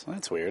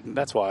That's weird.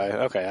 That's why.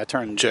 Okay, I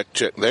turned... Check.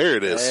 There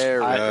it is.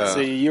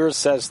 See, yours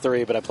says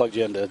 3, but I plugged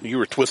you into... You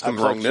were twisting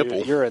the wrong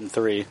nipple. You're in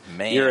 3.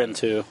 Man. You're in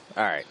 2.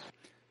 All right.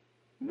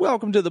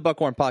 Welcome to the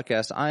Buckhorn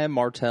Podcast. I am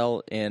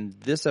Martel, and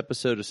this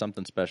episode is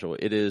something special.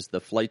 It is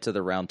the Flights of the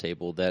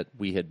Roundtable that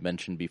we had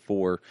mentioned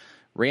before.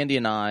 Randy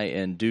and I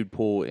and Dude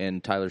Pool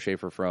and Tyler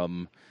Schaefer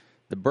from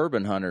the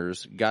Bourbon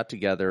Hunters got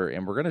together,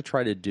 and we're going to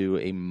try to do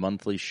a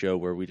monthly show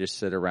where we just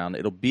sit around.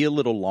 It'll be a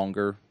little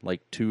longer,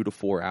 like 2 to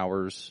 4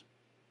 hours,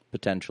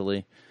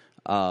 potentially,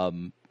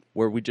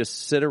 where we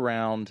just sit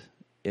around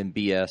and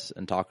BS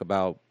and talk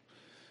about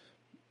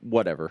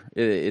whatever.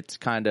 It's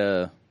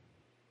a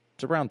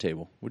round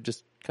table. We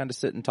just kind of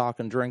sit and talk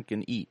and drink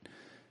and eat.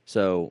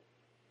 So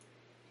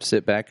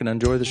sit back and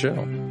enjoy the show.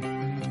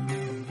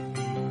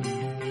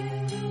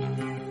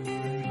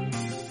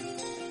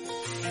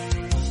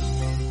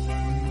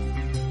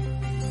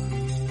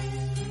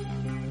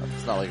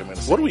 It's not like I'm going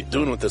to. What are we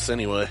doing with this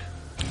anyway?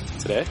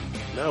 Today?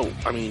 No,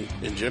 I mean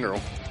in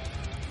general.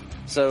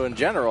 So in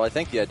general, I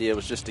think the idea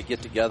was just to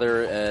get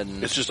together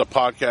and It's just a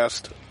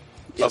podcast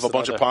of a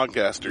bunch of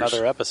podcasters.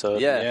 Another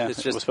episode. Yeah,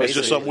 it's just It's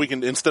just something we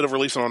can, instead of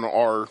releasing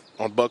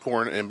on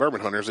Buckhorn and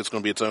Bourbon Hunters, it's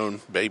going to be its own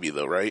baby,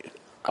 though, right?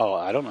 Oh,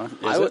 I don't know.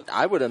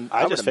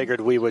 I just figured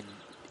we would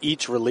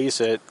each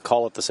release it,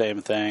 call it the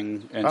same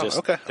thing, and just...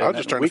 okay. I was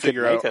just trying to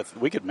figure out...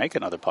 We could make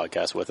another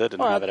podcast with it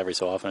and have it every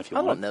so often if you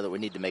want. I don't know that we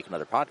need to make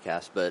another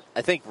podcast, but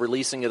I think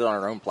releasing it on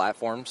our own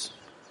platforms,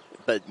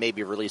 but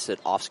maybe release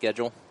it off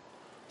schedule.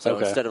 So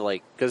instead of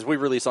because we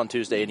release on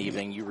Tuesday and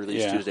evening, you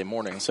release Tuesday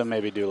morning. So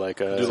maybe do like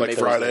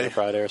Friday.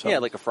 Friday or something? Yeah,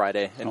 like a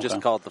Friday, and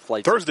just call it the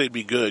Flight. Thursday'd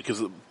be good, because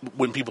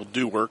when people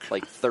do work,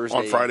 like Thursday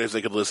on Fridays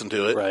they could listen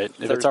to it. Right. If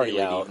Thursday it's already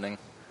late out. evening.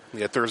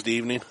 Yeah, Thursday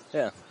evening.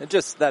 Yeah,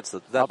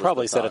 I'll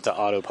probably set it to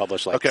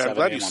auto-publish like 7 I'm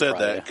glad you a.m. said on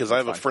that, Friday. because I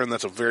have a friend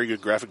that's a very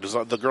good graphic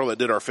designer. The girl that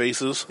did our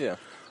faces. Yeah.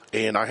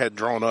 And I had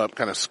drawn up,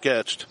 kind of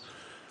sketched,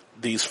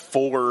 these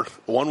 4.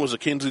 One was a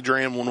Kinsey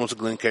Dram, one was a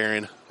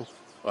Glencairn.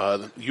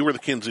 You were the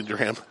Kinsey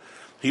Dram.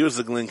 He was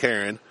the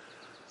Glencairn.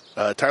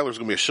 Tyler's going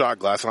to be a shot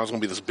glass, and I was going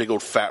to be this big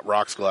old fat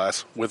rocks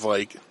glass with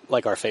Like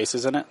our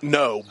faces in it?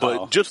 No,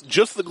 but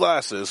just the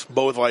glasses,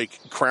 but with like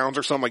crowns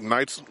or something, like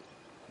knights,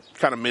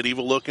 kind of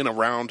medieval looking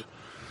around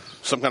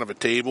some kind of a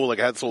table.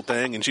 Like I had this whole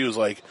thing, and she was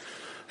like,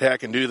 hey, I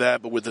can do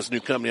that, but with this new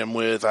company I'm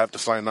with, I have to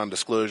sign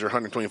non-disclosure,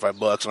 $125,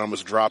 and I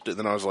almost dropped it.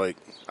 Then I was like,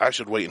 I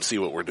should wait and see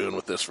what we're doing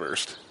with this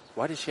first.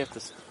 Why does she have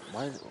to?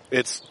 Why?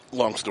 It's a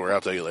long story.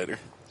 I'll tell you later.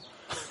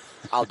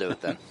 I'll do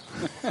it then.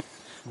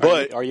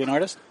 But are you an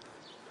artist?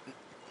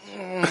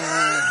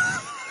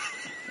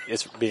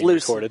 It's being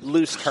Loose recorded.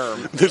 Loose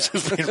term. this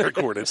is being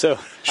recorded. So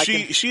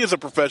she is a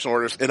professional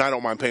artist, and I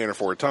don't mind paying her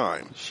for her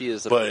time. She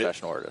is a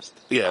professional artist.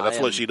 Yeah, that's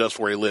what she does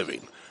for a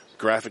living.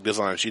 Graphic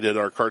design. She did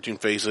our cartoon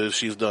faces.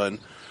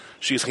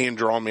 She's hand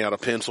drawn me out a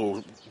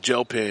pencil,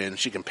 gel pen.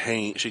 She can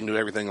paint. She can do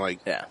everything. Like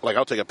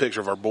I'll take a picture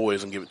of our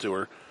boys and give it to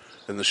her,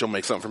 and then she'll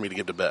make something for me to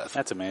give to Beth.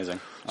 That's amazing.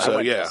 So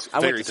I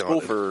went to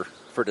school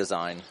for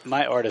design.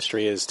 My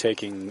artistry is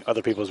taking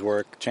other people's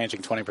work,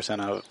 changing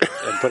 20% out,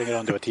 and putting it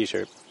onto a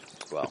T-shirt.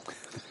 Well,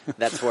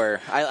 that's where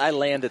I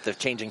land at the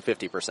changing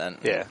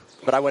 50%. Yeah.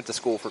 But I went to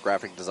school for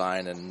graphic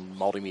design and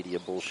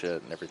multimedia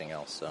bullshit and everything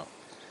else, so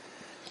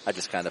I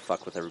just kind of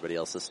fuck with everybody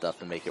else's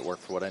stuff and make it work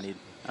for what I need.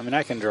 I mean,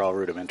 I can draw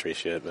rudimentary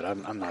shit, but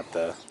I'm not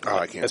the...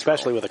 I can't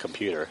especially with a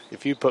computer.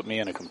 If you put me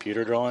in a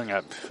computer drawing,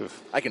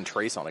 I can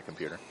trace on a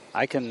computer.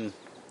 I can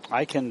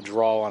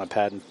draw on a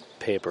pad and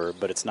paper,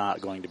 but it's not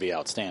going to be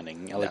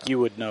outstanding. Like, you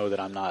would know that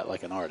I'm not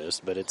like an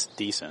artist, but it's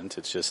decent.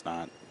 It's just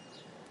not...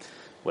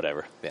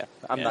 whatever. Yeah,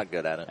 I'm not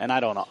good at it. And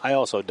I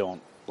also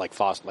don't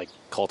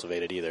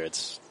cultivate it either.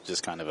 It's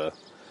just kind of a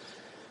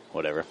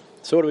whatever.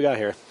 So what do we got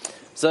here?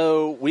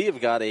 So we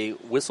have got a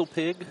Whistle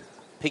Pig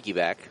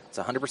piggyback. It's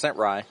 100%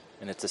 rye,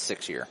 and it's a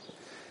 6-year.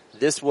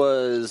 This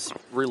was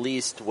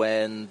released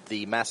when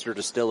the master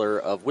distiller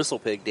of Whistle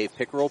Pig, Dave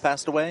Pickerel,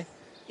 passed away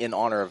in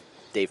honor of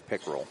Dave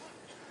Pickerel.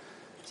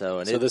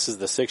 So this is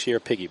the 6-year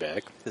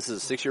piggyback. This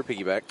is a 6-year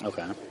piggyback.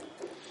 Okay.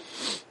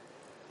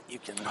 You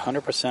can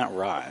 100%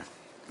 rye.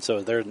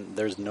 So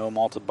there's no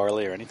malted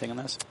barley or anything in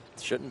this?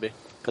 Shouldn't be.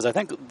 Because I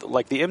think,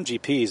 like, the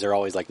MGPs are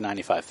always, like,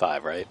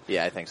 95.5, right?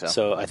 Yeah, I think so.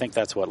 So I think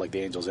that's what, like,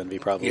 the Angel's Envy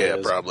probably is.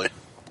 Yeah, probably.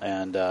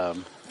 And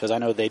because I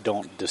know they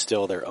don't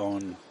distill their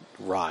own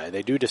rye.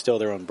 They do distill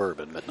their own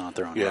bourbon, but not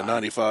their own rye.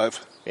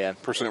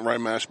 95% rye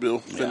mash bill,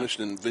 finished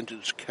in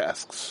vintage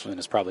casks. And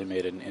it's probably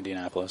made in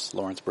Indianapolis,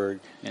 Lawrenceburg,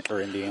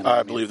 or Indiana.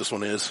 I believe this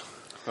one is.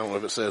 I don't know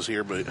if it says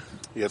here, but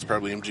yeah, it's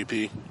probably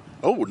MGP.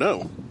 Oh,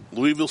 no.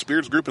 Louisville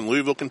Spirits Group in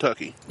Louisville,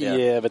 Kentucky.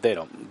 Yeah, but they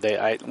don't.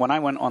 When I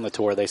went on the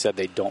tour, they said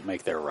they don't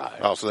make their rye.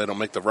 Oh, so they don't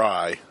make the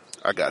rye.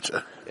 I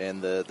gotcha.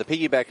 And the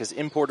piggyback is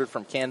imported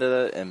from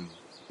Canada and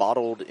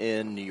bottled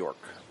in New York,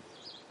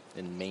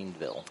 in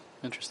Mainville.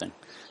 Interesting.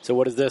 So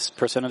what is this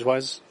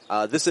percentage-wise?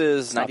 This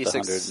is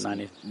 96.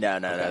 90.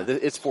 No.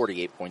 It's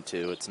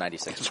 48.2. It's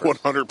 96. It's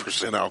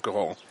 100%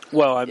 alcohol.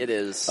 Well, it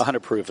is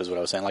 100 proof is what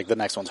I was saying. Like the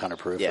next one's 100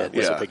 proof. Yeah, the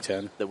Whistle Pig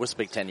 10. The Whistle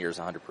Pig 10 year is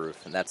 100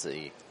 proof, and that's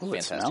a fantastic.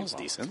 It smells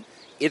one. decent.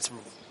 it's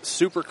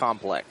super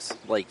complex.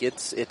 Like it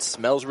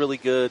smells really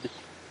good.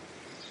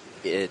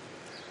 It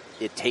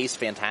tastes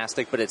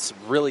fantastic, but it's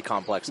really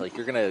complex. Like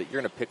you're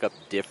gonna pick up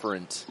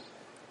different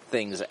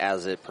things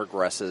as it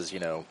progresses.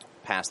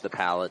 Past the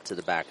palate to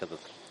the back of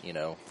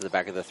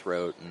the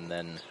throat, and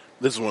then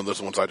This is one of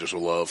those ones I just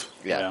love.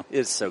 yeah.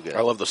 It's so good.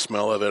 I love the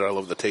smell of it. I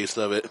love the taste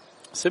of it.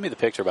 Send me the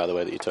picture, by the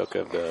way, that you took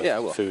of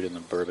the food and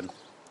the bourbon.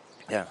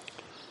 Yeah.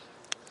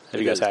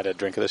 Have you guys had a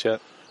drink of this yet?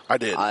 I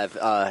did. I've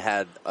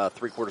had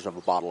 3/4 of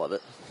a bottle of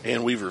it.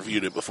 And we've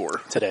reviewed it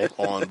before. Today?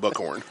 On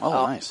Buckhorn.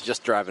 Oh, nice.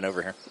 Just driving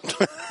over here.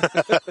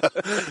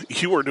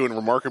 You are doing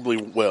remarkably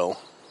well.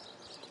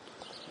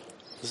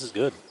 This is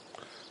good.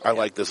 I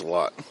like this a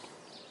lot.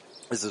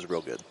 This is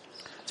real good.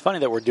 It's funny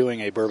that we're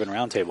doing a bourbon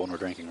roundtable and we're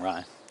drinking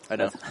rye. I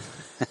know.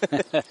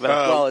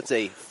 Well, it's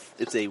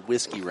a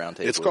whiskey round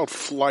table. It's called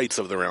Flights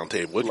of the Round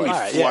Table. It could be All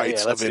right,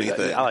 Flights let's of do that.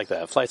 anything. I like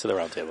that. Flights of the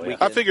roundtable. Yeah.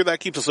 I figured that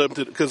keeps us up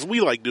to, because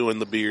we like doing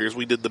the beers.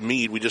 We did the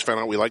mead. We just found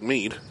out we like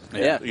mead.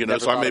 Yeah.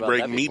 So I may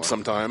break mead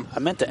sometime. I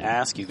meant to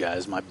ask you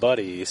guys, my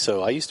buddy,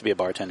 so I used to be a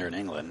bartender in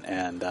England,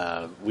 and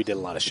we did a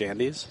lot of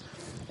shandies.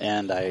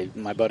 And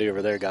my buddy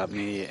over there got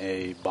me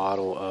a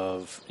bottle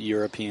of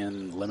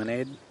European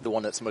lemonade. The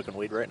one that's smoking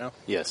weed right now?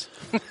 Yes.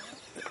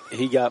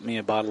 He got me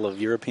a bottle of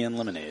European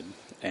lemonade,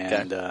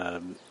 and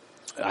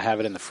I have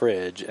it in the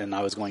fridge, and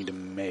I was going to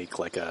make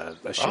like a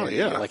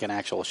shandy, like an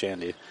actual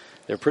shandy.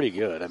 They're pretty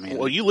good. I mean,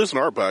 well, you listen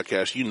to our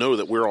podcast, you know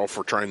that we're all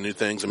for trying new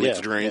things and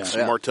mixed drinks.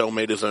 Yeah. Martell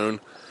made his own,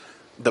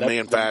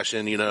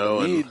 fashion,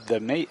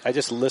 I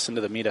just listened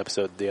to the meat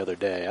episode the other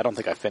day. I don't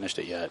think I finished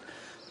it yet.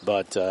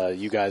 But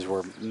you guys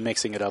were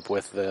mixing it up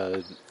with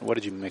what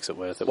did you mix it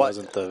with? It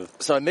wasn't the...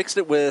 So I mixed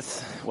it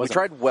with... We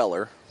tried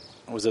Weller.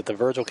 Was it the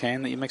Virgil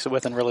Cane that you mix it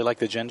with and really like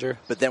the ginger?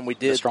 But then we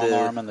did the strong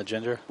arm and the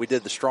ginger? We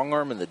did the strong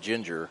arm and the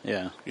ginger.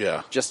 Yeah.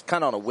 Yeah. Just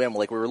kind of on a whim.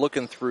 Like we were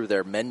looking through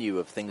their menu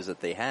of things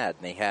that they had,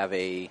 and they have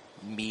a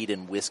mead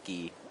and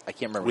whiskey. I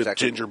can't remember with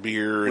exactly. Ginger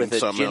beer and with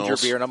something ginger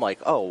else. beer, and I'm like,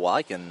 oh, well,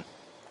 I can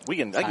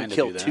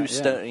kill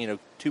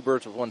two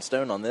birds with one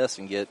stone on this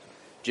and get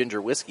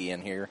ginger whiskey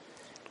in here.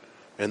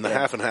 And the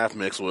half and half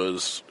mix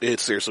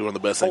it's seriously one of the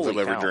best things I've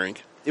ever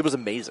drank. It was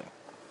amazing.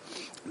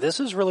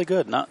 This is really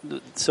good.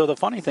 So the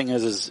funny thing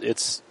is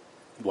it's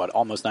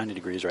almost 90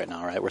 degrees right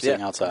now, right? We're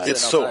sitting outside.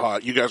 It's so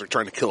hot. You guys are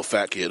trying to kill a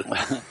fat kid.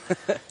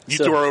 You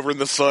two are over in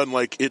the sun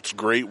like it's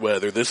great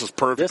weather. This is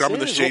perfect. I'm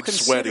in the shade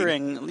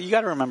sweating. You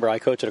got to remember, I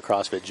coach at a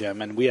CrossFit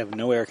gym, and we have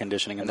no air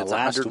conditioning. In the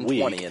last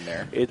week, in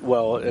there.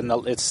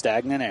 It's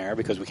stagnant air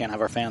because we can't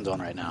have our fans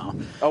on right now.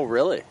 Oh,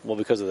 really? Well,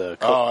 because of the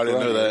I didn't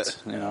know that.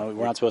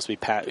 We're not supposed to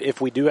be if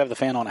we do have the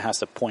fan on, it has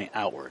to point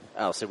outward.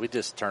 Oh, so we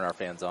just turn our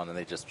fans on and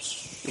they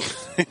just...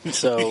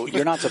 So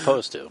you're not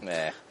supposed to.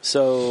 Nah.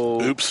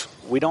 So oops.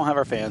 We don't have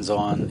our fans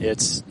on.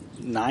 It's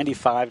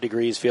 95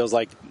 degrees, feels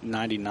like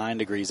 99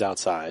 degrees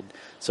outside.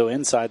 So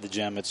inside the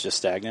gym, it's just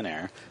stagnant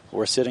air.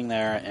 We're sitting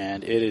there,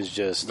 and it is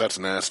just... That's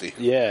nasty.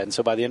 Yeah, and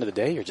so by the end of the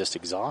day, you're just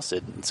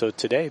exhausted. And so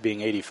today,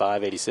 being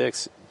 85,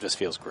 86, just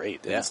feels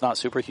great. And it's not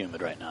super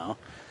humid right now.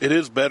 It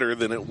is better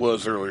than it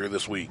was earlier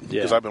this week,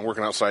 because I've been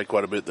working outside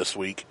quite a bit this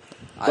week.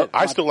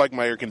 I still like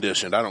my air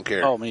conditioned. I don't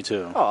care. Oh, me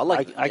too. Oh,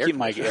 I keep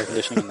my air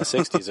conditioning in the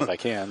 60s if I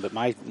can, but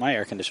my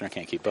air conditioner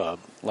can't keep up.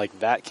 Like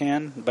that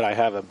can, but I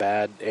have a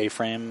bad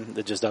A-frame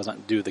that just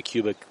doesn't do the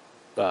cubic,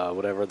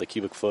 the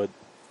cubic foot.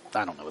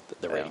 I don't know what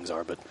the ratings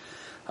are, but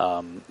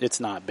it's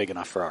not big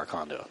enough for our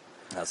condo.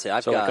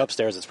 Like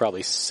upstairs it's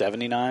probably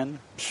 79.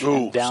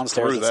 Ooh,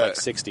 downstairs it's like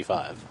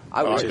 65.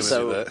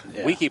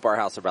 We keep our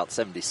house about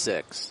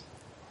 76.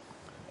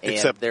 And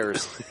except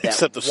there's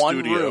except the one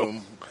studio.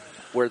 room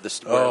where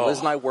Liz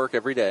and I work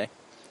every day.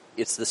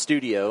 It's the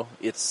studio.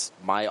 It's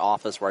my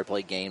office where I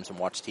play games and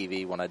watch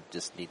TV when I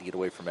just need to get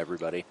away from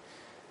everybody.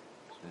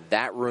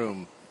 That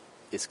room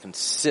is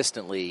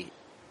consistently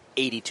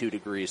 82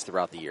 degrees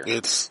throughout the year.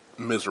 It's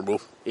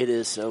miserable. It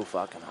is so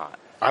fucking hot.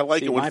 I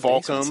like it when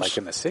fall comes. Like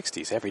in the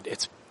 60s every day.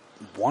 It's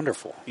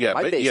wonderful.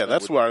 Yeah,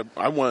 that's why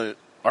I want.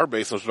 Our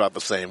basement's about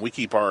the same. We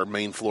keep our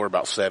main floor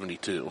about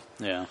 72.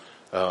 Yeah.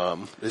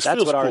 That's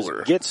what ours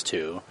cooler. gets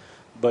to,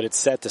 but it's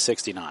set to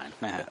 69.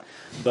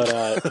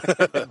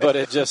 But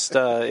it just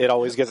it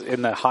always gets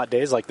in the hot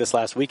days like this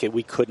last week.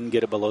 We couldn't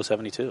get it below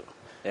 72.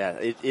 Yeah,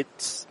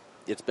 it's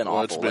been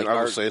awful.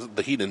 I would say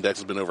the heat index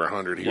has been over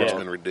 100 here. It's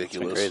been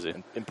ridiculous. It's been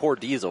crazy. And poor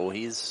Diesel,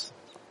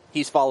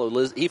 he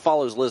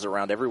follows Liz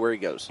around everywhere he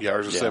goes. Yeah,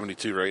 ours is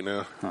 72 right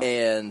now. Huh.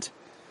 And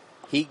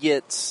he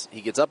gets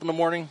up in the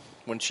morning.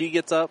 When she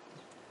gets up,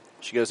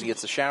 she goes and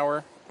gets a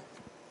shower.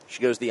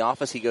 She goes to the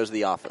office. He goes to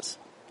the office.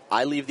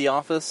 I leave the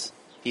office.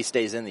 He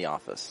stays in the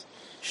office.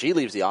 She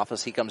leaves the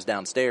office. He comes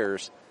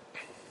downstairs.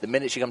 The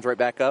minute she comes right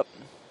back up,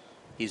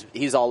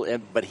 he's all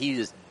in, but he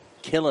is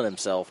killing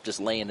himself just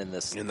laying in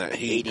that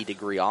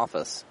 80-degree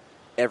office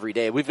every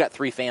day. We've got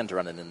 3 fans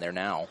running in there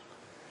now.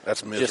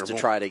 That's miserable. Just to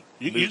try to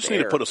You just need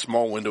to put a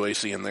small window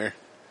AC in there.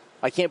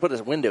 I can't put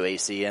a window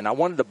AC in. I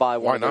wanted to buy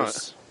one Why of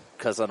those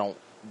because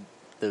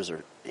those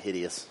are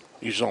hideous.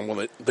 You just don't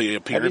want the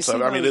appearance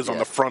of it. I mean, it is on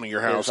the front of your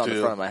house, It's on too. the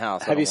front of my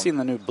house. Have you seen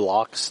the new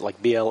Blaux, like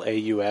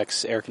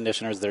BLAUX air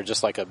conditioners? They're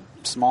just like a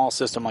small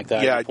system like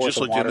that. Yeah, You pour I just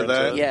some looked into water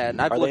that. it. Yeah,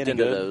 and I've Are they looked any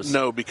into good? those.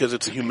 No, because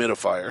it's a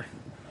humidifier.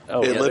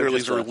 Oh, It yeah, literally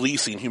is just a-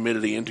 releasing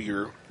humidity into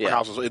your Yeah.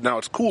 house. Now,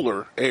 it's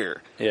cooler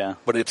air, yeah.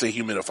 but it's a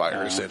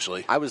humidifier,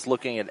 essentially. I was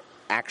looking at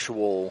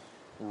actual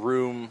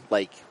room,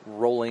 like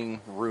rolling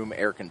room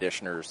air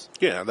conditioners.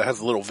 Yeah, that has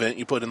a little vent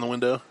you put in the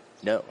window.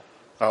 No.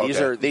 Oh, These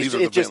okay. are These are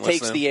the it just ventless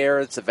takes then? the air.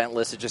 It's a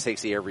ventless. It just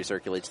takes the air,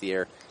 recirculates the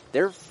air.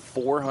 They're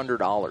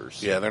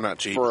 $400. Yeah, they're not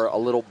cheap. For a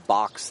little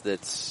box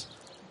that's,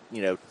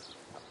 you know,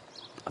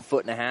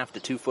 1.5 to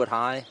 2 foot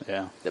high.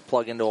 Yeah. That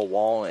plug into a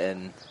wall,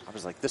 and I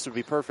was like, this would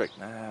be perfect.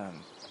 Not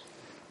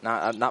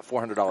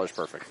 $400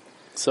 perfect.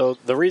 So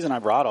the reason I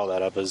brought all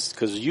that up is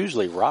because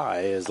usually rye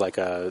is like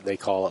they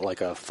call it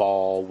like a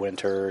fall,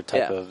 winter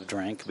type Yeah. of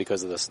drink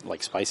because of this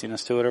like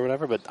spiciness to it or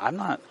whatever. But I'm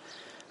not,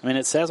 I mean,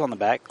 it says on the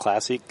back,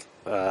 classic,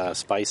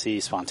 spicy,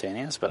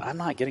 spontaneous, but I'm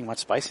not getting much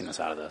spiciness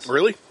out of this.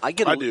 Really? I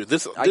do.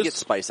 I get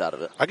spice out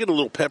of it. I get a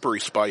little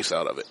peppery spice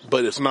out of it,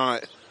 but it's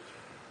not.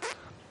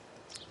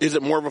 Is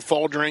it more of a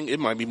fall drink? It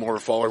might be more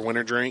of a fall or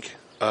winter drink.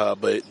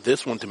 But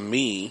this one, to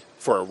me,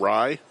 for a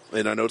rye,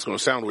 and I know it's going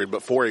to sound weird,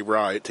 but for a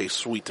rye, it tastes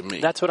sweet to me.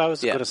 That's what I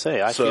was Yeah. going to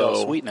say. I So,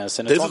 feel sweetness,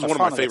 and it's this on is the one of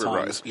front my favorite the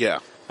tongue. ryes. Yeah.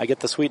 I get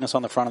the sweetness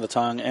on the front of the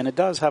tongue, and it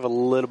does have a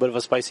little bit of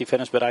a spicy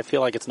finish, but I feel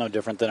like it's no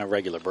different than a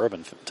regular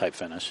bourbon type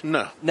finish.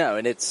 No. No,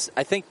 and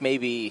I think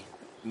maybe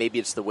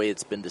it's the way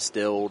it's been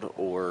distilled,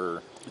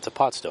 or It's a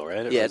pot still,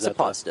 right? Or yeah, is it's a that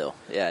pot still.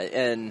 Yeah,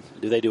 and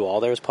Do they do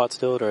all theirs pot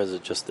stilled, or is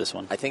it just this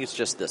one? I think it's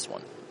just this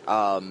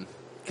one.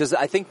 Because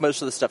I think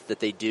most of the stuff that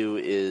they do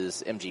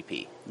is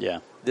MGP. Yeah.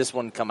 This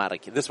one's out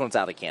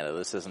of Canada.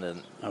 This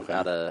isn't Okay.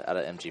 out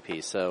of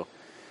MGP. So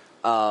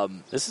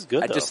This is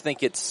good, I though. just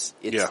think it's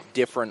Yeah.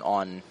 different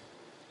on.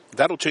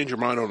 That'll change your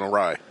mind on a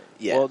rye.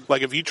 Yeah. Well,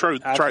 Like if you try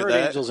I've heard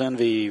that. Angel's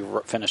Envy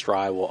finished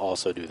rye will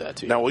also do that,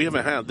 too. Now, we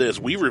haven't had this.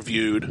 We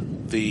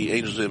reviewed the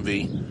Angel's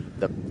Envy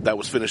that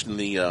was finished in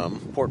the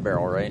port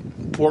barrel, right?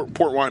 port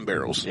wine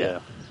barrels. Yeah.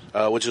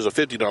 Which is a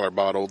 $50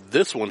 bottle.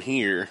 This one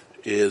here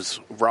is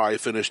rye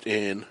finished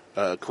in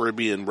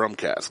Caribbean rum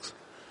casks.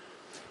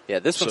 Yeah,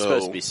 this one's So-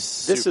 supposed to be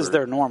This is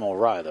their normal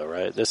rye, though,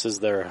 right? This is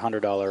their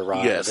 $100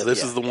 rye. Yes,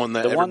 this is the one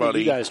that the one that everybody.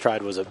 you guys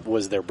tried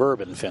was their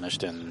bourbon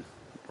finished in,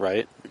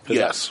 right?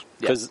 Yes.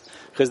 Because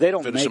they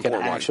don't Finished make in an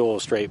port wine. actual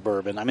straight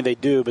bourbon. I mean, they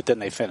do, but then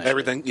they finish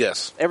Everything,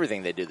 yes.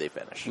 everything they do, they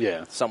finish.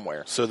 Yeah.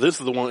 somewhere. So this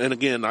is the one, and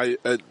again,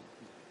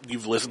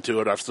 you've listened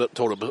to it. I've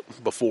told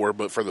it before,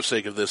 but for the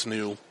sake of this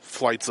new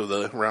flights of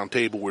the round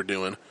table we're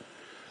doing,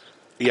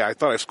 yeah, I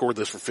thought I scored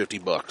this for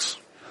 $50.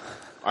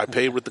 I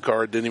paid with the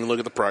card, didn't even look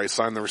at the price,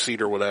 signed the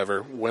receipt or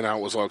whatever, went out,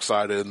 was all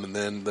excited, and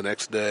then the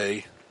next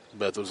day,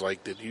 Beth was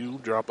like, "Did you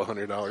drop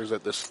 $100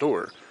 at this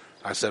store?"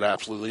 I said,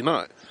 "Absolutely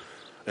not."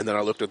 And then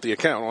I looked at the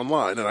account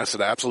online, and I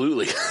said,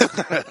 "Absolutely."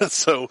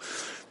 So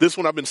this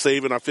one I've been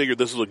saving. I figured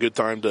this was a good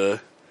time to,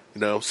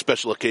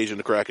 special occasion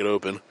to crack it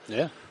open.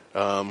 Yeah.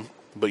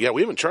 But yeah,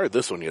 we haven't tried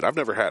this one yet. I've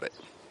never had it.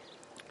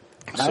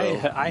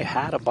 So, I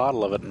had a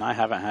bottle of it, and I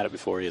haven't had it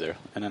before either.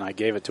 And then I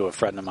gave it to a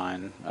friend of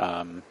mine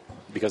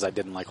because I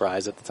didn't like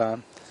ryes at the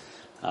time.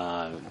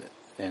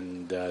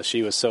 And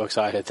she was so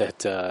excited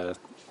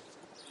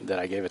that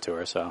I gave it to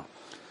her. So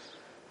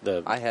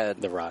I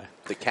had the rye.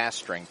 the cast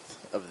strength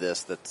of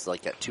this that's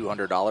like a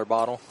 $200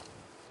 bottle,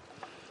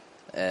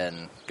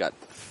 and got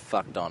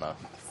fucked on a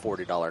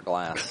 $40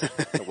 glass.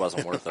 It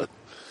wasn't worth it.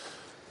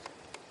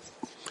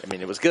 I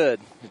mean, it was good.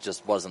 It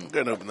just wasn't go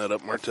ahead and open that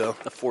up, Martell.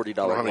 a $40 I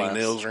don't have glass. any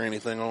nails or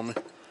anything on me.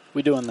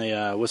 We doing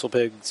the Whistle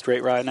Pig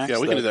straight rye next? Yeah,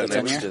 we can do that the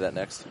next. 10-year? Let's do that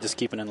next. Just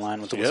keeping in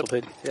line with the Yep. Whistle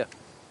Pig. Yeah.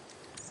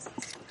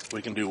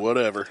 We can do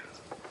whatever.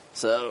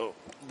 So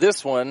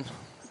this one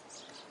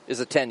is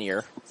a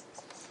 10-year.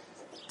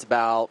 It's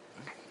about,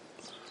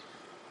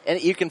 and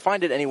you can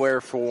find it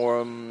anywhere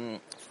from,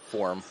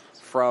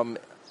 and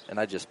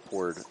I just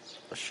poured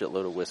a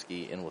shitload of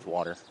whiskey in with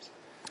water.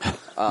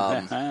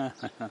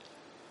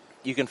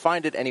 You can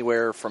find it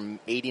anywhere from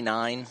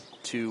 89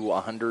 to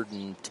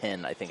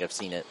 110. I think I've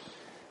seen it,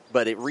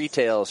 but it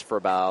retails for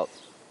about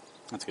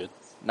That's good.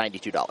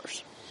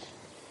 $92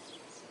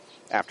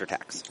 after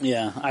tax.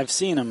 Yeah, I've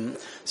seen them.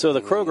 So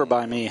the Kroger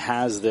by me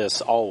has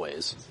this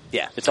always.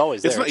 Yeah, It's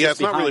always there. It's not- just it's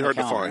not behind really the hard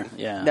to counter. find.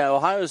 Yeah. No,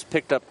 Ohio's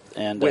picked up,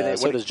 And with it-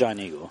 so does Giant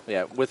Eagle.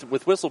 Yeah, with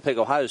Whistle Pig,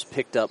 Ohio's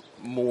picked up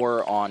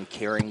more on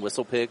carrying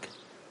Whistle Pig.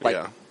 Like,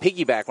 Yeah.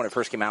 Piggyback, when it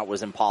first came out,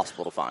 was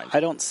impossible to find.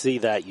 I don't see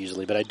that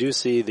usually, but I do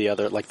see the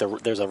other, like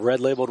there's a red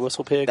labeled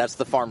Whistle Pig. That's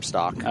the farm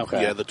stock.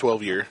 okay. Yeah, the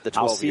 12-year. The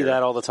I'll 12 see year.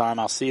 that all the time.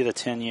 I'll see the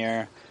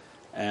 10-year,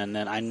 and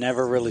then I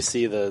never really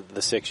see the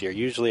 6-year.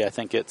 Usually I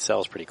think it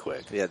sells pretty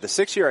quick. Yeah, the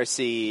 6-year I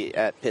see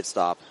at Pit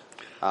Stop.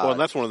 Well, and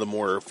that's one of the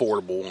more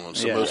affordable ones.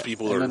 So Yeah. most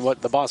people and are. then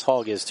what the Boss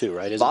Hog is too,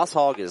 right? Is Boss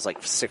Hog is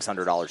like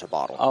 $600 a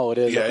bottle. Oh, it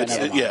is? Yeah, Okay, it's-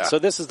 never mind. yeah. So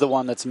this is the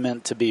one that's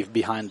meant to be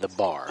behind the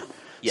bar.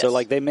 Yes. So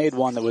like they made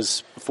one that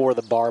was for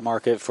the bar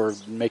market for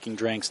making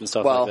drinks and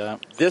stuff Well,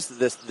 like that.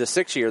 the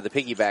 6-year, the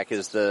Piggyback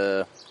is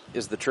the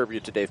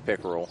tribute to Dave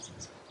Pickerel.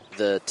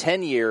 The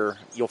 10-year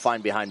you'll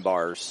find behind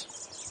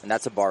bars, and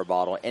that's a bar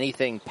bottle.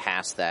 Anything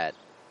past that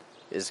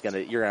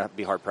you're gonna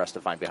be hard pressed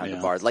to find behind the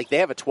bar. Like they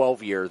have a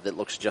 12-year that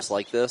looks just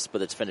like this,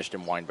 but it's finished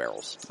in wine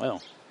barrels.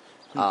 Well,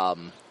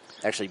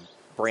 actually,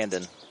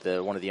 Brandon,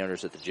 one of the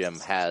owners at the gym,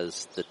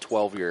 has the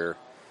 12-year,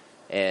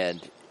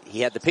 and he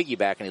had the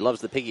piggyback, and he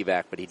loves the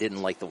piggyback, but he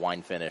didn't like the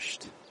wine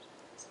finished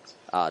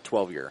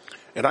 12-year.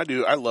 And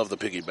I love the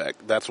piggyback.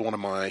 That's one of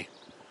my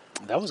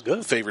that was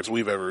good favorites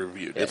we've ever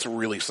reviewed. Yeah. It's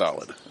really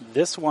solid.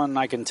 This one,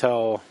 I can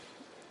tell.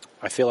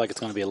 I feel like it's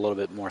going to be a little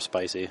bit more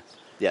spicy.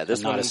 Yeah,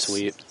 this one's not as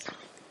sweet.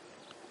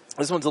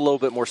 This one's a little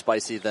bit more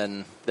spicy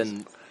than a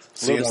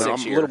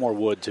little more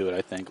wood to it,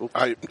 I think.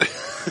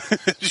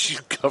 You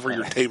cover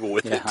your table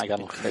with it. Yeah, I got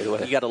to look right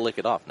away. You got to lick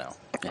it off now.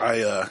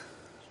 Yeah.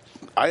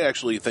 I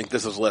actually think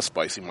this is less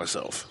spicy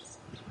myself.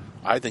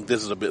 I think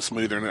this is a bit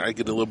smoother, and I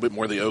get a little bit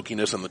more of the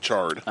oakiness and the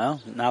chard.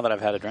 Oh, now that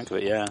I've had a drink of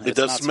it, yeah. It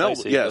does smell.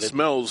 Spicy, yeah, it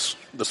smells.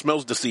 The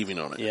smell's deceiving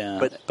on it.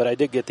 Yeah, but I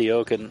did get the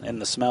oak in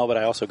the smell, but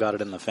I also got it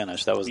in the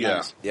finish. That was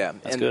nice. Yeah,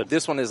 that's and good.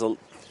 This one is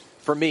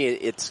for me.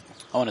 It's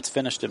and it's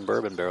finished in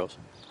bourbon barrels.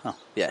 Huh.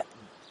 Yeah,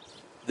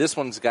 this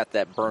one's got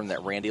that burn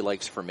that Randy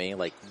likes for me.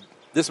 Like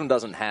this one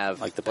doesn't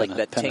have that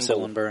penicillin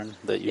tingle, burn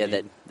that you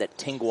need. that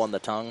tingle on the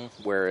tongue,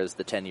 whereas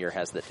the 10-year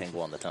has that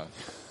tingle on the tongue.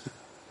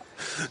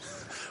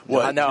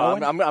 What? No,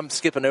 I'm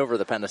skipping over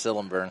the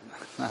penicillin burn.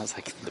 I was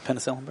like, the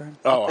penicillin burn?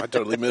 Oh, I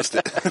totally missed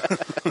it.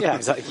 Yeah,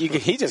 exactly.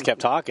 He just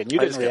kept talking. You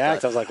didn't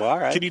react. I was like, well, all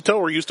right. Can you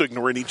tell we're used to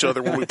ignoring each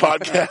other when we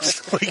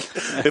podcast?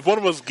 Like, if one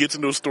of us gets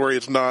into a story,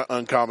 it's not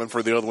uncommon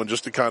for the other one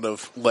just to kind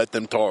of let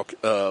them talk.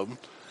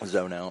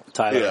 Zone out.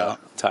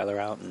 Tyler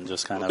out and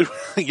just kind of...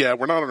 Yeah,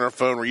 we're not on our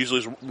phone.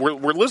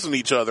 We're listening to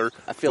each other,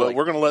 but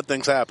we're going to let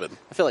things happen.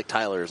 I feel like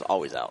Tyler is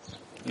always out.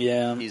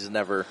 Yeah. He's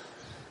never...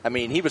 I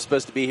mean, he was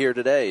supposed to be here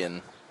today,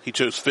 and... He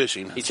chose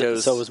fishing.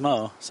 So was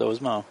Mo.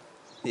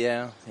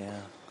 Yeah.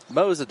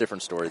 Mo's a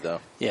different story,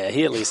 though. Yeah,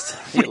 he at least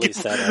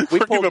had We're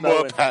giving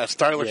Mo a pass.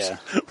 Tyler's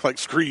like,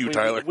 screw you,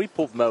 Tyler. We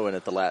pulled Mo in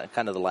at the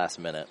last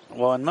minute.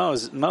 Well, and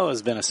Mo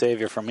has been a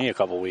savior for me a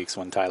couple weeks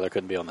when Tyler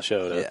couldn't be on the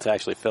show to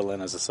actually fill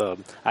in as a sub.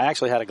 I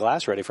actually had a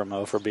glass ready for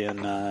Mo for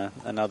being a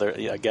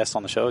guest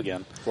on the show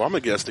again. Well, I'm a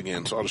guest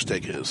again, so I'll just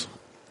take his.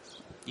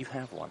 You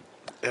have one.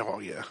 Oh,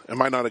 yeah.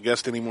 Am I not a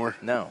guest anymore?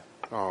 No.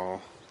 Oh.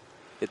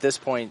 At this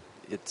point,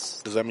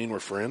 does that mean we're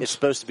friends? It's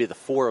supposed to be the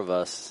four of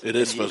us. It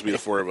is supposed to be the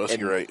four of us.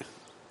 You're right.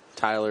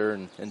 Tyler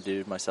and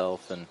Dude,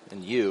 myself, and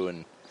you.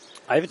 And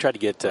I even tried to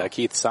get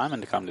Keith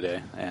Simon to come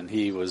today, and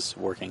he was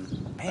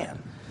working.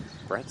 Man,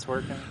 Brett's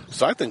working.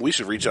 So I think we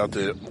should reach out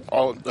to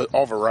all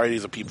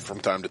varieties of people from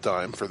time to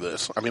time for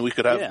this. I mean, we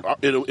could have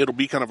it'll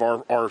be kind of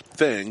our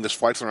thing. This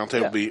Flights Around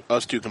Table will be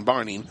us two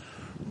combining,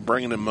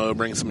 bringing in Mo,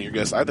 bringing some of your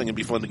guests. I think it'd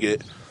be fun to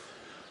get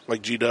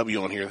like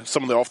GW on here.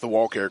 Some of the off the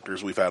wall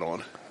characters we've had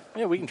on.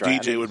 Yeah, we can try.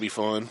 DJ would be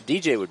fun.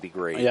 DJ would be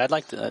great. Yeah, I'd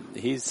like to.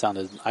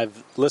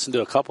 I've listened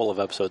to a couple of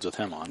episodes with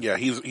him on. Yeah,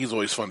 he's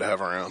always fun to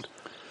have around.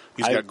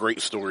 He's got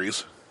great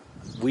stories.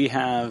 We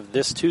have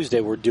this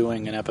Tuesday. We're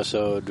doing an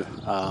episode.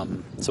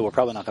 So we're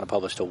probably not going to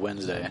publish till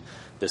Wednesday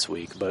this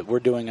week. But we're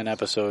doing an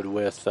episode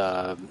with.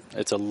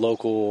 It's a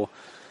local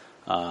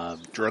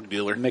drug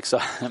dealer,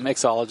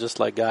 mixologist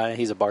like guy.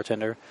 He's a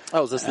bartender.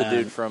 Oh, is this the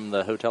dude from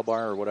the hotel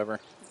bar or whatever?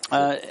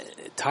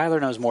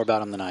 Tyler knows more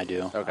about him than I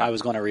do. Okay. I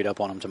was going to read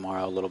up on him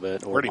tomorrow a little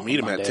bit. Where did you meet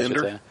him at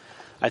Tinder?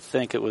 I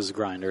think it was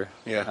Grindr.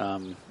 Yeah.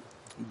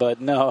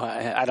 But no,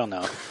 I don't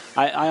know.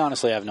 I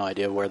honestly have no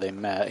idea where they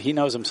met. He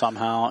knows him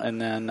somehow,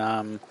 and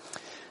then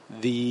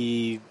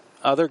the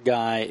other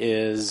guy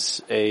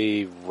is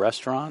a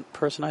restaurant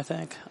person, I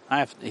think.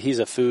 He's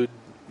a food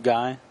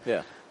guy.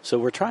 Yeah. So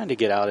we're trying to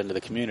get out into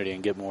the community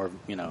and get more,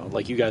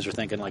 like you guys are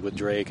thinking, like with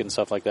Drake and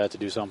stuff like that, to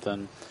do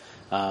something.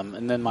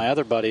 And then my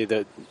other buddy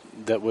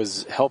that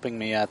was helping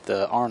me at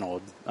the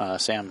Arnold,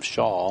 Sam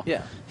Shaw,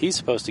 he's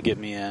supposed to get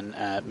me in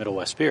at Middle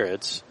West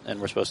Spirits,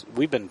 and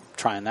we've been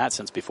trying that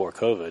since before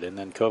COVID, and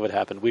then COVID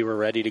happened. We were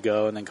ready to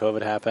go, and then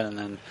COVID happened, and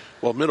then...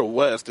 Well, Middle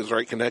West is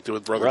right connected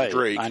with Brothers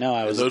Drake. I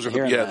know, those are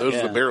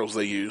the barrels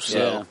they use. So.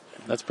 Yeah,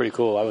 that's pretty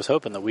cool. I was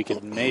hoping that we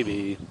could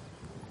maybe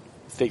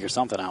figure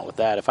something out with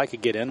that. If I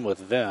could get in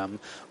with them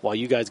while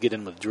you guys get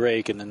in with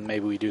Drake, and then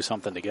maybe we do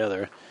something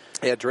together.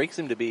 Yeah, Drake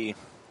seemed to be...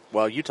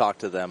 Well, you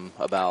talked to them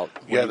about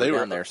they were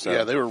down there. So.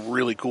 Yeah, they were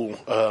really cool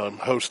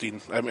hosting.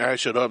 I mean, I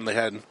showed up and they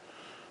had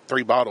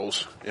 3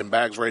 bottles and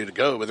bags ready to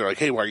go. But they're like,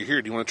 "Hey, while you're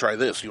here, do you want to try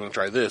this? Do you want to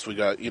try this? We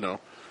got,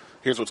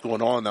 here's what's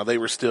going on." Now they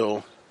were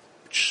still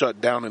shut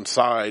down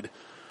inside.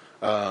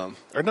 Or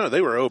no,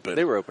 they were open.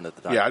 They were open at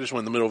the time. Yeah, I just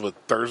went in the middle of a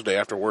Thursday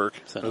after work.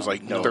 So it was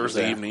like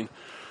Thursday evening.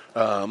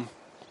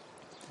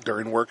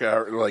 During work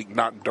hour, like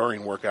not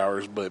during work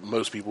hours, but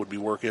most people would be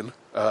working.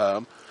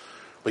 But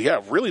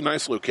yeah, really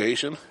nice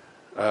location.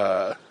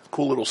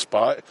 Cool little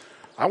spot.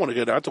 I want to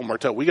go down. I told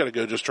Martel we got to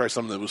go just try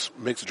some of those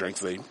mixed drinks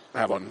they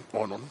have on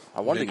them.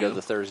 I wanted to go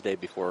the Thursday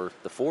before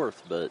the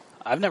 4th, but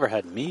I've never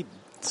had mead,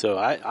 so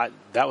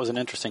that was an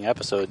interesting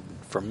episode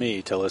for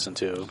me to listen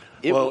to.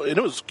 And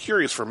it was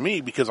curious for me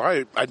because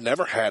I'd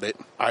never had it.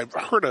 I've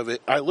heard of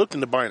it. I looked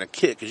into buying a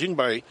kit because you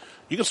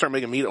can start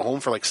making mead at home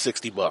for like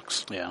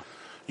 $60. Yeah.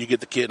 you get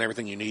the kit and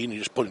everything you need, and you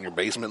just put it in your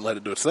basement and let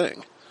it do its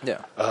thing.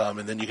 Yeah. And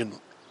then you can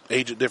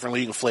age it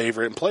differently, you can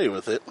flavor it and play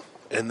with it.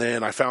 And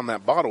then I found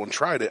that bottle and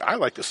tried it. I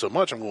liked it so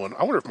much, I'm going,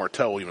 I wonder if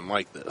Martell will even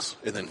like this.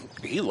 And then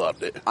he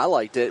loved it. I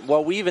liked it.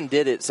 Well, we even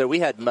did it. So we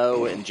had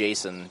Mo and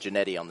Jason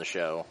Giannetti on the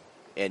show,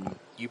 and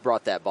you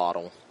brought that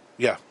bottle.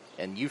 Yeah.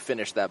 And you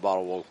finished that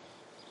bottle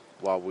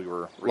while we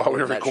were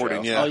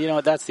recording. Yeah. Oh, you know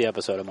what? That's the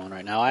episode I'm on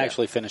right now. I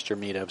actually finished your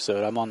meat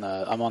episode. I'm on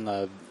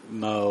the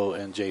Mo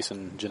and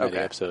Jason Giannetti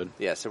episode.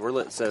 Yeah. So we're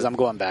because I'm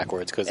going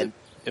backwards because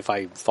if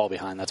I fall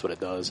behind, that's what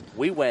it does.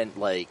 We went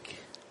like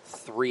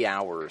 3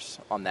 hours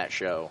on that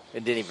show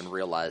and didn't even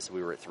realize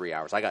we were at 3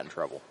 hours. I got in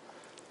trouble.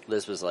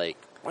 Liz was like,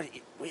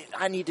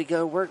 I need to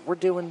go. We're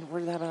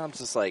having. I'm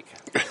just like,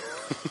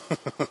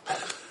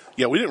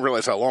 yeah, we didn't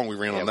realize how long we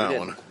ran on that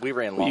one. We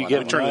ran long. You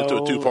get we turned it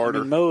into a two-parter. I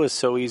mean, Mo is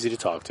so easy to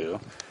talk to,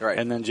 right?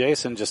 And then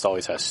Jason just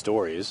always has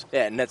stories.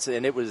 Yeah,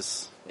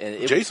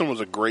 Jason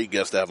was a great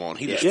guest to have on.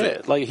 He just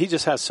fit. Like he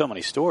just has so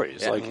many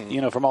stories. Yeah.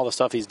 Like from all the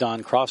stuff he's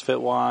done, CrossFit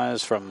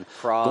wise, from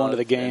going to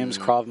the games,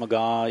 Krav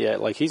Maga. Yeah,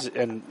 like he's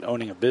and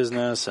owning a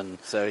business, and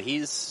so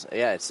he's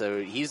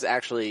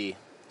actually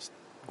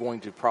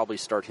going to probably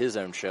start his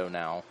own show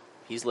now.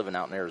 He's living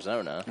out in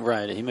Arizona.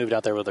 Right, he moved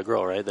out there with a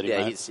girl, right? That he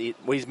met?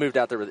 He's moved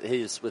out there with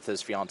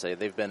his fiance.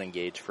 They've been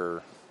engaged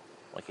for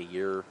like a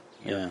year,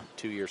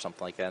 2 years,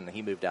 something like that. And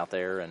he moved out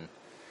there, and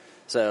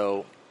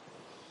so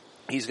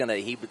he's gonna.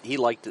 He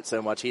liked it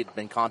so much. He had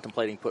been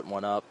contemplating putting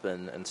one up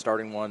and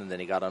starting one, and then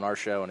he got on our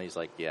show, and he's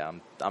like, "Yeah,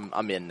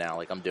 I'm in now.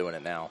 Like I'm doing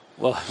it now."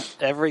 Well,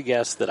 every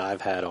guest that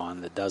I've had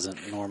on that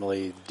doesn't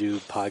normally do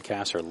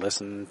podcasts or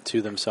listen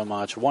to them so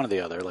much, one or the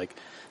other, like.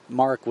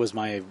 Mark was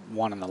my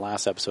one in the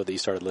last episode that you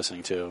started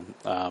listening to.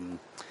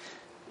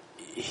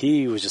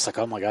 He was just like,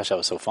 oh my gosh, that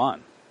was so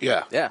fun.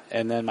 Yeah. Yeah.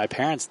 And then my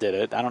parents did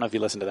it. I don't know if you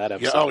listened to that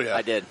episode. Yeah, oh, yeah.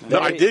 I did. No,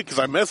 I did because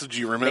I messaged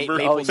you, remember?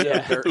 Maple Makes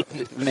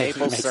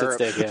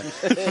syrup. it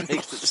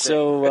stick,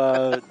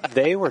 So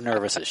they were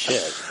nervous as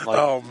shit. Like,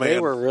 oh, man. They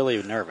were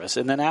really nervous.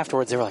 And then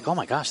afterwards, they were like, oh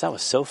my gosh, that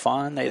was so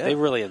fun. They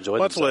really enjoyed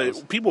themselves.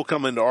 That's why people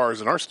come into ours,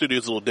 and our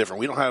studio's a little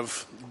different. We don't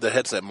have the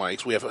headset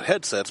mics. We have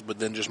headsets, but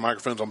then just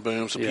microphones on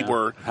booms. So people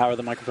are... How are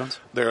the microphones?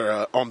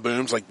 They're on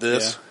booms like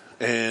this. Yeah.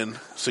 And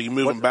so you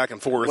move them back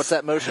and forth. What's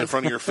that motion? In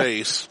front of your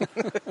face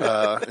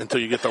until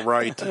you get the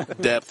right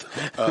depth.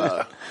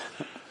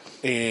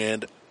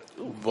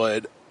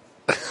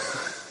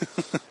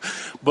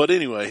 But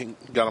anyway,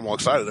 got them all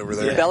excited over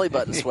there. Your belly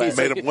button sweat.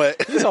 Made them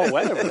wet. He's all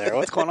wet over there.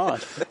 What's going on?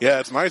 Yeah,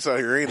 it's nice out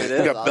here, ain't it? It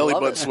We got belly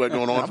button it. sweat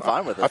going on. I'm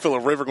fine with it. I feel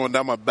a river going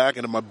down my back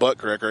into my butt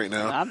crack right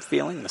now. I'm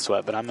feeling the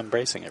sweat, but I'm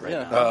embracing it right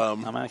now.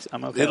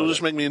 I'm okay. It'll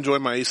just make me enjoy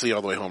my AC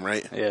all the way home,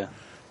 right? Yeah.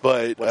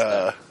 But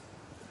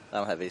I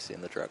don't have AC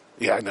in the truck.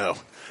 yeah, I know.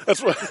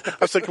 That's what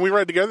I said. Can we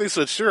ride together? He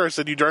said, "Sure." I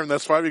said, "You driving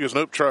that S5?" He goes,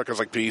 "Nope, truck." I was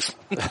like, "Peace.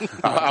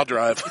 I'll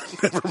drive."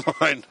 Never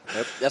mind.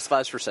 Nope,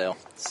 S5's for sale.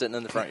 It's sitting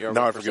in the front yard.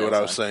 Now I forget what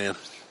I was saying.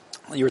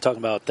 You were talking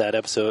about that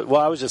episode.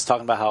 Well, I was just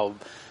talking about how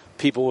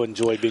people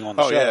enjoy being on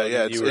the show. Oh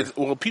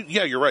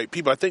yeah. You're right.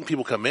 I think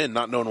people come in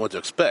not knowing what to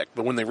expect,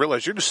 but when they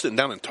realize you're just sitting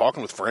down and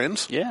talking with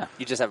friends. Yeah.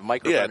 You just have a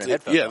microphone and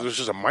headphones. Yeah, there's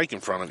just a mic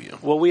in front of you.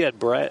 Well, we had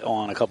Brett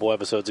on a couple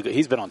episodes ago.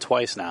 He's been on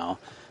twice now.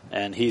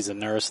 And he's a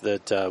nurse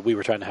that we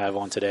were trying to have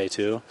on today,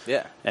 too.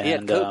 Yeah. And, he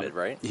had COVID,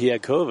 right? He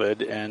had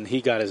COVID, and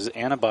he got his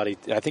antibody.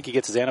 I think he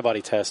gets his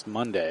antibody test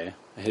Monday,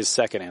 his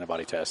second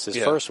antibody test. His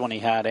first one, he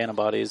had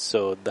antibodies,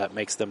 so that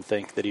makes them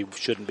think that he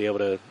shouldn't be able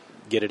to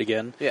get it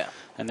again. Yeah.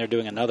 And they're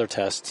doing another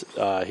test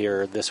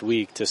here this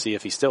week to see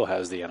if he still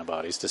has the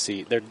antibodies.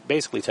 They're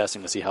basically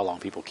testing to see how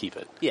long people keep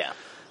it. Yeah.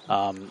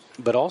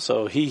 But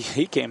also, he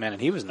came in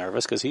and he was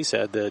nervous because he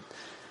said that,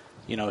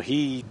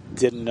 he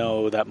didn't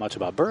know that much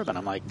about bourbon.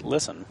 I'm like,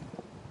 listen,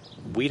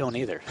 we don't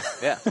either.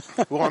 Yeah.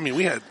 Well, I mean,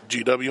 we had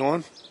GW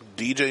on,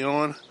 DJ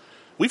on.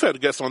 We've had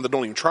guests on that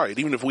don't even try it,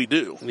 even if we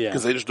do,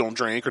 because they just don't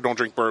drink or don't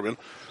drink bourbon.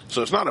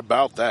 So it's not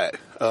about that.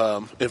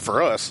 And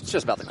for us, it's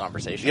just about the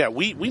conversation. Yeah,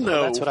 we know.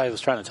 Well, that's what I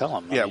was trying to tell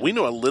him. Yeah, we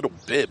know a little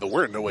bit, but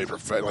we're in no way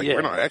professional.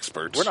 We're not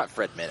experts. We're not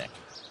Fred Minnick.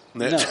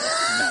 No.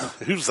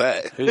 Who's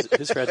that? Who's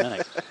Fred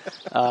Minnick?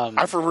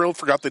 I for real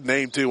forgot the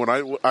name too. When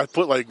I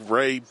put like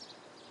Ray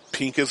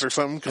Pincus or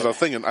something because I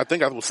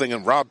think I was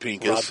thinking Rob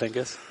Pincus. Rob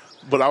Pincus.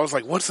 But I was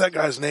like, what's that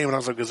guy's name? And I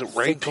was like, is it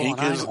Ray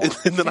Pincus?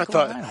 And then I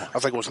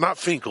was like, well, it's not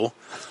Finkel.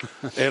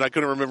 And I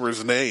couldn't remember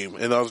his name.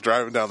 And I was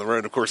driving down the road,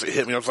 and of course it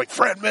hit me. I was like,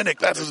 Fred Minnick,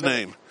 that's his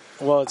name.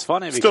 Well, it's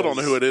funny because still don't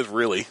know who it is,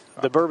 really.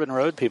 The Bourbon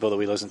Road people that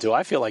we listen to,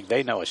 I feel like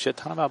they know a shit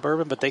ton about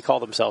bourbon, but they call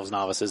themselves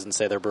novices and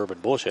say they're bourbon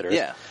bullshitters.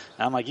 Yeah.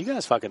 And I'm like, you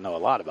guys fucking know a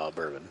lot about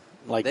bourbon.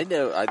 Like they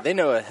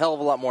know a hell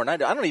of a lot more than I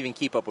do. I don't even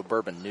keep up with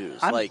bourbon news.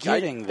 I'm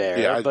getting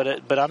there,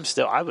 but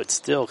I would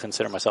still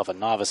consider myself a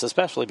novice,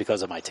 especially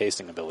because of my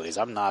tasting abilities.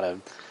 I'm not a.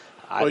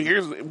 Well,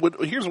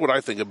 here's what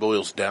I think it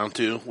boils down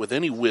to with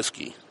any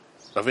whiskey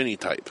of any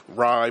type,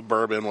 rye,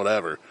 bourbon,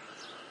 whatever.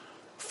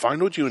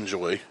 find what you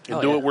enjoy and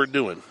Oh, do yeah. what we're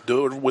doing.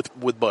 Do it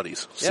with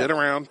buddies. Yeah. Sit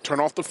around, turn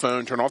off the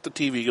phone, turn off the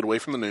TV, get away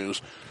from the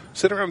news.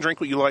 Sit around, drink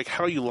what you like,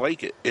 how you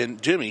like it.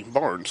 And Jimmy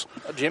Barnes,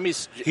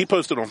 he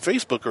posted on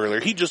Facebook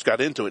earlier. He just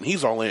got into it, and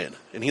he's all in.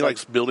 And he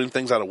likes building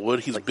things out of wood.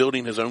 He's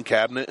building his own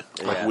cabinet,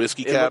 like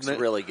whiskey it cabinet.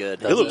 looks really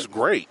good. It looks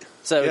great.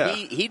 So Yeah.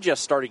 he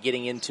just started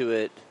getting into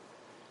it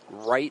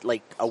right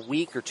like a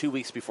week or 2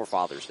 weeks before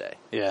Father's Day.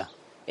 Yeah.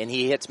 And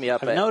he hits me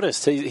up I've at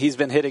he's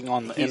been hitting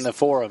in the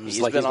forums.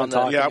 he's Like been he's on been the-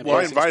 talking. Yeah, and well,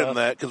 I posting invited him stuff.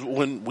 that because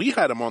when we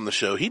had him on the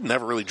show, he'd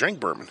never really drank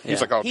bourbon. He's Yeah.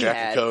 like, oh, He Jack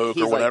had- and Coke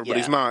he's or whatever, like, but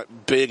he's yeah.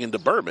 not big into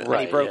bourbon. when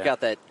he Right, broke yeah. out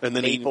that And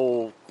then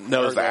maple.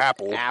 No, it was or the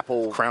apple.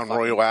 Apple Crown fucking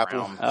Royal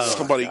apple. Crown.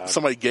 Oh,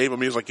 Somebody gave him.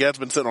 He was like, yeah, it's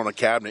been sitting on a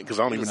cabinet because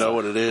I don't even know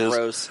what it is.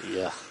 Gross.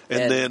 Yeah.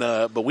 And then,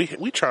 but we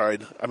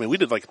tried. I mean, we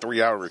did like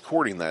 3-hour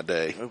recording that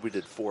day, We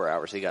did 4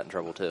 hours. He got in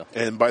trouble too.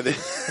 and by the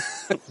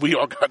we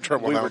all got in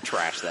trouble. We now. were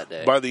trashed that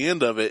day. By the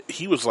end of it,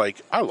 he was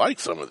like, I like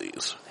some of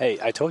these. Hey,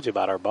 I told you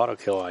about our bottle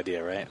kill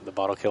idea, right? The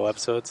bottle kill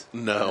episodes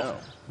No.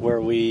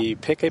 where we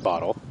pick a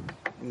bottle,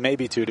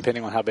 maybe two,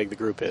 depending on how big the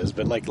group is.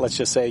 But like, let's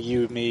just say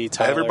you, me,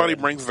 Tyler. Everybody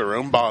brings their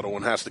own bottle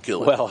and has to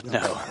kill it. Well,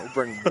 no. We'll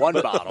bring one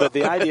bottle. But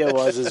the idea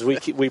is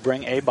we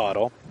bring a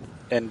bottle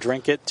and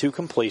drink it to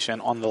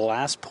completion. On the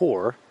last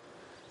pour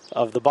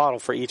of the bottle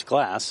for each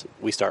glass,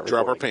 we start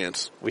recording. Drop our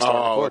pants. We start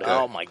recording. okay.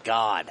 Oh my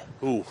God!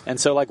 Ooh. And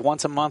so like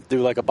once a month, do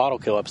like a bottle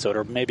kill episode,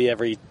 or maybe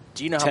every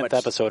Do you know how 10th much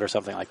episode or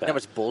something like that. how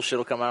much bullshit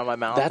will come out of my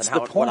mouth? That's and the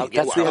how, what I'll point.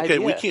 get That's the out. Okay,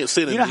 idea. we can't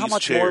sit in you know these how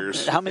much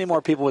chairs. How many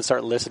more people would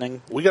start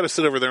listening? We got to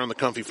sit over there on the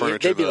comfy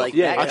furniture. they'd be though. like,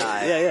 Yeah, that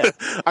guy.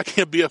 yeah. I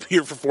can't be up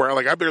here for 4 hours.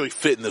 Like, I barely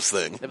fit in this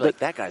thing. They'd be like,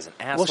 that guy's an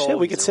asshole. Well, shit,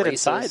 we he's could sit racist.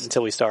 inside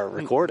until we start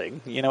recording.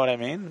 You know what I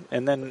mean?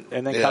 And then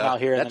come Yeah. out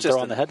here and then That's throw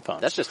just on the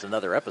headphones. That's just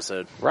another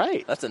episode.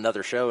 right. That's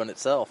another show in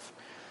itself.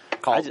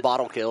 Called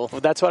Bottle Kill.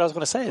 Well, that's what I was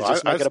going to say. Is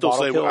just make it a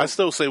bottle kill. I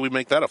still say we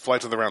make that a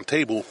Flights of the Round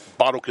Table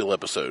bottle kill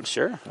episode.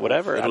 Sure,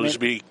 whatever. It'll I mean, just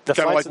be the kind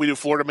of flights- like we do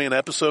Florida Man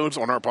episodes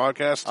on our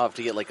podcast. I'll have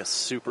to get like a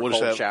super We'll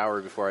just cold have-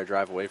 shower before I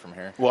drive away from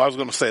here. Well, I was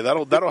going to say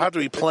that'll have to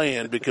be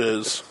planned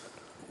because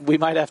we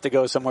might have to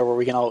go somewhere where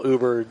we can all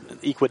Uber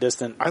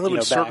equidistant. I live in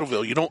back.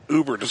 Circleville. You don't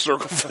Uber to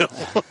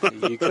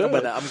Circleville. You could,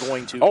 But I'm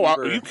going to Oh,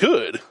 Uber you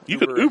could. You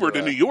could Uber Uber into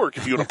to a- New York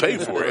if you want to pay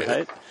for it.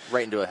 right?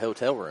 right into a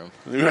hotel room.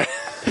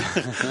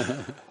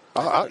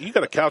 You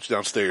got a couch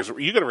downstairs.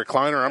 You got a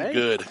recliner. I'm Hey,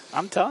 good.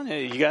 I'm telling you,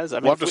 you guys. I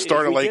mean, We'll have to if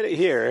start if at we like get it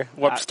here.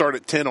 We'll have to start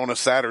at 10 on a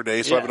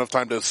Saturday, so I have Yeah. enough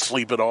time to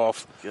sleep it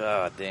off.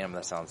 God damn,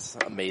 that sounds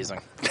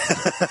amazing.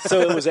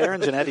 So it was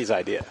Aaron Janetti's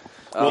idea.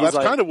 Well, He's that's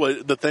like- kind of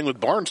what the thing with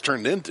Barnes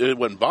turned into. It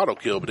wasn't bottle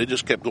kill, but it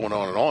just kept going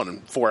on.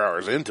 And 4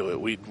 hours into it,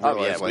 we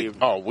realized,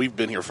 we've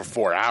been here for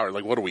 4 hours.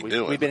 Like, what are we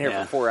doing? We've been here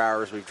Yeah. for 4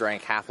 hours. We've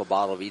drank half a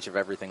bottle of each of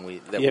everything we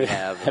Yeah,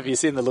 have. Have you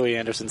seen the Louis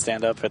Anderson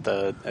stand up at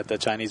the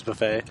Chinese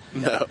buffet?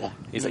 No.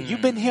 He's like,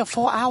 "You've been here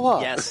 4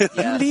 hours. Yes, You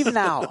yes. leave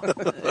now."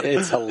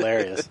 It's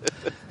hilarious.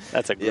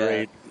 That's a Yeah.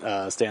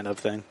 great stand up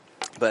thing.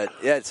 But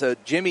yeah, so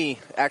Jimmy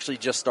actually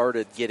just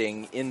started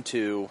getting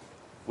into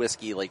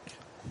whiskey like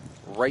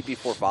right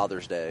before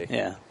Father's Day.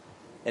 Yeah.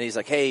 And he's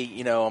like, "Hey,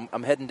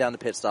 I'm heading down to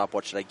pit stop.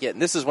 What should I get?"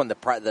 And this is when the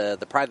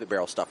private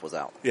barrel stuff was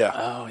out. Yeah.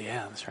 Oh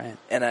yeah, that's right.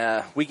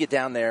 And we get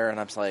down there, and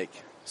I'm just like,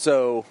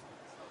 "So,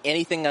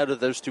 anything out of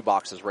those two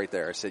boxes right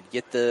there?" I said,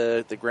 "Get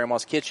the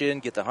Grandma's Kitchen,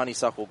 get the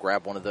Honeysuckle,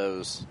 grab one of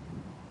those.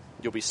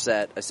 You'll be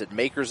set." I said,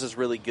 "Makers is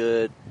really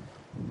good.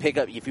 Pick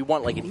up if you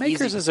want like an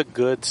Makers easy." is a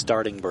good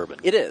starting bourbon.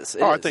 It is.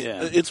 It I is. think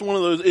yeah. it's one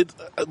of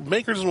those.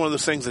 Makers is one of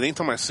those things that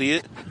anytime I see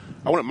it,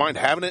 I wouldn't mind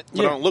having it,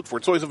 but Yeah. I don't look for it.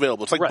 It's always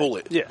available. It's like Right.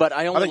 Bullet. Yeah. But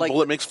I only think like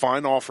Bullet makes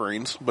fine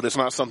offerings, but it's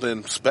not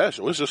something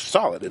special. It's just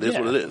solid. It is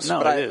Yeah. what it is.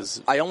 No, But it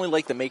is. I only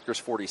like the Makers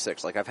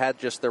 46. Like I've had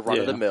just their run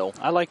of the mill.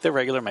 I like the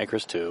regular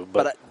Makers too,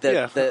 But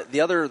Yeah.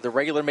 the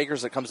regular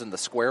Makers that comes in the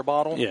square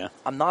bottle, Yeah.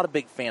 I'm not a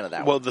big fan of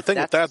that Well, one. the thing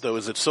with that though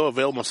is it's so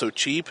available and so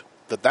cheap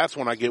that's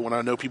when I get when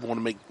I know people want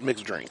to make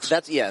mixed drinks. and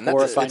that's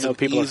or if I it's know an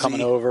people are easy-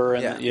 coming over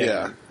and Yeah.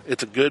 yeah,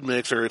 it's a good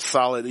mixer. It's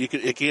solid.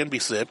 It can be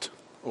sipped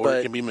or But-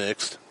 it can be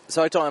mixed.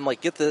 So I told him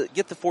like get the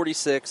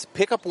 46,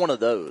 pick up one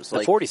of those. the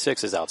Like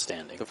 46 is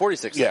outstanding. the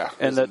 46, Yeah.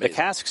 And is the amazing.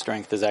 cask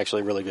strength is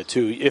actually really good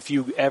too. If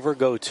you ever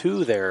go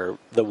to there,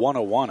 the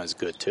 101 is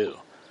good too.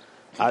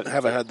 I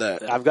haven't had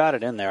that. I've got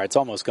it in there. It's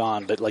almost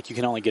gone, but like you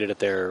can only get it at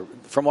their.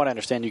 From what I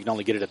understand, you can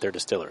only get it at their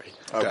distillery.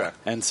 Okay.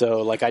 And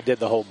so, like, I did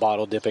the whole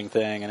bottle dipping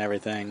thing and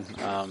everything.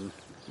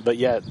 But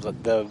yeah,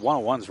 the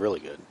 101 is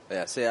really good.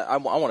 Yeah, see, I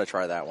want to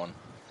try that one.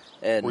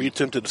 And Were you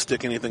tempted to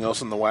stick anything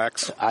else in the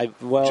wax?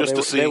 Just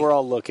to see. They were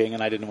all looking,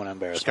 and I didn't want to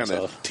embarrass Just kind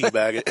of myself.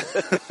 teabag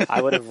it.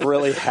 I would have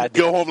really had to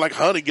Go home like,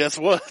 honey, guess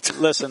what?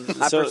 listen.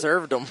 I so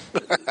preserved them.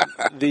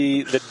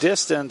 the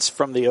distance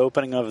from the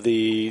opening of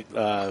the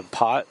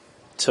pot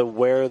to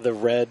where the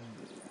red,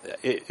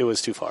 it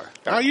was too far.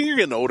 Oh, you're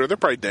getting older. They're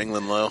probably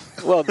dangling low.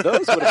 Well,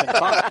 those would have been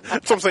fine.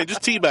 That's what I'm saying.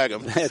 Just teabag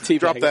them. Teabag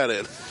Drop 'em. that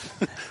in.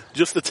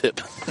 Just the tip.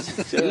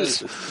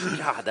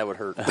 God, that would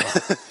hurt.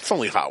 It's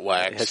only hot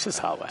wax. It's just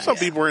hot wax. Some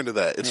people are into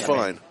that. It's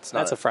fine. It's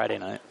not That's a Friday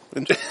night.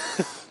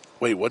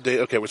 Wait, what day?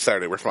 Okay, it's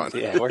Saturday. We're fine.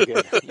 Yeah, we're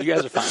good. You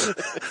guys are fine.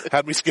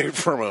 Had me scared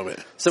for a moment.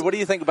 So what do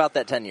you think about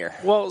that 10-year?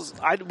 Well,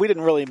 we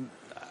didn't really.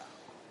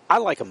 I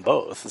like them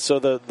both. So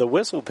the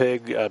Whistle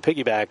Pig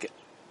piggyback,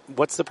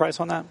 what's the price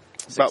on that?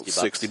 About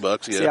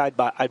 $60, yeah. See, I'd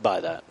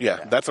buy that.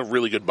 Yeah, that's a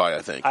really good buy,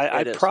 I think.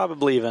 I'd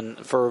probably even,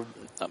 for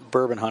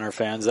Bourbon Hunter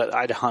fans,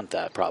 I'd hunt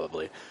that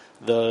probably.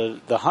 The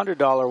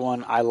 $100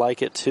 one, I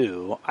like it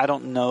too. I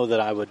don't know that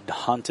I would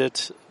hunt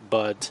it,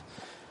 but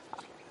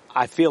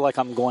I feel like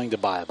I'm going to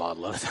buy a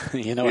bottle of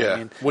it. You know what I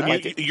mean?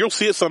 When you'll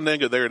see it someday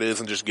and go, there it is,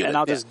 and just get it. And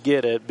I'll just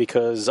get it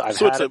because I've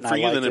so had it's it and for I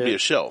you, liked then it'd it. be a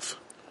shelf.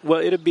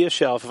 Well, it'd be a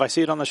shelf. If I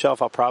see it on the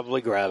shelf, I'll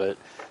probably grab it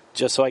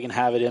just so I can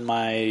have it in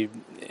my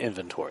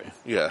inventory.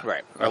 Yeah.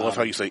 Right. I love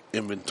how you say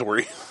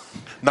inventory.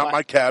 Not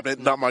my cabinet,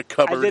 not my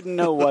cupboard. I didn't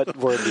know what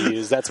word to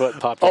use. That's what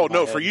popped Oh, in my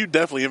no, head. for you,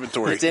 definitely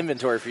inventory. It's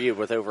inventory for you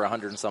with over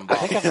 100 and some I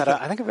bottles. think I've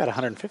got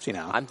 150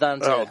 now. I'm done.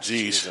 Oh, jeez.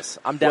 Jesus.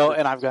 I'm down. Well,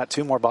 and I've got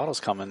 2 more bottles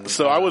coming.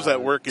 So I was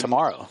at work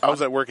tomorrow. I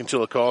was at work in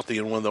Chillicothe,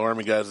 and one of the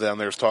Army guys down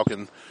there was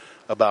talking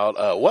about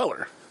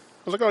Weller.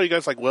 I was like, oh, you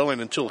guys like Weller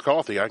in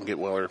Chillicothe? I can get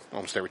Weller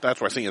almost every time.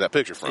 That's where I sent you that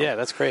picture from. Yeah,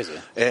 that's crazy.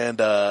 And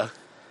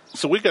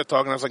so we got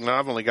talking. I was like, no,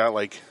 I've only got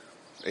like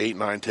 8,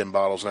 9, 10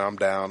 bottles now. I'm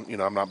down.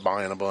 I'm not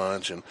buying a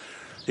bunch. And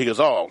he goes,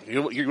 oh,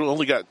 you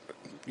only got,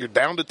 you're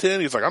down to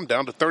 10? He's like, I'm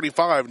down to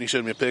 35. And he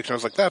showed me a picture. I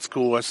was like, that's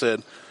cool. I said,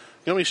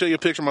 you want me to show you a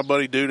picture of my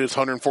buddy dude? It's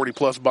 140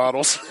 plus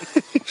bottles.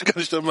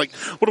 I'm like,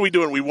 what are we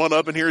doing? We one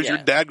up in here? Is your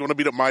dad going to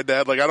beat up my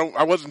dad? Like,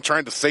 I wasn't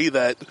trying to say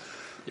that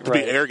to be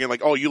arrogant.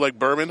 Like, oh, you like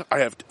bourbon? I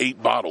have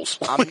 8 bottles.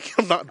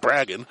 I'm not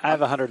bragging. I have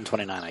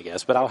 129, I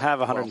guess, but I'll have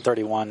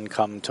 131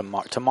 come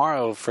tomorrow.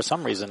 Tomorrow, for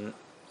some reason,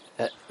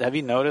 have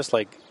you noticed,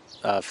 like,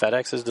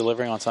 FedEx is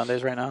delivering on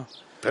Sundays right now?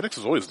 FedEx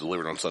is always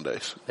delivered on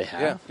Sundays. They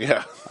have?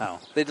 Yeah. Oh.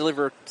 They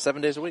deliver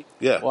 7 days a week.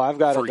 Yeah. Well, I've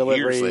got For a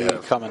delivery years they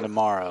have. coming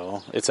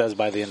tomorrow. It says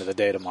by the end of the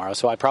day tomorrow,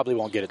 so I probably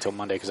won't get it till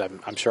Monday because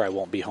I'm sure I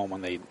won't be home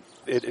when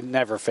it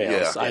never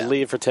fails. Yeah. I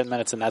leave for 10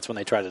 minutes, and that's when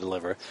they try to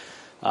deliver.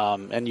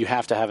 And you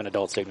have to have an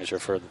adult signature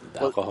for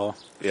alcohol.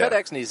 Yeah.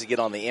 FedEx needs to get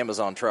on the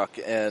Amazon truck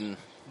and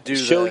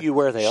Show you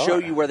where they are. Show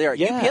you where they are.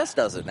 Yeah. UPS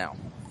does it now.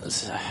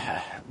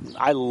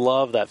 I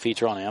love that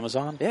feature on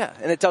Amazon. Yeah,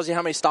 and it tells you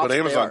how many stops. But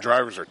Amazon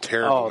drivers are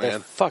terrible, Oh, they're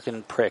man.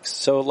 fucking pricks.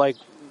 So, like,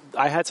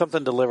 I had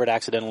something delivered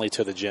accidentally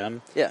to the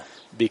gym. Yeah.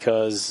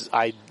 Because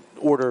I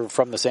order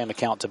from the same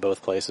account to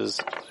both places.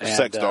 And,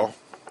 Sex doll.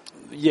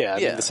 Yeah, I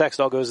mean, the sex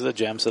doll goes to the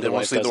gym, so They the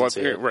want wife to see doesn't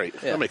see it. Right.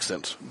 Yeah. That makes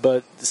sense.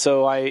 But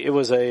so it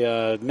was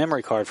a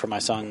memory card for my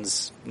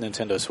son's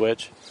Nintendo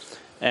Switch,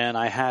 and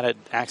I had it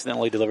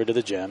accidentally delivered to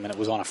the gym, and it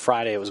was on a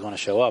Friday. It was going to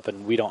show up,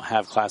 and we don't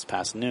have class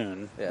past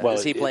noon. Yeah. Well,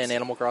 Is he playing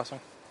Animal Crossing?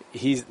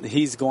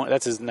 He's going.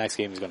 That's his next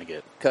game he's going to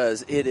get.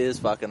 Because it is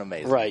fucking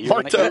amazing. Right.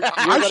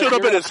 I showed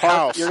up at his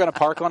house. You're going to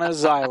park on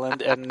his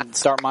island and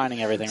start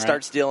mining everything. Right?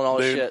 Start stealing all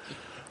his Dude. shit.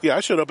 Yeah,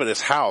 I showed up at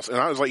his house, and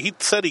I was like, he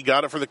said he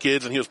got it for the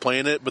kids, and he was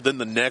playing it, but then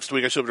the next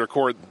week I showed up to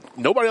record,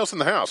 nobody else in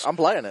the house. I'm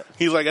playing it.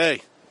 He's like,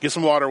 hey, get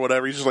some water or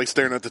whatever. He's just like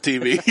staring at the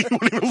TV. He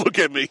wouldn't even look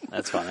at me.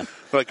 That's fine.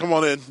 Like, come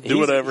on in, do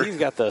whatever. He's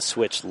got the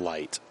Switch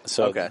Lite,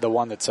 so Okay. the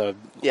one that's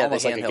Yeah,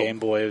 almost the like a handheld. Game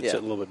Boy. It's Yeah.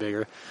 a little bit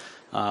bigger.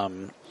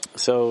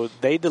 So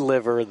they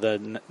deliver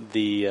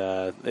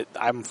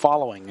I'm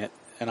following it,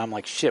 and I'm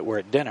like, shit, we're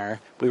at dinner.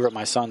 We were at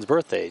my son's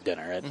birthday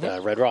dinner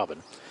at Red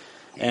Robin.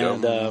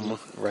 And,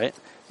 right?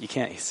 You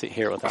can't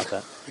hear it without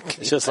that.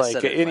 It's just I like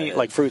said it in my any head.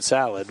 like fruit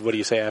salad. What do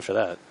you say after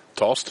that?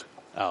 Tossed?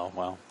 Oh,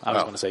 well, I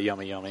was going to say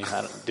yummy, yummy.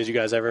 Did you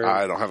guys ever?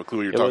 I don't have a clue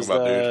what you're It was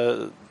talking about,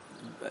 dude.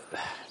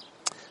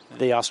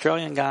 the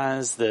Australian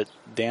guys that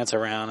dance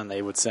around and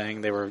they would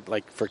sing. They were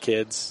like for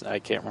kids. I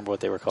can't remember what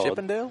they were called.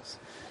 Chippendales?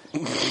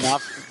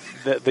 Not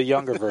the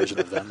younger version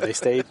of them. They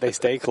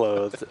stay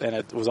clothed, and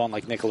it was on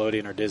like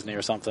Nickelodeon or Disney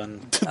or something.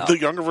 The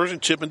younger version,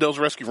 Chippendales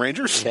Rescue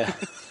Rangers? Yeah.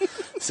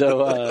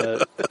 So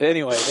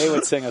anyway, they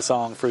would sing a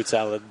song, fruit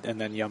salad, and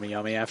then yummy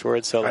yummy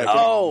afterwards. So like,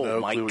 Oh, clue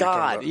my what you're God.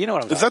 talking about. you know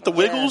what I'm Is that the talking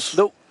Wiggles?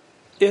 about.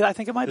 Yeah, I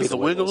think it might be Is the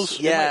Wiggles?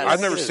 Yes. I've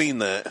never It is. seen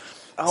that.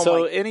 Oh, So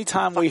my-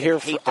 anytime we fucking hear,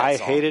 hate that I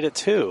song. hated it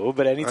too.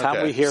 But anytime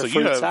Okay. we hear So you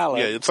fruit have- salad,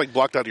 Yeah, it's like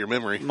blocked out of your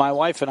memory. my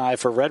wife and I,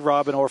 for Red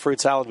Robin or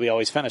fruit salad, we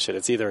always finish it.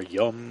 It's either a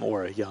yum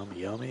or a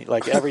yummy.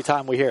 Like every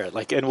time we hear it,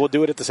 like, and we'll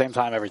do it at the same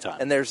time every time.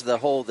 And there's the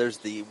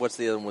what's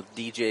the other one with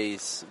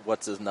DJs,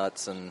 What's His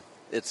Nuts, and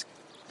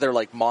they're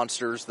like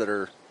monsters that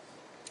are,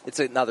 it's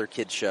another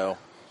kid's show.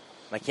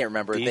 I can't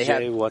remember. DJ, They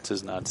had, what's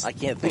his nuts? I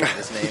can't think of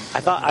his name.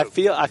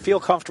 I feel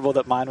comfortable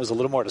that mine was a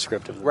little more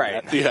descriptive than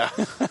Right. that. Yeah.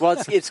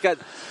 Well, it's got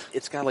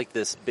like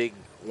this big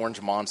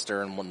orange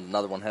monster, and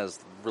another one has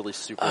really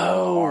super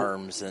long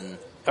arms. And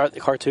The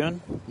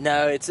cartoon?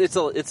 no, it's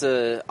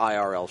a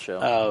IRL show.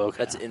 Oh, okay.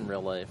 That's in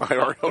real life.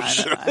 IRL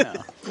show. I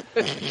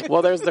know.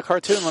 Well, there's the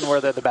cartoon one where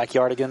they're the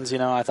backyardigans, you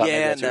know? I thought maybe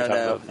Yeah, that's what you were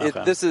no. talking about.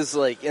 Okay. This is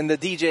like, and the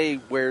DJ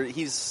where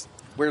he's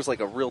wears like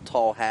a real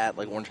tall hat,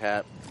 like orange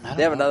hat.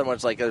 They have another one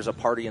that's like, there's a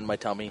party in my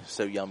tummy,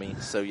 so yummy,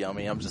 so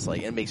yummy. I'm just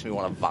like, it makes me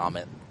want to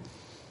vomit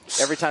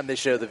every time they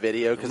show the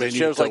video because Man, it you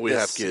shows can like tell we this.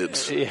 have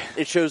kids. Yeah.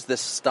 It shows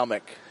this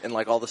stomach and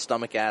like all the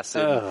stomach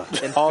acid Ugh.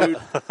 and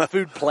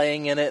food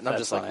playing in it, and I'm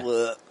That's just like, funny.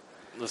 bleh.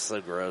 This is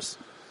so gross,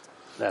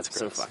 That's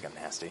so gross. fucking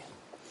nasty.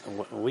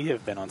 We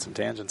have been on some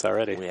tangents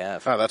already. We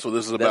have. Oh, that's what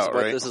this is That's about,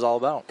 what right? this is all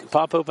about.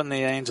 Pop open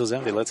the Angel's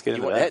Envy. Let's get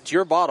into that. It's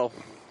your bottle.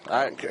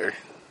 I don't care.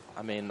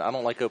 I mean, I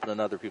don't like opening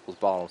other people's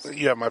bottles.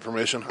 You have my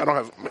permission. I don't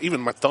have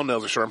even my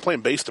thumbnails are short. I'm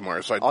playing bass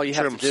tomorrow, so I All you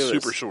have trim to do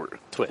super is- short.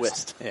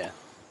 Twist. Yeah.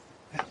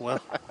 Well,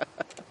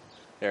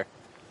 Here,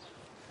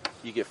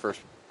 you get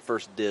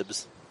first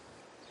dibs.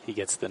 He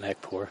gets the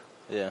neck pour.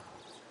 Yeah.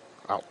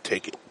 I'll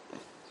take it.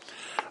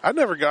 I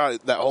never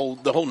got the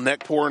whole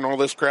neck pour and all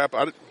this crap.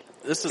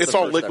 This is It's the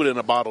all first liquid ever. in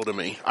a bottle to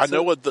me. I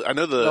know the.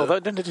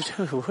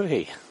 No,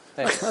 wait.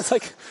 That's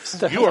like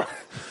You are.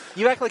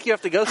 You act like you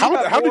have to go through How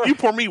that did pour you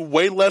pour me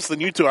way less than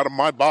you two out of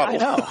my bottle? I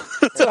know.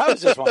 That's what I was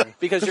just wondering.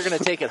 because you're going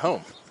to take it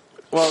home.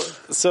 Well,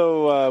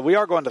 so we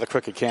are going to the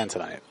Crooked Can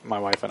tonight. My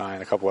wife and I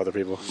and a couple other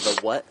people. The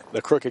what?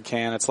 The Crooked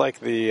Can. It's like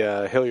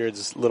the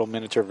Hilliard's little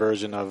miniature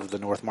version of the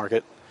North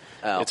Market.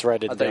 Oh, It's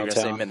right in I thought you were going to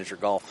say downtown. miniature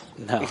golf.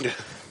 No,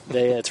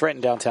 it's right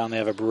in downtown. They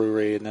have a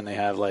brewery, and then they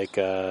have like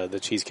the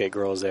Cheesecake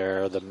Girls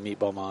there, the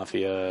Meatball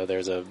Mafia.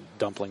 There's a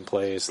dumpling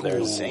place.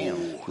 There's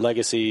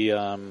Legacy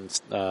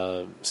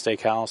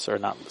Steakhouse, or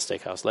not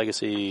Steakhouse.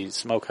 Legacy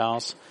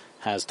Smokehouse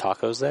has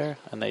tacos there,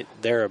 and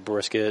they're a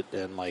brisket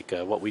and like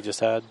what we just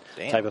had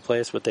type of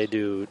place, but they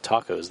do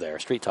tacos there,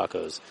 street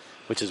tacos,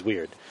 which is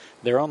weird.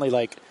 They're only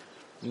like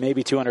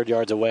maybe 200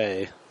 yards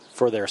away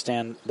for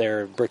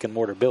their brick and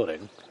mortar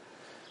building.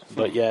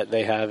 But yet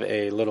they have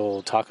a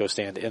little taco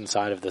stand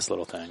inside of this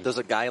little thing. Does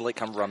a guy like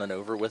come running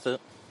over with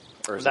it?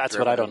 Or is That's it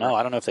what I driven don't know. over?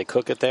 I don't know if they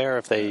cook it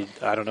there.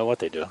 I don't know what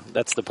they do.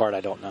 That's the part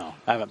I don't know.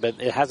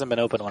 It hasn't been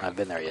open when I've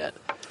been there yet.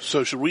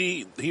 So should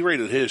we? He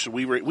rated his. Should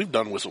we rate? We've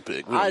done Whistle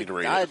Pig. We don't need to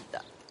rate it.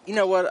 You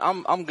know what?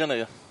 I'm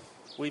gonna.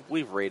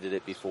 We've rated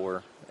it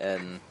before,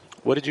 and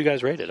What did you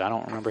guys rate it? I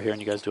don't remember hearing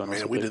you guys doing Man,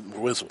 Whistle we Pig. did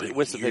Whistle Pig.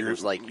 Whistle Pig years-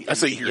 was like I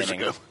say in the years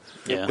beginning. ago.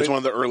 Yeah. It's one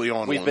of the early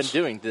on we've ones.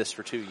 been doing this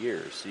for 2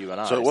 years, you and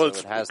I. So it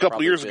was has a couple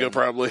probably years ago, been-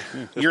 probably it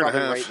year was and a probably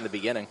half. right in the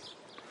beginning.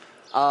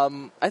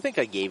 I think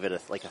I gave it a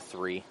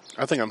 3.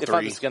 I think I'm If I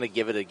 3. was going to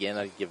give it again,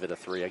 I'd give it a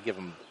 3. I'd give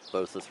them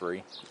both a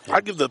 3.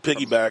 I'd give the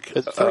piggyback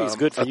But 3 is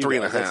good for a you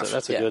 3.5. guys.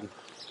 That's a Yeah. good.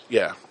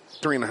 Yeah,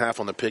 3.5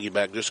 on the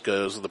piggyback just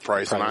because of the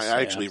price. And Price, I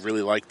yeah. actually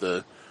really like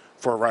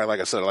for a ride, like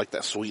I said, I like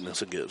that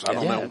sweetness it gives. I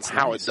don't Yeah, know it's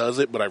how nice. it does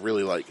it, but I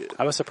really like it.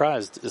 I was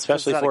surprised,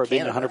 especially It's out for of it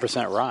being Canada.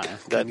 100%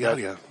 rye.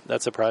 Yeah.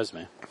 That surprised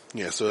me.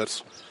 Yeah, so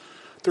that's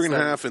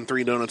 3.5 and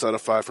 3 donuts out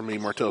of 5 for me.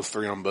 Martell's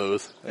 3 on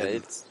both. Yeah,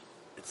 And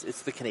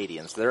it's the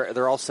Canadians.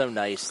 They're all so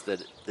nice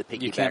that the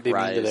piggyback You can't be mean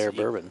rye to is- their you-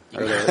 bourbon. you-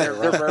 Or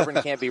their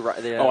bourbon can't be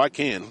right. oh, I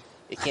can.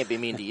 It can't be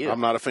mean to you. I'm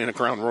not a fan of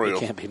Crown You Royal.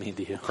 can't be mean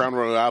to you. Crown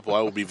Royal Apple,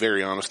 I will be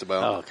very honest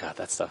about. Oh god,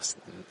 that stuff's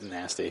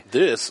nasty.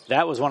 This,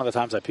 That was one of the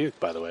times I puked.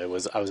 By the way, I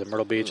was in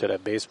Myrtle Beach at a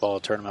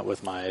baseball tournament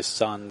with my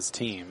son's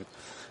team,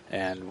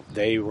 and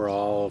they were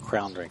all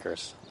Crown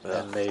drinkers,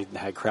 and they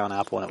had Crown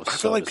Apple, and it was. I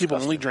feel like people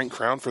only drink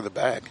Crown for the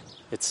bag.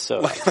 It's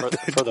so for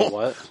the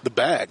what? The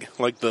bag,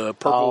 like the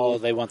purple. Oh,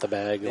 they want the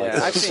bag. Yeah, Like,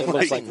 I've seen- it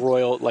looks I've like seen-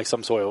 royal, like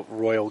some sort of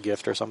royal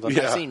gift or something.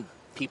 Yeah. I've seen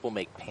people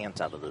make pants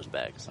out of those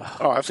bags.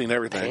 Oh, I've seen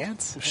everything.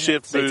 Pants?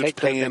 Shift They boots, take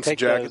the- they pants, take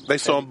the- jackets. They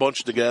sew them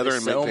bunched together They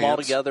and make sew them all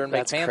pants. together and make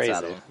That's pants crazy.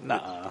 out of them.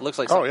 Nuh-uh. It looks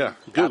like Oh, something yeah.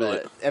 Google out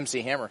it. of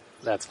MC Hammer.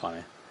 That's funny.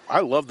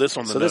 I love this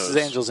on the So nose. this is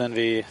Angel's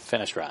Envy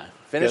finished rye.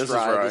 Finished this is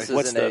rye. rye. This is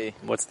What's in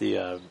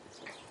the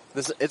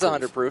it's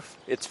 100 proof.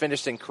 It's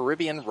finished in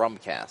Caribbean rum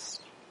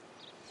cast.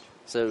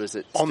 So is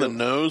it On the still-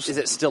 nose? Is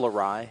it still a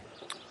rye?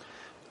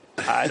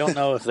 I don't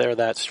know if they're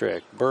that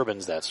strict.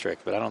 Bourbon's that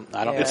strict, but I don't.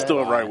 Yeah. know It's still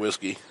a why. rye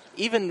whiskey.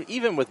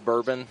 Even with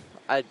bourbon,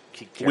 I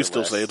could care We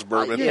still less. say it's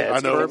bourbon. Yeah, I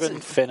it's know. bourbon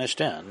finished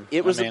in.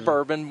 It was I mean, a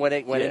bourbon when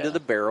it went yeah, into the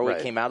barrel. right.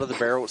 It came out of the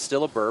barrel. It's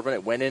still a bourbon.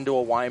 It went into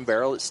a wine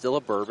barrel. It's still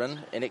a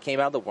bourbon. And it came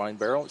out of the wine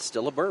barrel. It's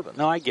still a bourbon.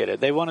 No, I get it.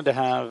 They wanted to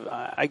have.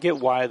 I get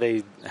why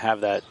they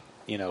have that,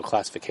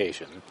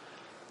 classification.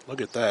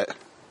 Look at that.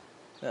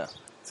 Yeah,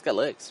 it's got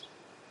legs.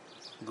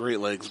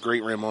 Great legs,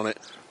 great rim on it.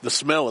 The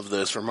smell of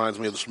this reminds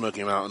me of the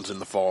Smoky Mountains in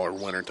the fall or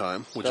winter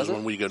time, which Does is it?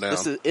 when we go down.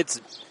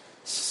 It's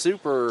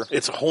super.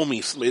 It's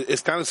homey.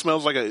 It kind of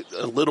smells like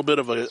a little bit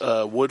of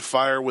a wood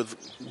fire with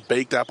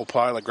baked apple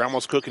pie, like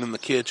Grandma's cooking in the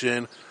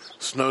kitchen.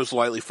 Snow's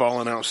lightly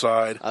falling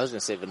outside. I was going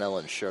to say vanilla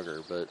and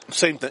sugar, but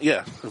Same thing,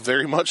 yeah,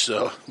 very much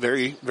so.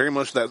 Very, very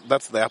much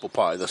that's the apple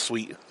pie, the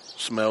sweet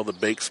smell, the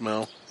baked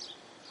smell.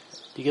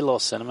 Do you get a little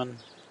cinnamon?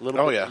 little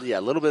Oh, bit, yeah.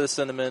 a little bit of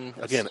cinnamon.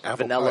 Again,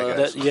 apple vanilla. pie,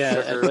 guys.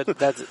 Yeah, but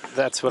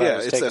that's what Yeah, I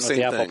was it's taking that with the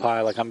same apple thing.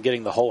 pie. Like I'm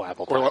getting the whole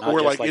apple pie, Or not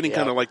like just any the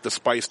kind of apple. like the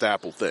spiced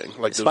apple thing,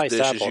 like those Spiced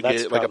dishes apple. you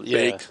That's get, like a probably-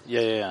 baked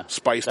yeah.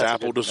 spiced That's a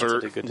apple good- that's a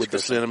dessert good with the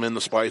description. cinnamon, the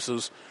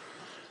spices.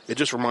 It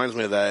just reminds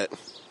me of that.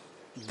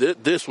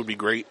 This would be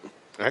great.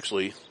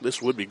 Actually,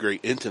 this would be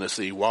great in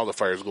Tennessee while the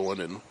fire's going,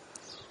 and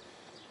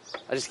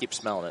I just keep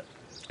smelling it.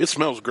 it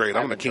smells great. I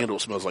want a haven't candle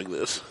that smells like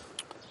this.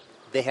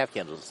 They have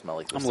candles that smell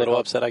like this. I'm a They're little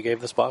called upset I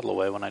gave this bottle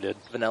away when I did.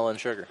 Vanilla and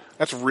sugar.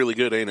 That's really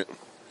good, ain't it?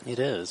 It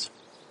is.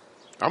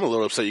 I'm a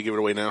little upset you give it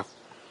away now.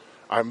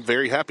 I'm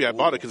very happy I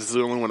bought it because it's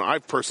the only one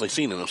I've personally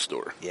seen in a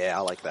store. Yeah,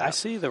 I like that. I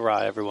see the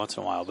rye every once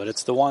in a while, but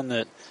it's the one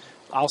that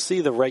I'll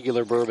see the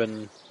regular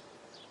bourbon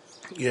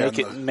Yeah,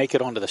 make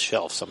it onto the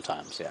shelf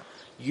sometimes. Yeah.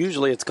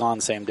 Usually it's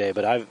gone same day,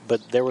 but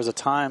there was a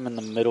time in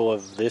the middle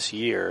of this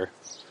year.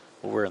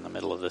 Well, we're in the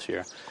middle of this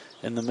year,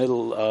 in the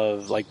middle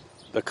of like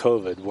the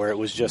COVID, where it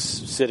was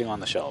just sitting on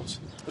the shelves.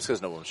 That's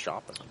because no one was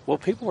shopping. Well,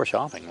 people were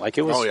shopping. Like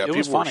it was. Oh, yeah, it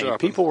was people were funny.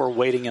 shopping. People were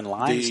waiting in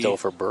line still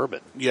for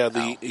bourbon. Yeah,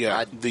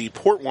 the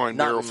port wine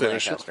Not barrel in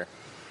finish. Lancaster.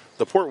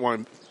 The port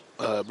wine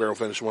barrel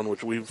finish one,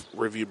 which we've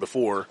reviewed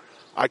before,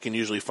 I can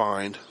usually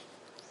find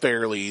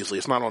fairly easily.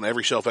 It's not on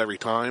every shelf every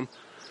time,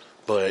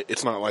 but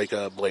it's not like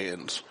a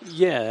Bland's.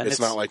 Yeah, and It's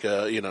not like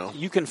a,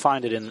 You can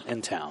find it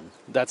in town.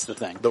 That's the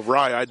thing. The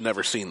rye I'd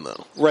never seen,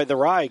 though. Right, the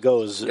rye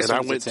goes. And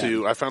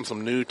I found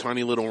some new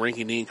tiny little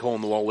rinky-dink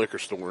hole-in-the-wall liquor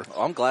store.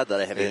 Oh, I'm glad that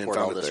I haven't And poured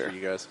all found it this there. for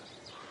you guys.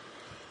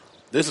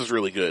 This is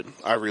really good.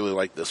 I really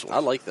like this one. I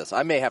like this.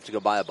 I may have to go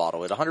buy a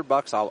bottle. At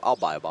 $100, I'll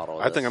buy a bottle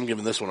of I this. think I'm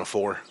giving this one a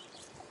 4.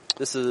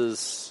 This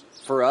is,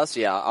 for us,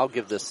 yeah, I'll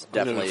give this I'm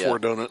giving definitely it 4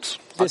 donuts.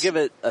 I'll give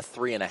it a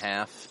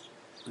 3.5.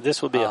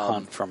 This would be a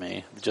hunt for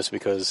me, just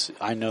because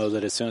I know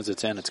that as soon as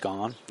it's in, it's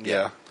gone.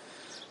 Yeah.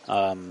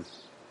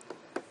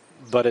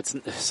 But it's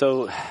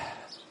so.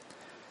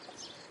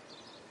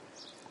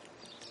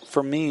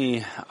 For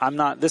me, I'm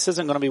not. This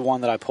isn't going to be one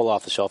that I pull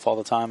off the shelf all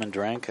the time and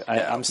drink.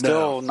 I'm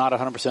still not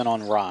 100%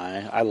 on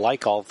rye. I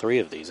like all three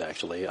of these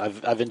actually.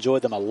 I've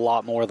enjoyed them a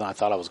lot more than I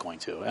thought I was going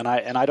to, and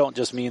I don't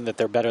just mean that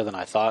they're better than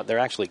I thought. They're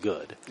actually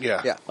good.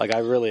 Yeah. Yeah. Like I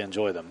really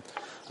enjoy them.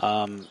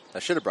 I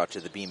should have brought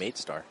you the Beam 8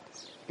 Star.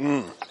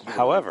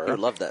 However, I would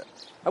love that.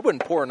 I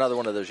wouldn't pour another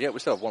one of those yet. We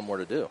still have one more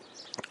to do.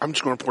 I'm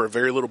just going to pour a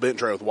very little bit and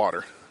try it with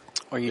water.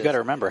 or you got to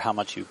remember how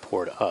much you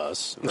poured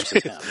us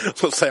versus him.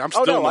 So say I'm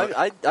Oh, still no,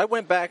 not, I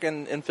went back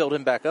and filled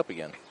him back up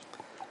again.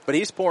 But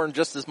he's pouring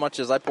just as much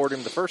as I poured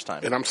him the first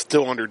time. and I'm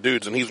still under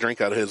dudes, and he's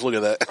drank out of his. Look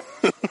at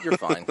that. You're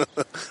fine.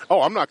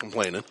 Oh, I'm not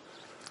complaining.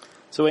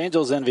 So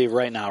Angel's Envy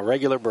right now,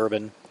 regular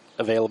bourbon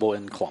available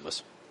in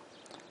Columbus.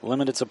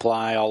 Limited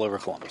supply all over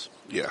Columbus.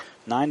 Yeah.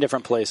 9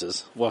 different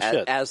places. Well,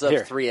 shit. As of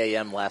Here. 3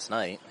 a.m. last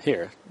night.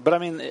 Here. But I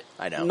mean,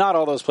 I know. not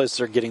all those places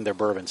are getting their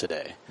bourbon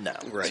today. No.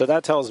 Right. So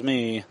that tells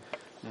me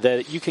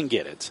that you can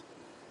get it.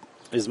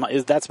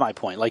 That's my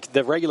point. Like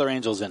the regular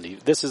Angel's Envy,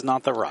 this is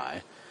not the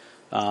rye.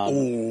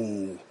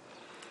 Ooh.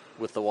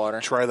 With the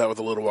water. Try that with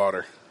a little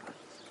water.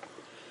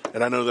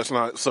 And I know that's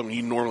not something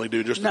you normally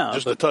do. Just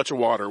a touch of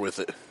water with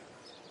it.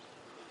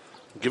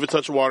 Give it a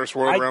touch of water,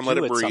 swirl it around, let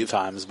it breathe.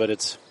 Sometimes,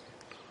 but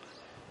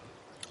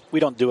we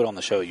don't do it on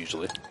the show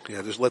usually.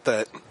 Yeah, just let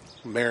that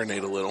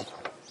marinate a little.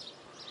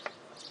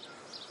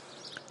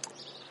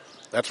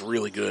 That's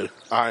really good.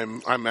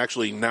 I'm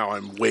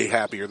way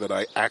happier that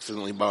I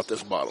accidentally bought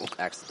this bottle.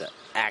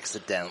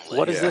 Accidentally.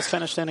 What is Yeah. this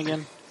finished in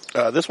again?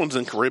 This one's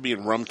in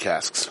Caribbean rum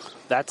casks.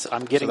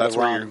 I'm getting that's the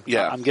where rum. you're-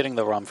 yeah. I'm getting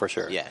the rum for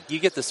sure. Yeah, you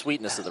get the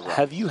sweetness of the rum.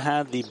 Have you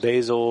had the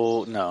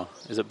basil? No,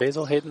 is it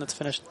Basil Hayden that's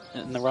finished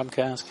in the rum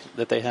cask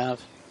that they have?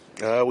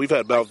 We've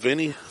had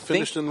Balvenie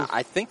finished in.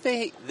 I think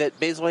that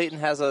Basil Hayden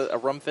has a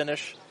rum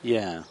finish.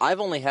 Yeah, I've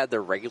only had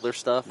their regular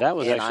stuff. that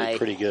was and actually I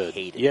pretty good.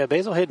 hate it. Yeah,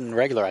 Basil Hayden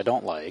regular I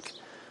don't like,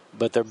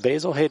 but their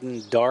Basil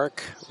Hayden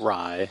dark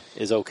rye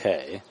is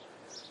okay.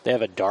 They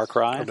have a dark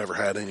rye. I've never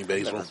had any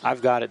basil.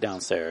 I've got it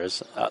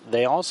downstairs.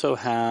 They also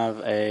have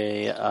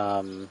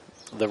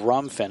the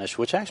rum finish,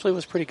 which actually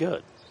was pretty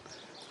good.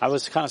 I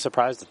was kind of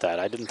surprised at that.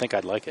 I didn't think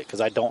I'd like it because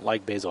I don't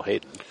like Basil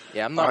Hayden.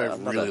 Yeah, I'm not. I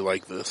really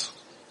like this.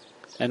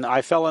 And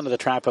I fell into the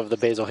trap of the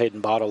Basil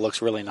Hayden bottle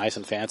looks really nice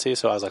and fancy,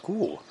 so I was like,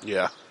 ooh.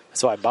 Yeah.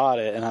 So I bought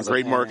it, and I was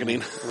Great like,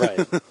 marketing.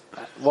 Right.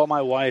 Well,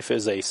 my wife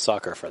is a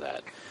sucker for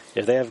that.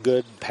 If they have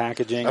good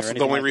packaging That's or the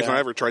anything only like reason that, I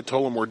ever tried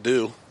Tullamore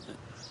Dew.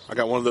 I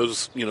got one of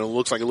those,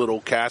 looks like a little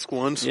cask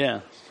ones.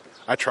 Yeah.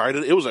 I tried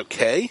it. It was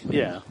okay.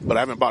 Yeah. But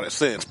I haven't bought it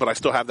since. But I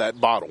still have that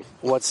bottle.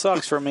 What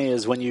sucks for me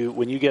is when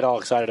you get all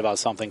excited about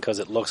something because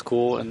it looks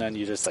cool, and then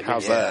you just like,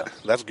 How's yeah. that?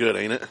 That's good,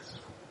 ain't it?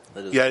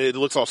 That is- Yeah, it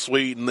looks all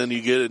sweet, and then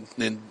you get it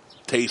and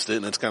taste it,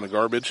 and it's kind of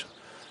garbage.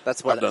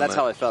 That's I've done that.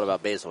 how I felt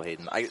about Basil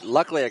Hayden.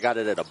 Luckily I got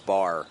it at a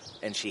bar,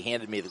 and she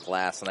handed me the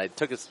glass, and I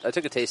took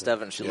a taste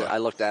of it, and Yeah. I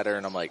looked at her,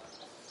 and I'm like,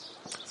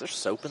 "Is there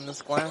soap in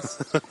this glass?"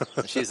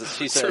 And she Is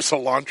there said,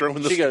 cilantro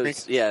in this she drink?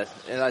 goes, "Yeah,"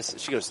 and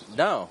she goes,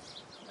 "No,"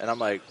 and I'm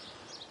like,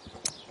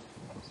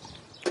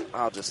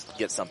 "I'll just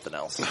get something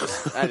else."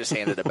 I just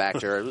handed it back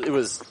to her. It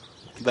was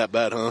That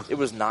bad, huh? it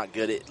was not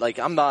good.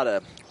 I'm not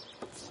a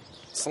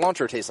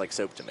cilantro tastes like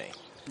soap to me.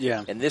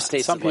 Yeah. And this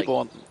tastes some like-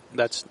 people.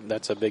 That's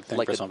a big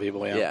thing for some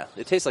people. Yeah. Yeah,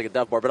 it tastes like a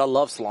Duff bar, but I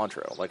love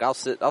cilantro. Like I'll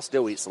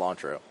still eat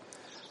cilantro,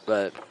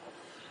 but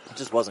it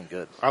just wasn't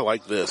good. I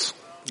like this.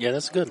 Yeah,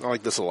 that's good. I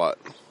like this a lot.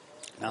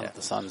 Now Yeah. that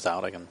the sun's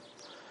out, I can.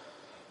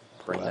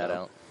 Bring that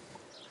out.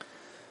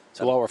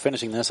 So while we're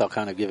finishing this, I'll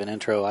kind of give an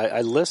intro.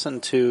 I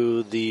listened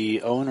to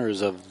the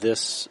owners of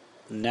this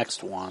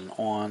next one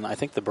on, I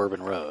think, the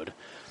Bourbon Road.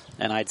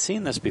 And I'd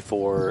seen this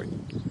before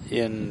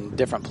in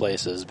different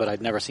places, but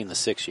I'd never seen the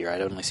 6-year.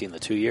 I'd only seen the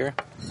 2-year.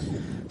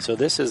 So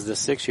this is the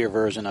 6-year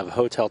version of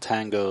Hotel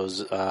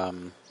Tango's.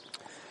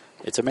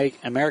 It's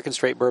American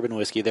straight bourbon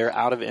whiskey. They're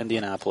out of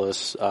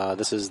Indianapolis.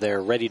 This is their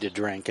ready to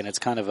drink, and it's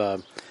kind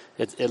of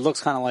It looks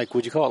kind of like,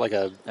 would you call it like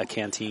a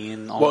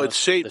canteen? Almost, Well, it's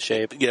shaped. The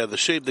shape. Yeah, the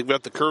shape. They've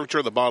got the curvature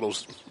of the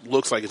bottles.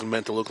 Looks like it's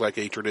meant to look like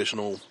a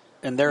traditional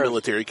And they're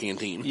military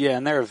canteen. Yeah,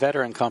 and they're a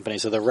veteran company,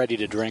 so they're ready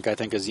to drink. I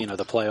think is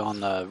the play on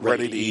the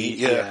ready to eat.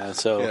 Yeah.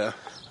 So,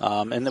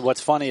 and then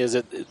what's funny is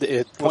it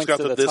points got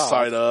to the this top,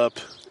 side up.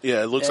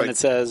 Yeah, it looks and like it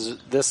says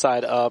this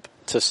side up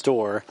to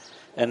store,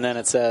 and then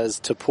it says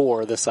to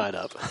pour this side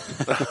up.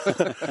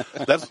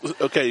 that's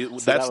okay.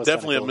 that That's was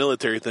definitely kinda cool. a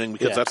military thing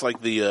because Yeah. that's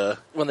like the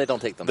When they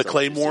don't take them the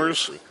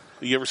claymores.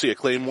 You ever see a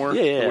claymore?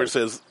 Yeah. Where it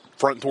says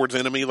front towards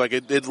enemy, like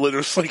it's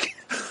literally like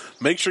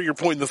make sure you're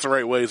pointing this the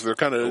right way. So they're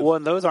kind of Well,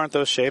 and those aren't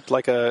those shaped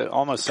like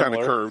almost kind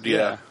of similar? curved.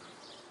 Yeah.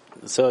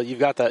 So you've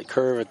got that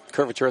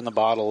curvature in the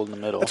bottle in the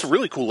middle. That's a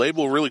really cool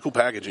label, really cool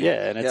packaging.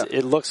 Yeah, and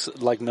it looks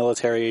like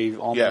military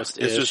almost.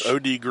 Yeah, it's just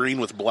OD green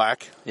with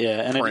black.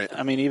 Yeah, and print.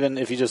 even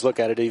if you just look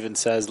at it, it even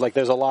says, like,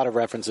 there's a lot of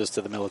references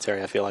to the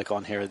military, I feel like,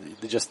 on here,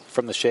 just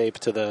from the shape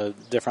to the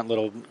different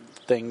little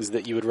things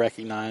that you would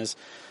recognize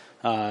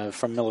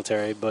from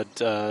military,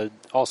 but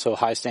also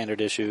high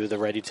standard issue, the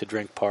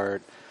ready-to-drink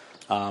part,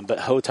 but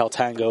Hotel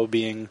Tango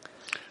being,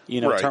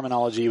 Right.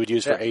 terminology you would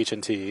use for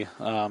H&T.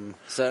 So I was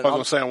going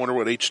to say, I wonder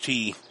what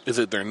HT, is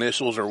it their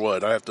initials or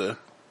what? I have to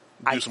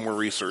do some more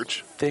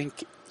research. I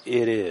think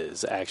it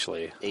is,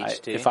 actually.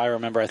 HT? If I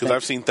remember, I Because think.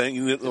 I've seen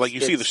things, like you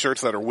see the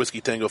shirts that are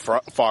Whiskey Tango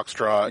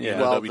Foxtrot, Yeah.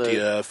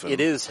 WTF. It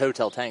is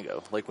Hotel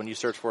Tango. Like when you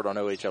search for it on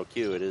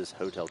OHLQ, it is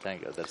Hotel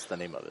Tango. That's the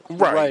name of it.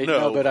 Right,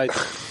 no.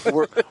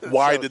 but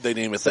Why did they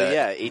name it So that?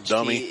 yeah, HT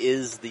dummy?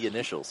 is the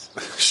initials.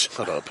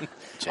 Shut up.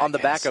 On the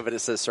back of it, it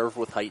says "Serve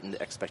with heightened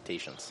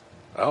expectations."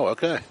 Oh,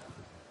 okay.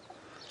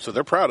 So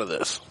they're proud of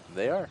this.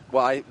 They are.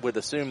 Well, I would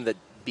assume that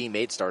Beam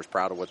 8 Star is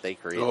proud of what they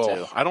create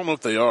too. I don't know if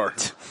they are.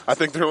 I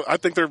think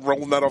they're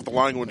rolling that off the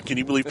line. When can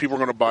you believe people are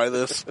going to buy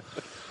this?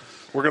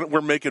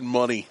 We're making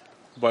money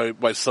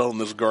by selling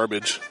this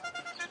garbage.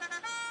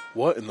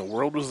 What in the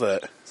world was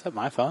that? Is that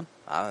my phone?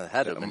 I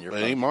had it in your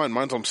It ain't phone. mine.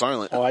 Mine's on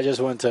silent. Oh, I just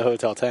went to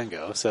Hotel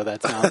Tango, so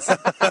that sounds.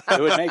 It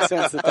would make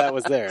sense that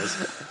was theirs.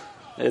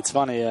 It's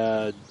funny.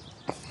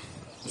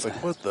 It's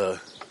like, what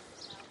the?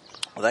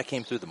 Well, that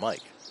came through the mic.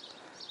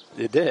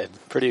 It did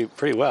pretty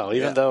well,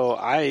 even Yeah. though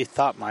I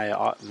thought my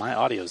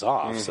audio's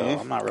off, so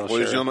I'm not real Well,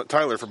 he's sure. yelling at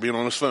Tyler for being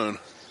on his phone.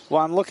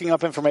 Well, I'm looking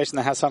up information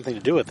that has something to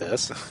do with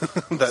this.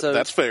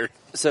 That's fair.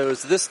 So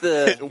is this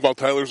the? While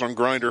Tyler's on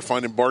Grindr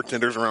finding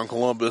bartenders around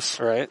Columbus.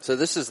 Right? So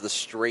this is the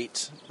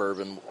straight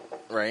bourbon,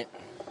 right?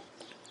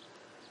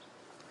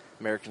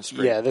 American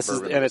straight. Yeah, this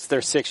bourbon. is, and it's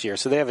their 6 year,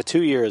 so they have a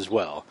 2 year as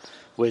well.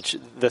 Which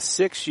the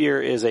 6 year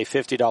is a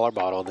 $50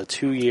 bottle. The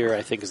 2 year,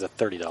 I think, is a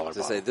 $30 bottle.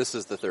 To say this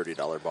is the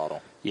 $30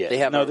 bottle. Yeah, They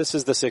have this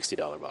is the $60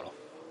 bottle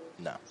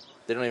No,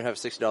 they don't even have a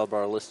 $60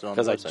 bottle listed on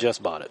the because I website.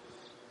 just bought it.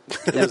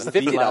 They have a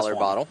The last $50 one.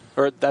 bottle.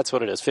 Or that's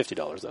what it is,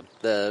 $50 then.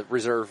 The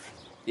reserve,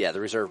 the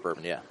reserve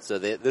bourbon. Yeah. So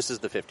this is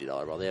the $50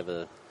 bottle.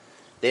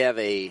 They have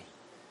a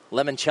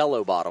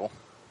limoncello bottle,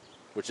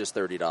 which is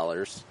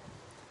 $30.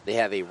 They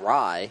have a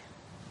rye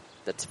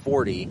that's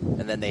 $40,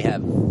 and then they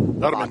have.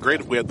 That would have been great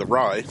if we had the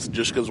rye,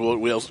 just because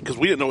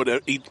we didn't know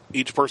what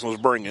each person was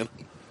bringing.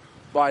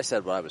 Well, I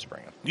said what I was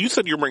bringing. You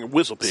said you were bringing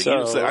Whistle Pig. You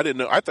didn't say, I didn't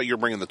know. I thought you were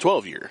bringing the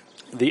 12-year.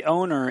 The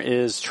owner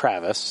is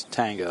Travis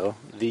Tango.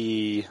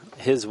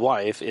 His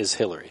wife is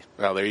Hillary.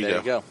 Oh, there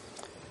you go.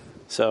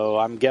 So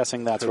I'm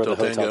guessing that's where the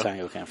Hotel Hotel Tango.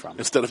 Tango came from.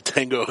 Instead of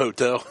Tango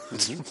Hotel.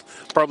 It's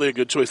probably a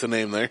good choice of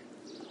name there.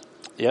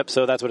 Yep,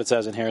 so that's what it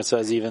says in here. It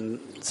says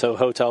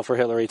Hotel for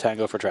Hillary,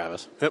 Tango for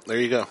Travis. Yep, there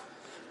you go.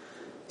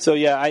 So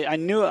yeah, I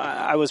knew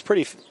I was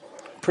pretty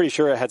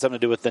sure it had something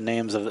to do with the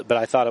names of it, but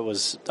I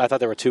thought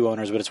there were two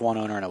owners, but it's one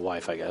owner and a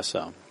wife, I guess.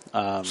 So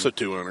So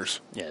two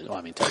owners. yeah, well,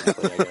 I mean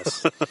technically, I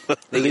guess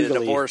They get a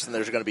divorce, and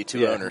there's going to be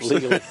two owners.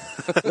 legally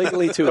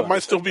two. There owners.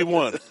 might still be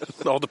one.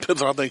 It all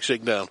depends on how things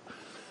shake down.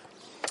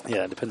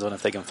 Yeah, it depends on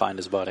if they can find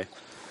his body.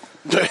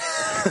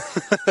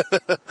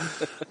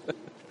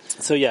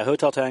 So yeah,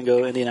 Hotel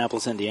Tango,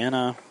 Indianapolis,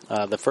 Indiana,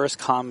 the first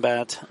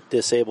combat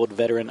disabled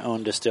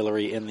veteran-owned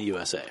distillery in the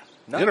USA.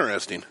 No,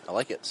 Interesting. I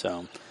like it.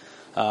 So,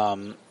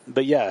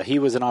 but yeah, he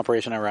was in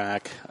Operation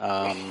Iraq.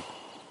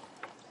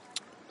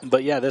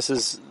 But yeah, this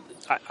is.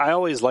 I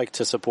always like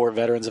to support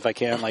veterans if I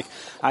can. Like,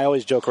 I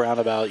always joke around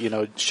about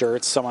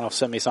shirts. Someone will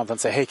send me something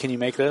and say, "Hey, can you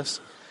make this?"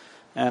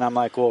 And I'm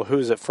like, "Well,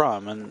 who's it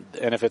from?" And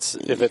if it's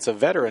a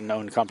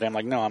veteran-owned company, I'm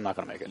like, "No, I'm not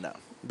going to make it." No.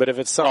 But if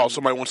it's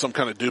Somebody wants some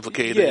kind of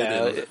duplicated.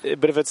 yeah,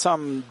 but if it's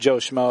some Joe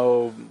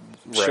Schmo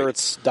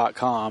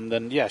shirts.com,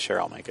 then yeah, sure,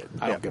 I'll make it.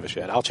 I don't give a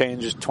shit. I'll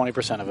change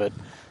 20% of it,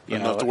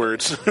 enough to where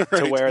it's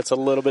to where it's a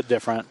little bit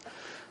different.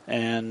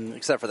 And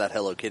Except for that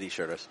Hello Kitty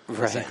shirt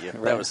I sent you.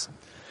 right.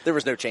 There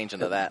was no change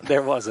into that.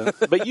 there wasn't.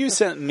 But you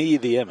sent me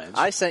the image.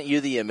 I sent you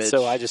the image.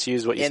 So I just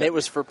used what you and sent it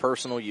was me. for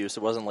personal use.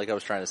 It wasn't like I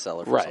was trying to sell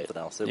it for right. something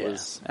else. It Yeah.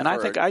 was and I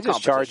for think a I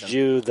just charged competition.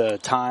 you the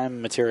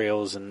time,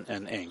 materials, and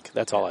ink.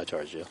 That's all I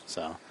charged you.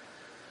 So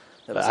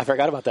but I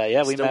forgot about that.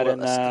 Yeah, we Still met in.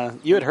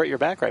 with You had hurt your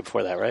back right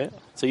before that, right?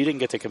 So you didn't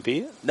get to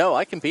compete, No,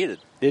 I competed.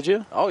 did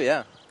you? Oh,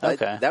 yeah.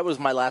 Okay. That was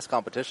my last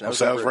competition.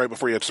 So that was right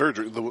before you had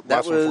surgery. The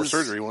last one before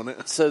surgery, wasn't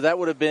it? So that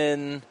would have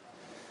been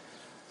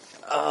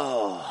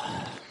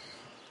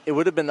It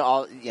would have been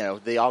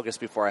the August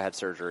before I had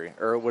surgery,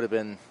 or it would have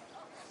been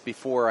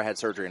before I had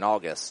surgery in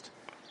August.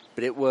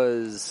 But it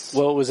was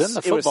Well, it was in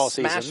the football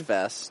Smash season.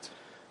 Fest.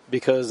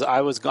 Because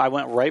I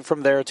went right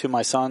from there to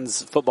my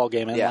son's football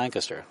game in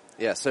Lancaster.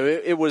 Yeah, so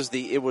it was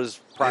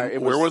prior.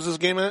 Where was this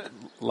game at?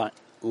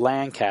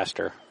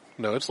 Lancaster.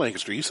 No, it's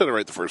Lancaster. You said it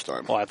right the first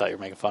time. Well, I thought you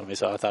were making fun of me,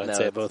 so I thought I'd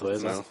say it both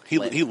ways. No, he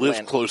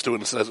lives close to it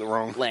and says it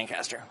wrong.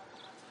 Lancaster,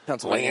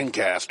 Pennsylvania.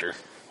 Lancaster.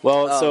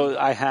 Well, so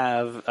I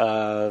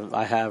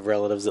have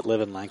relatives that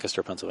live in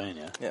Lancaster,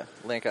 Pennsylvania. Yeah,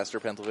 Lancaster,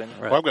 Pennsylvania.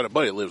 Right. Well, I've got a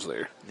buddy that lives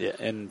there. Yeah,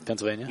 in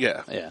Pennsylvania.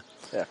 Yeah. Yeah.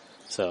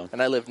 So,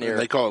 and I live near. And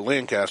they call it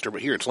Lancaster,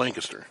 but here it's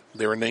Lancaster.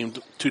 They were named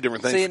two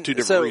different things for two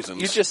different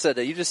reasons. You just said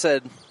that. You just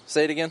said.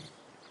 Say it again.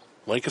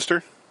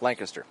 Lancaster.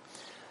 Lancaster.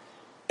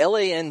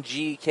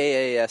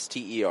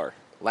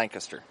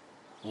 Langkaster.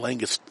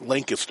 Lancaster.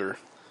 Lancaster.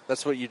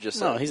 That's what you just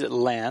said. no, he's at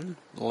Lan.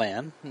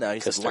 No, he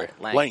said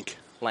Lank.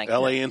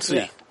 L-A-N-C.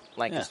 Yeah.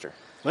 Lancaster.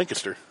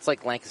 Lancaster. It's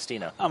like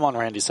Lancastino. I'm on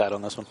Randy's side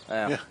on this one.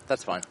 Yeah,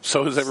 that's fine.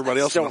 So is everybody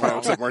else in Still Ohio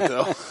except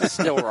Martell.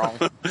 Still wrong.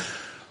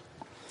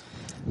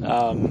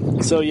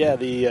 So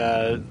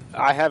yeah,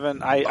 I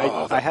haven't.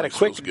 I had a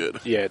quick. feels good.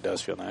 Yeah, it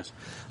does feel nice.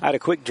 I had a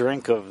quick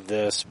drink of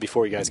this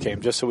before you guys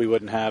came, just so we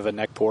wouldn't have a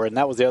neck pour. And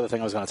that was the other thing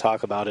I was going to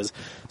talk about. Is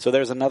so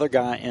there's another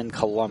guy in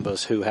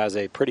Columbus who has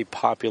a pretty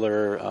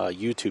popular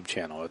YouTube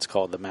channel. It's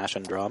called the Mash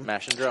and Drum.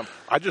 Mash and Drum.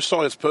 I just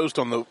saw his post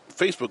on the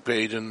Facebook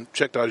page and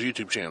checked out his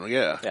YouTube channel.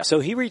 Yeah. So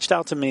he reached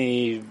out to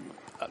me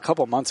a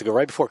couple of months ago,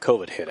 right before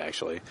COVID hit,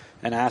 actually,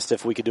 and asked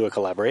if we could do a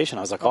collaboration.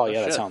 I was like, "Oh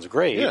yeah, that sounds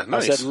great." Yeah,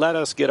 nice. I said, "Let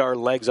us get our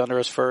legs under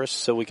us first,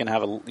 so we can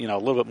have a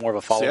little bit more of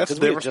a follow." See, that's the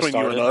difference between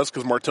you and us,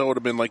 because Martell would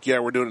have been like, "Yeah,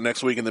 we're doing it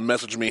next week," and then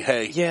messaged me,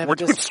 "Hey, yeah, we're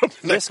doing something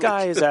this next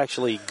guy week." is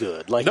actually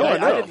good. Like, No,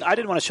 I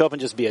didn't want to show up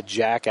and just be a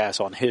jackass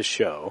on his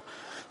show.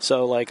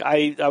 So, like,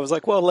 I was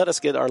like, well, let us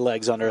get our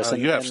legs under us.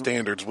 You have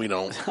standards, we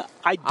don't.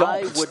 I don't.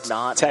 I would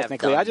not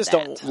technically. have done I just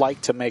that. don't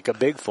like to make a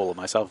big fool of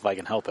myself if I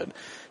can help it.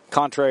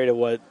 Contrary to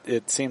what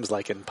it seems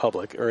like in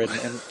public or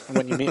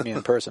when you meet me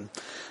in person.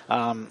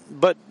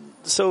 But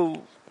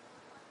so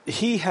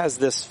he has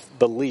this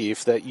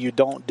belief that you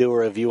don't do a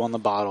review on the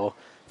bottle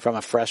from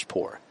a fresh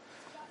pour.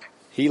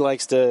 He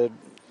likes to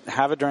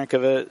have a drink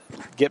of it,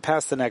 get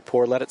past the neck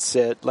pour, let it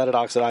sit, let it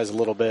oxidize a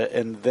little bit,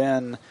 and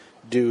then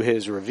do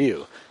his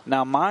review.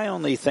 Now, my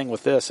only thing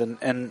with this,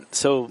 and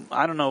so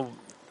I don't know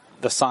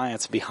the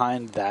science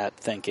behind that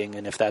thinking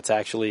and if that's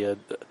actually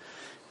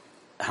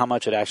how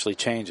much it actually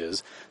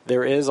changes.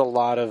 There is a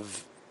lot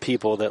of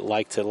people that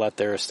like to let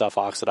their stuff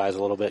oxidize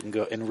a little bit and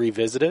go and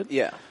revisit it.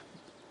 Yeah.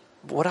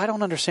 What I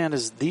don't understand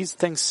is these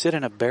things sit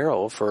in a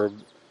barrel for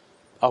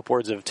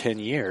upwards of 10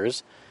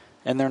 years,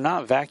 and they're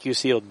not vacuum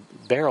sealed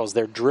barrels.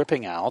 They're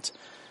dripping out.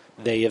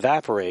 They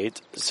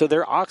evaporate. So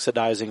they're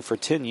oxidizing for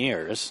 10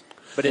 years.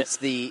 But it's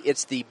the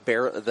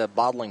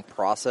bottling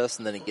process,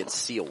 and then it gets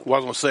sealed. Well, I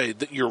was going to say,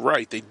 that you're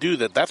right. They do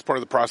that. That's part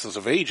of the process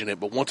of aging it.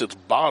 But once it's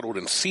bottled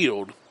and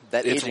sealed,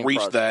 That it's aging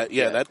reached process, that.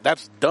 Yeah,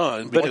 that's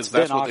done. But Because it's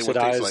that's been what they would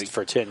taste oxidized like.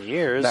 for 10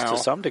 years Now- to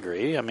some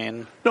degree. I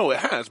mean, No, it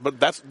has. But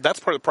that's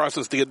part of the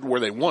process to get where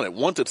they want it.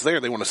 Once it's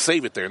there, they want to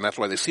save it there, and that's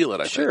why they seal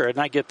it. I sure, think.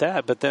 and I get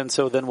that. But then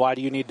why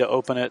do you need to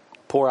open it,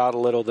 pour out a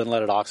little, then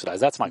let it oxidize?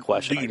 That's my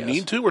question. Do you I guess.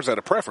 need to, or is that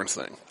a preference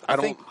thing? I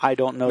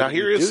don't know. Now, that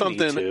here you is do need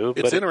something- to,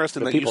 it's but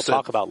interesting but that you people said-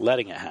 talk about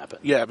letting it happen.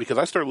 Yeah, because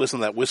I started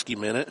listening to that Whiskey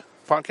Minute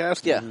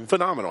podcast. Yeah.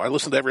 Phenomenal. I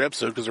listened to every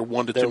episode because they're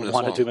 1 to 2 They're minutes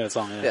 1 long. to 2 minutes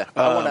long. Yeah.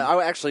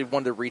 I actually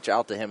wanted to reach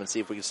out to him and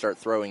see if we could start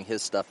throwing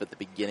his stuff at the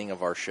beginning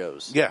of our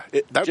shows. Yeah,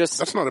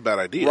 that's not a bad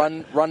idea.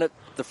 Run it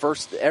the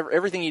first.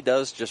 Everything he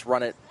does, just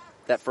run it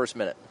that first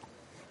minute.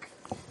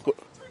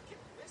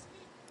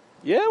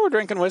 Yeah, we're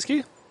drinking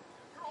whiskey.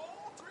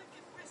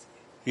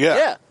 Yeah.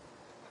 Yeah.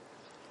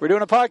 We're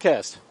doing a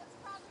podcast.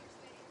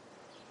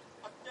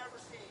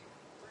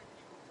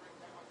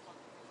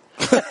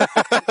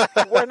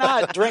 We're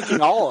not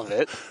drinking all of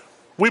it.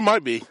 We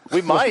might be.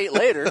 We might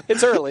later.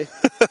 It's early.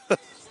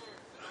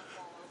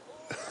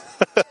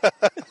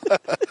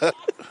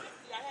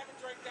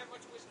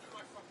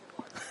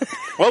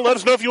 Well, let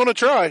us know if you want to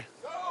try.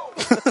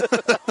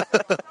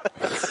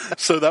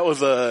 So that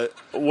was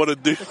one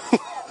of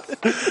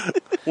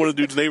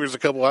dude's neighbors a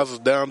couple houses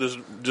down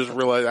just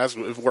realized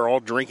if we're all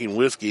drinking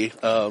whiskey.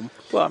 Well,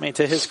 I mean,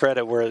 to his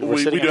credit, we're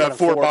We sitting do in have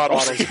 4 front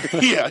of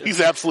bottles. Yeah, he's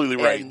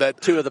absolutely right. And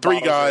That 2 of the 3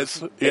 bottles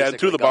guys, are yeah, 2 of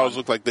basically the bottles gone.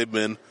 look like they've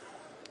been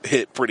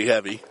hit pretty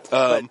heavy.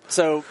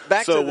 So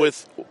back to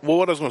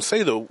what I was going to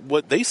say though,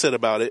 what they said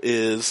about it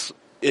is,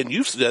 and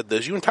you've said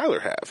this, you and Tyler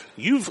have.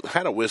 You've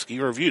had a whiskey,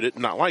 you reviewed it,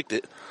 not liked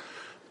it,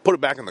 put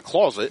it back in the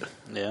closet,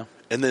 Yeah.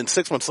 and then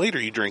 6 months later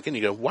you drink it and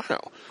you go, wow.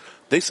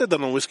 They said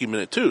that on Whiskey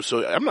Minute too,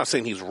 so I'm not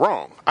saying he's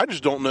wrong. I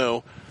just don't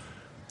know.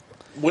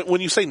 When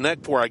you say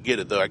neck pour, I get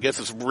it though. I guess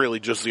it's really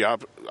just the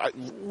opposite.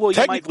 Well,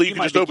 Technically, you might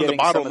can just be open the getting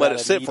bottle some and let of it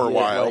that sit for a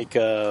immediate, while. Like,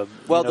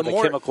 Well, the the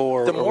more- chemical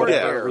or, the or more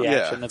whatever air-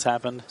 reaction yeah. that's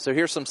happened. So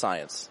here's some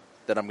science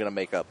that I'm going to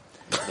make up.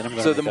 Then I'm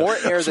gonna So the make more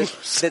up- air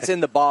that's in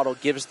the bottle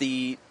gives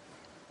the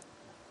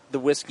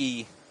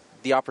whiskey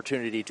the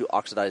opportunity to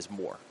oxidize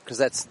more because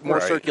that's more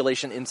Right.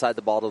 circulation inside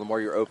the bottle the more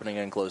you're opening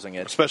and closing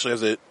it. Especially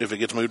if it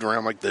gets moved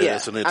around like this. Yeah,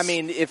 And it's, I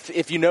mean,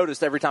 if you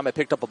noticed, every time I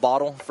picked up a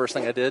bottle, first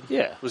thing I did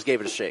was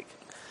gave it a shake.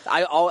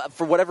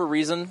 For whatever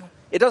reason,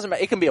 it doesn't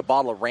matter. It can be a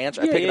bottle of ranch.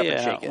 I pick it up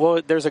and shake it.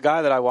 Well, there's a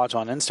guy that I watch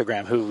on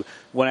Instagram who,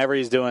 whenever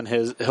he's doing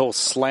he'll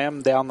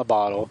slam down the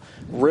bottle,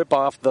 rip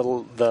off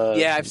the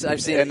Yeah, I've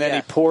seen it. and then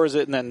he pours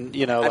it, and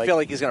then I feel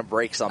like he's going to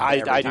break something.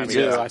 I do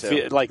too. I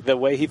feel like the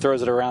way he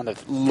throws it around, it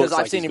looks because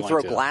like I've seen him he's throw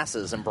going to.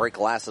 glasses and break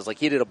glasses. Like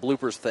he did a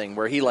bloopers thing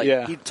where he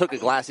took a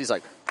glass, he's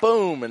like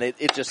boom, and it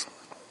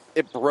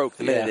broke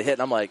the minute it hit.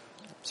 And I'm like,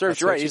 serves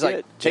That's you what right. you He's get,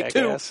 like, take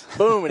jackass. 2,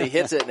 boom, and he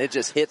hits it, and it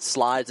just hits,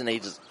 slides, and he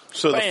just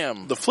So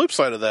bam. the flip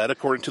side of that,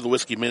 according to the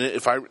Whiskey Minute,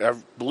 if I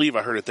believe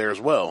I heard it there as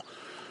well.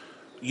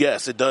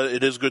 Yes, it does.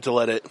 It is good to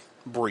let it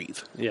breathe.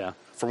 Yeah.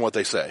 From what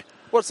they say,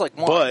 Well, it's like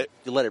wine. But-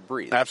 You let it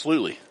breathe.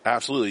 absolutely.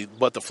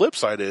 But the flip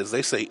side is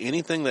they say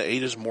anything that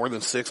ages more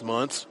than 6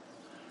 months,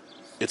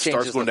 it Changes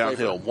starts going the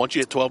downhill. flavor. Once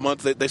you hit 12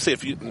 months, they say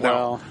if you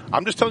Well-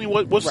 I'm just telling you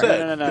what's Right.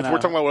 said. No, if we're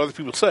talking about what other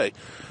people say,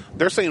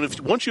 they're saying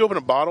once you open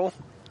a bottle,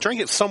 drink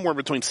it somewhere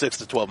between 6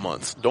 to 12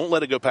 months. Don't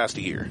let it go past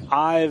a year.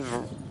 I've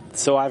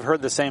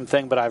heard the same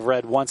thing, but I've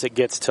read once it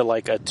gets to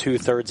like a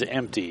 2/3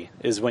 empty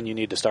is when you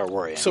need to start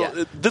worrying. So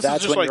this That's is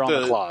just when like you're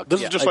on the clock.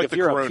 This Yeah. is just Like, like if the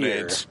you're up Corona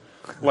here- eggs.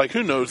 Like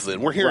who knows?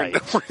 Then we're hearing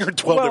Right. we're hearing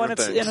 12 and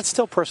different things. it's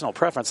still personal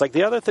preference. Like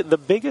the other the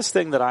biggest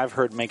thing that I've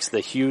heard makes the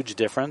huge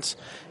difference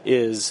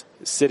is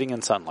sitting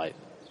in sunlight,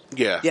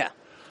 yeah.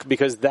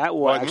 because that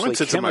will Well, mine actually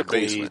sits in my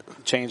chemically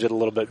basement. change it a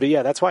little bit. But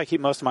yeah, that's why I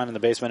keep most of mine in the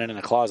basement and in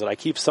the closet. I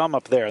keep some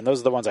up there, and those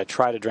are the ones I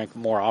try to drink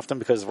more often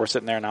because we're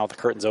sitting there now with the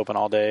curtains open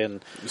all day,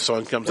 and The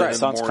sun comes the in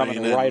sun's the morning.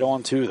 coming right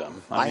onto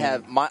them. I mean,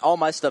 have all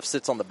my stuff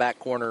sits on the back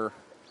corner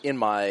in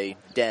my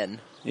den,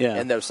 Yeah.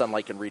 and no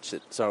sunlight can reach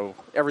it, so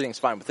everything's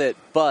fine with it.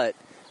 But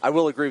I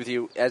will agree with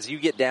you, as you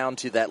get down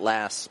to that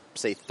last,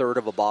 say, third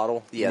of a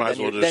bottle, Might then as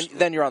well you're, just-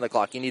 then you're on the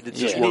clock. You need to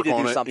Just you need work to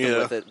on do it, something yeah.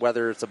 with it,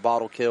 whether it's a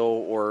bottle kill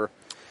or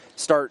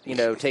start,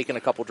 taking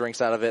a couple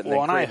drinks out of it and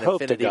Well, then and I create an hope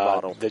to infinity God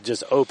bottle. that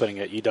just opening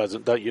it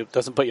doesn't put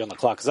you on the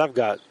clock, because I've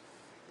got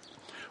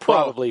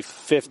probably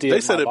 50 they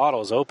of said my it-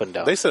 bottles open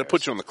down. They said it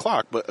puts you on the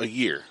clock, but a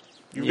year.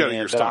 You've got a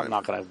year's time. I'm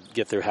not going to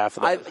get through half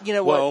of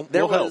that. Well,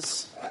 there we'll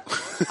was,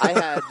 I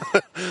had,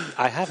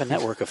 I have a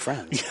network of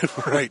friends.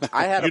 right.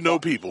 I had you know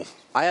people.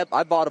 I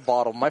bought a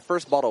bottle. My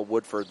first bottle of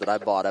Woodford that I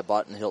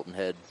bought in Hilton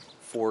Head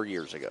 4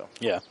 years ago,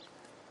 Yeah.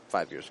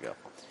 5 years ago.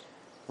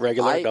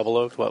 Regular, double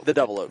oaked? What? The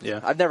double oaked. Yeah.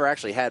 I've never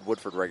actually had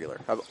Woodford regular.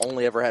 I've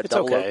only ever had It's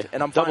double okay. oaked,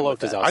 and I'm Double fine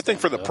oaked with is that. out. I think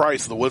for the though.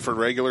 price, the Woodford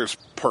regular is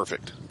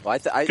perfect Well,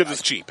 because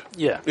it's cheap.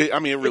 Yeah. I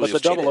mean, it really But is the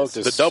double cheap. oaked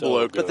is the double so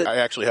oaked. good. I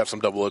actually have some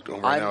double oaked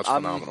right now. It's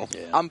phenomenal.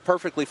 Yeah. I'm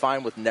perfectly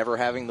fine with never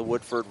having the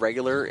Woodford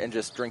regular and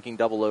just drinking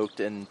double oaked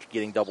and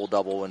getting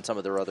double and some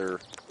of their other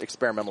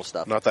experimental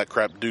stuff. Not that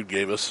crap dude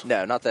gave us.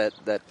 No, not that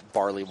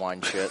barley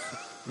wine shit.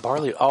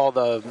 Barley, all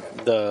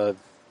the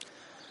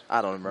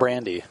I don't remember.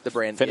 brandy. The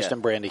brand Finished yeah.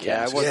 in brandy Yeah,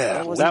 casks. I wasn't- Yeah.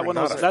 I wasn't That one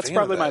not was, a that's fan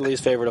probably of my that.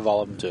 least favorite of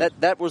all of them, too.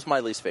 That was my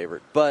least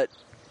favorite. But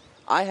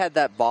I had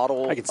that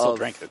bottle I can still of,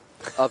 drink it.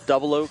 of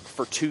double oak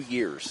for 2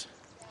 years.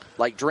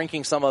 Like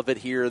drinking some of it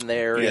here and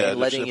there Yeah, and just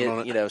letting sipping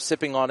on it, it.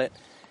 sipping on it.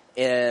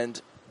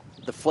 And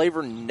the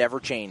flavor never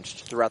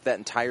changed throughout that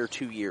entire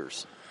 2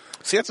 years.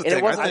 See, that's the And it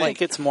thing. wasn't I think.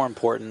 think it's more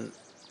important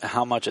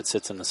how much it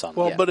sits in the sun.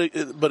 Well,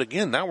 Yeah. but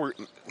again, now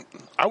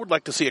I would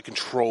like to see a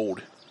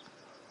controlled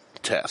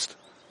test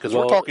because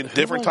Well, we're talking who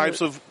different was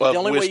types of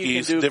only way you can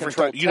whiskeys. do a Different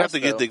controlled types. You'd have test, to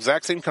get though- the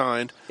exact same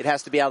kind. It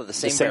has to be out of the the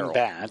same, same barrel.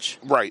 batch.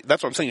 Right.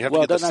 That's what I'm saying. You have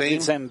Well, it to get doesn't the have to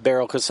be same. the same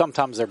barrel, because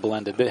sometimes they're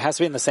blended, but it has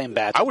to be in the same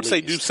batch. I would at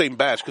say do least. same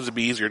batch because it'd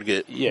be easier to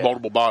get Yeah.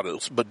 multiple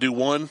bottles. But do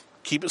one,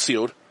 keep it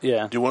sealed.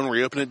 Yeah. Do one where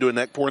you open it, do a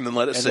neck pour, and then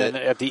let it And sit.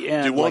 then at the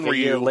end, do one like where a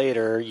year you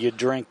later, you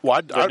drink.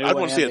 Well, the I'd new want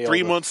one to see and it the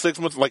 3 old months, 6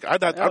 months. Like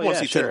I'd Oh, want to yeah,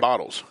 see sure. 10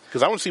 bottles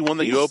because I want to see one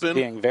that He's you open.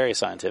 being very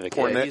scientific.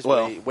 Pour here. neck- He's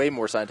well- way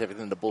more scientific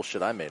than the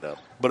bullshit I made up.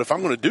 But if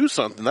I'm going to do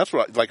something, that's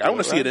what I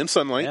want to see it in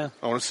sunlight. Yeah.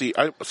 I want to see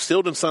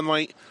sealed in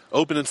sunlight,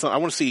 open in sun. I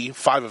want to see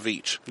 5 of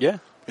each. Yeah.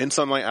 In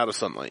sunlight, out of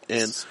sunlight,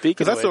 and Speaking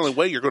because that's of the only which-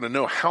 way you're going to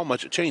know how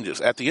much it changes.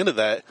 At the end of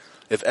that,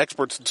 if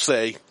experts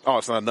say, "Oh,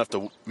 it's not enough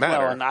to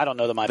matter," Well, and I don't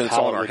know that my then it's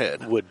all in palate our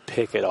head. would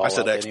pick it all I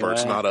said up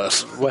experts, anyway. not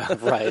us. Well,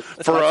 right.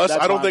 For us,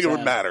 That's I don't what think it I'm would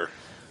saying.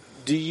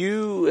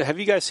 matter. Have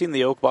you guys seen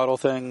the oak bottle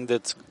thing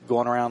that's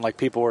going around? Like,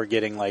 people are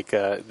getting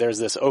there's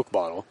this oak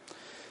bottle.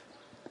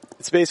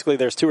 It's basically,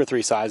 there's 2 or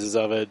 3 sizes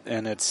of it,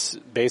 and it's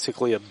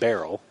basically a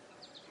barrel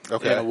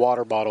Okay, in a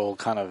water bottle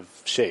kind of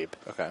shape.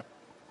 Okay.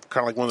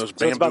 kind of like one of those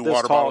So it's bamboo about this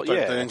water tall, bottle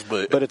type yeah. things,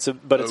 but it's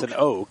an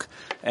oak.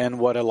 And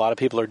what a lot of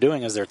people are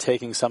doing is they're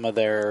taking some of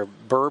their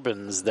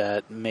bourbons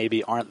that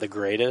maybe aren't the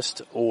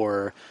greatest,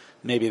 or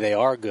maybe they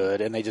are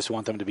good, and they just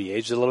want them to be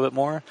aged a little bit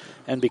more.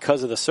 And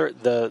because of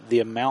the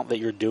amount that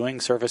you're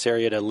doing, surface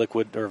area to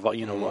liquid, or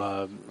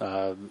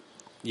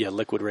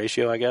liquid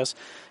ratio, I guess,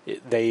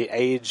 they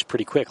age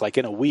pretty quick. Like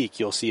in a week,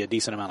 you'll see a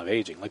decent amount of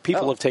aging. Like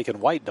people have taken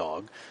White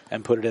Dog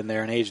and put it in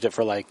there and aged it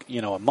for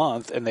a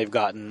month, and they've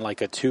gotten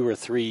like a 2 or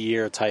 3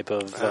 year type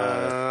of.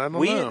 I don't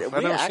We know. I've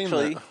never seen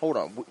actually that. hold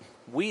on.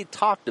 We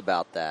talked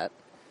about that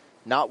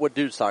Not what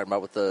Dude's talking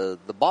about with the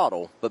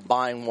bottle, but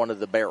buying one of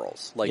the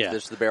barrels. Like, Yeah.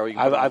 this is the barrel you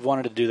can I've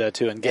wanted to do that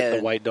too and get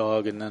the White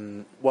Dog and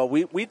then... Well,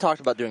 we talked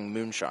about doing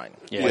moonshine.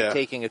 Yeah. Like Yeah.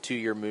 taking a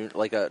 2-year moon,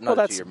 like a, Well, not a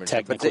that's 2-year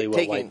moonshine, but technically what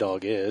taking, White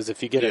Dog is.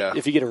 If you get Yeah.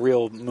 if you get a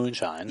real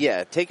moonshine.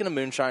 Yeah, taking a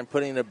moonshine,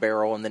 putting it in a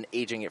barrel, and then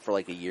aging it for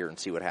like a year and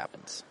see what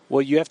happens.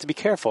 Well, you have to be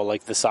careful.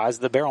 Like, the size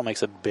of the barrel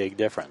makes a big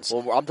difference.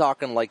 Well, I'm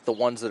talking like the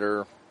ones that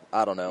are,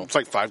 I don't know. It's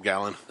like 5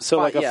 gallon. So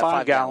like a 5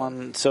 5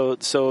 gallon. So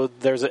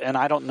there's and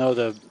I don't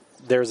know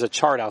there's a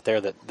chart out there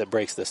that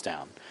breaks this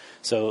down.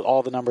 So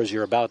all the numbers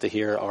you're about to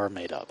hear are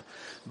made up.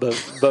 But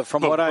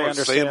from what I Say 'em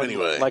understand,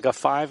 anyway. like a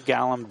 5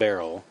 gallon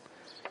barrel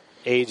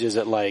ages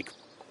at like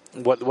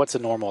what's a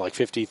normal, like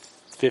 53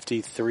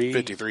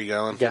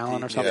 gallon.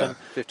 gallon or something. Yeah.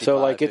 55, So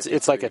like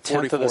it's like a 53,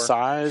 tenth of the 44.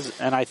 size,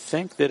 and I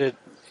think that it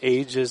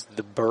ages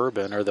the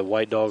bourbon or the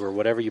White Dog or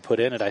whatever you put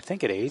in it. I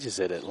think it ages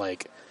it at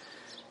like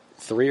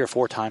 3 or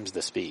 4 times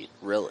the speed.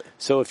 Really?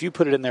 So if you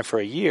put it in there for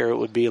a year, it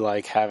would be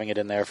like having it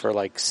in there for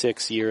like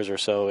 6 years or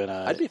so in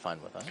a. I'd be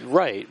fine with that.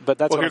 Right, but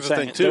that's Well, what I'm here's the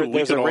saying. thing too. We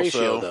There's could a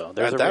ratio, also though.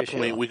 There's at a that ratio.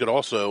 point we could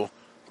also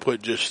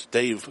put just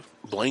stave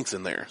blanks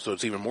in there, so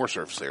it's even more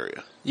surface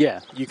area. Yeah,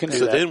 you can do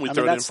So that. then we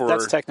throw it in that's, for-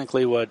 that's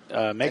technically what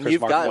Maker's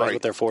you've Mark got- was Right.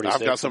 with their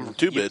 46. I've got some from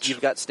 2 Bits.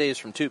 You've got staves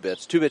from 2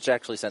 Bits. 2 Bits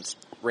actually sent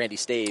Randy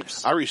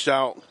staves. I reached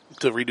out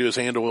to redo his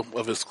handle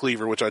of his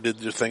cleaver, which I did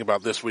just think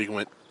about this week, and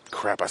went,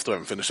 crap, I still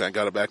haven't finished that. And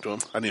got it back to him.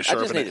 I need to I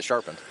sharpen just need it. it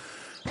sharpened.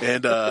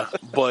 And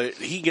but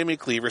he gave me a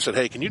cleaver, said,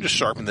 hey, can you just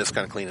sharpen this,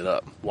 kind of clean it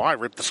up? Well, I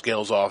ripped the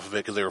scales off of it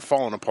because they were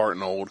falling apart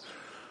and old.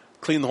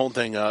 Cleaned the whole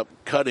thing up,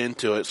 cut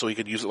into it so he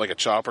could use it like a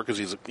chopper because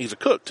he's a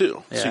cook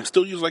too. Yeah. So he can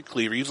still use it like a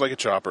cleaver, use it like a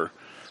chopper.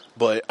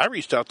 But I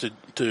reached out to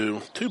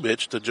 2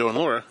 Bitch, to Joe and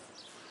Laura,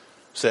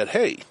 said,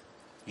 hey,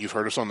 you've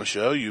heard us on the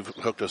show, you've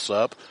hooked us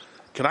up.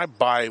 Can I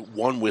buy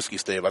 1 whiskey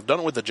stave? I've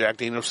done it with the Jack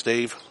Daniel's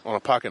stave on a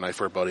pocket knife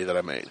for a buddy that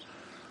I made.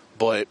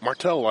 But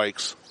Martell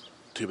likes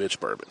 2 Bitch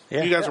bourbon.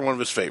 Yeah. You guys are one of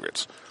his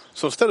favorites.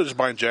 So instead of just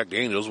buying Jack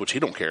Daniel's, which he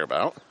don't care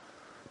about,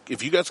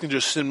 if you guys can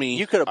just send me...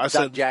 You could I have said,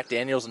 done Jack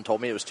Daniels and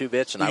told me it was 2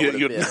 Bits, and I would have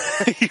you'd,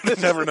 been.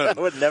 you'd never know. I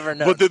would never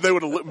know. But then they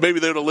would have, maybe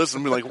they would have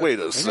listened and be like, wait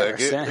a Never second.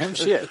 sent him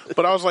shit.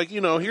 But I was like,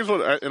 here's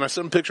what, and I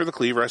sent him a picture of the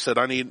cleaver. I said,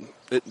 I need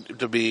it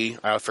to be,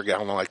 I forget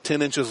how long, like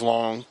 10 inches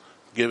long,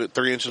 give it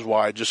 3 inches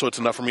wide, just so it's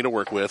enough for me to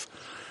work with.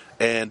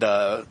 And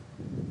I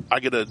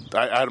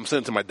had him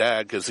sent it to my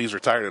dad because he's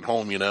retired at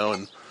home,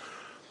 and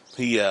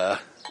he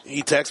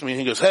texted me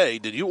and he goes, hey,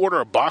 did you order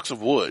a box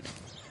of wood?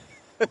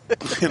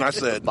 And I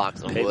said,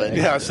 Box of wood.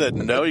 yeah, I said,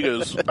 no. He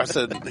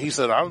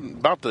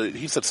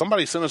said,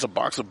 somebody sent us a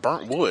box of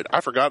burnt wood.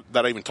 I forgot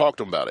that I even talked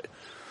to him about it.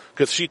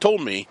 Because she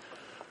told me,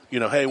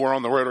 hey, we're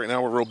on the road right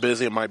now. We're real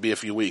busy. It might be a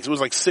few weeks. It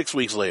was like 6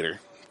 weeks later,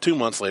 2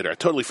 months later. I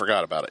totally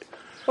forgot about it.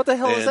 What the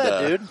hell is And,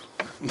 that,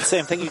 dude?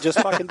 Same thing you just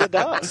fucking did to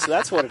us.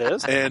 That's what it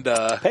is. And,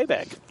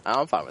 Payback.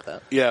 I'm fine with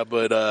that. yeah,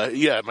 but,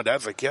 my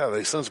dad's like, yeah,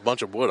 they sent us a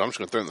bunch of wood. I'm just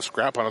going to throw it in the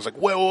scrap pile. I was like,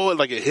 whoa,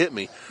 like it hit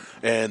me.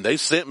 And they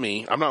sent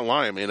me, I'm not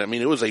lying, man. I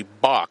mean, it was a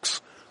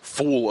box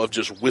full of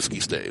just whiskey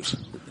staves.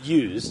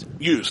 Used.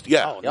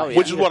 Yeah. Oh, yeah.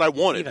 Which is what I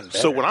wanted. Even better.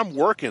 So when I'm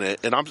working it,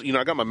 and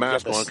I got my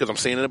mask this- on because I'm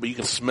sanding it, but you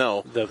can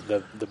smell The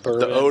bourbon.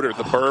 the odor,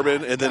 the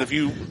bourbon, and then if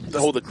you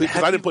hold the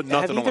because I didn't put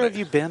nothing have on either it. of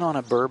you been on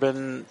a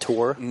bourbon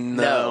tour?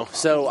 No.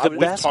 So The I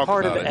best talked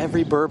part of about it.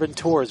 every bourbon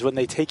tour is when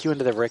they take you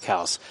into the Rick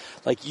House.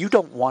 Like, you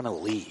don't want to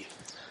leave.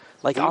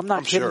 Like, I'm not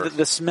I'm kidding. sure.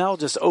 The smell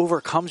just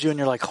overcomes you, and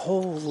you're like,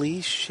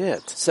 holy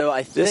shit. So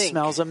I This think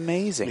smells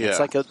amazing. Yeah. It's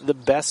like the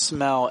best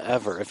smell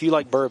ever. If you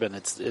like bourbon,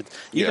 even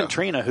Yeah.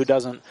 Trina, who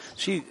doesn't,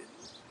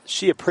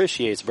 she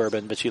appreciates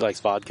bourbon, but she likes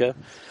vodka.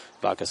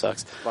 Vodka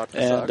sucks. Vodka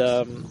and,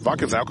 sucks.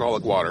 Vodka's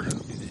alcoholic water.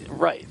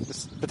 Right.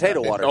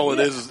 potato water. All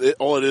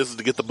it is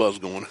to get the buzz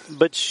going.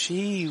 But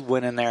she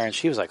went in there and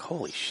she was like,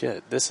 holy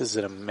shit, this is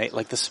an amazing,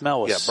 like the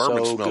smell was Yeah,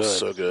 bourbon so smells good.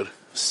 so good.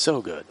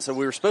 So good. So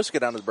we were supposed to go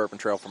down to the Bourbon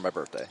Trail for my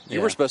birthday. You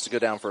Yeah. were supposed to go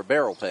down for a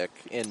barrel pick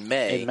in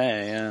May. In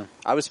May, yeah.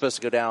 I was supposed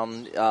to go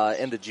down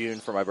end of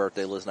June for my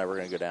birthday. Liz and I were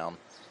going to go down.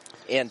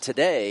 And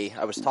today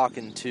I was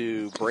talking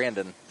to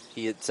Brandon.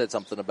 He had said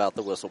something about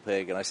the Whistle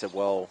Pig, and I said,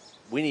 well,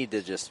 we need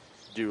to just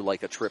do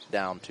like a trip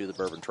down to the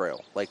Bourbon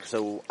Trail. Like,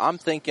 so I'm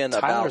thinking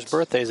Tyler's about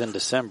birthday's in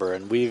December,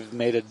 and we've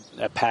made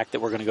a pact that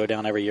we're going to go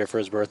down every year for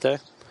his birthday.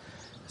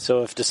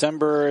 So if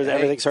December,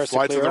 everything starts to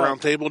Flights to clear the up,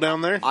 round table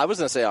down there. I was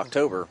going to say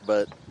October,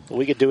 but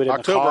we could do it in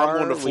October, the car.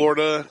 I'm going to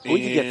Florida.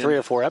 We could get and- 3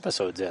 or 4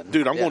 episodes in.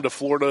 Dude, I'm Yeah. going to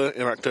Florida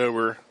in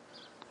October.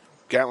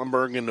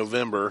 Gatlinburg in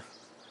November.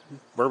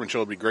 Bourbon Show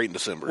would be great in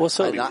December. Well,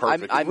 so- That'd be I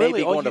perfect. may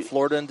Really, be all going to you-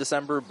 Florida in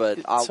December, but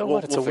So we'll,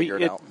 what? It's we'll a week. figure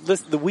it out.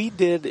 Listen, we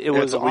did. It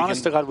was it's a weekend.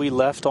 honest to God. We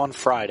left on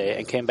Friday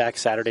and came back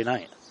Saturday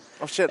night.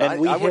 Oh, shit. and I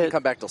we wouldn't hit-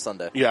 come back till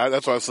Sunday. Yeah,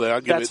 that's what I say.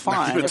 I'd give That's it,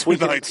 fine. give it If we 2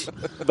 could- nights.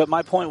 But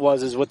my point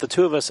was, with the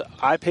two of us,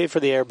 I paid for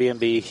the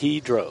Airbnb. He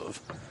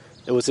drove.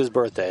 It was his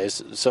birthday,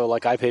 so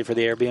like I paid for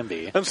the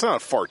Airbnb. And it's not a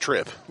far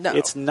trip. No.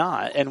 It's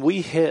not, and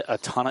we hit a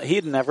ton of. He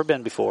had never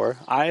been before.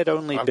 I've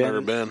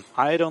never been.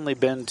 I had only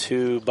been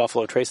to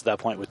Buffalo Trace at that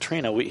point with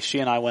Trina. She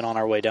and I went on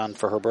our way down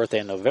for her birthday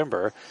in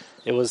November.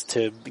 It was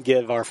to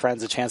give our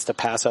friends a chance to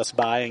pass us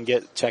by and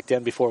get checked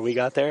in before we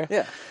got there.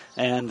 Yeah.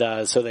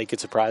 and so they could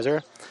surprise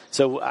her.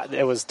 So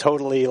it was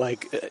totally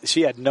like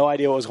she had no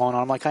idea what was going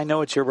on. I'm like, I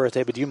know it's your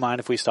birthday, but do you mind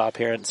if we stop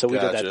here? And so we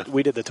did that.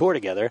 We did the tour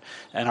together,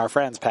 and our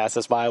friends passed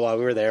us by while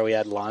we were there. We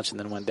had lunch and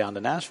then went down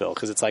to Nashville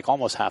because it's like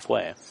almost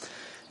halfway.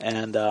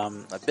 And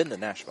I've been to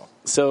Nashville.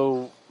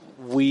 So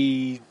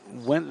we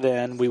went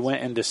then. We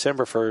went in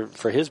December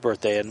for his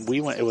birthday, and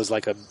we went. It was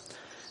like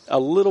a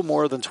little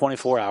more than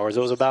 24 hours. It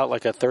was about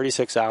like a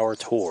 36-hour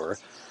tour.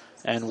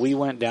 And we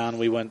went down,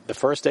 the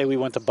first day we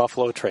went to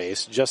Buffalo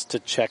Trace just to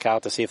check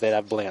out to see if they'd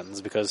have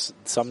Blantons, because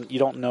you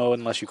don't know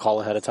unless you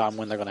call ahead of time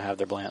when they're going to have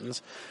their Blantons.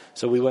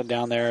 So we went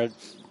down there,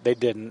 they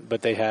didn't,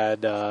 but they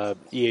had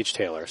E.H.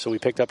 Taylor. So we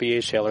picked up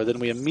E.H. Taylor, then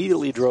we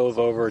immediately drove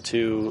over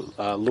to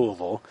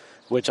Louisville,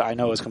 which I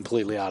know is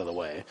completely out of the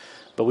way.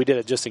 But we did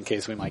it just in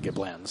case we might get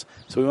Blantons.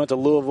 So we went to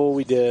Louisville,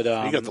 we did...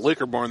 you got the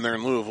liquor barn there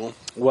in Louisville.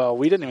 Well,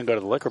 we didn't even go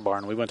to the liquor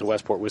barn, we went to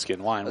Westport Whiskey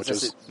and Wine, which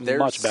is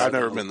much better. I've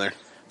never been there.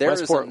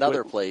 There's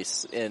another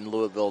place in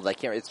Louisville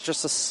that it's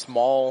just a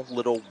small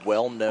little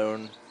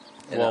well-known,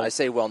 and I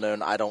say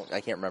well-known, I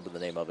can't remember the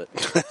name of it.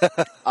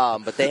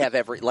 But they have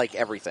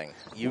everything.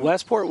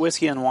 Westport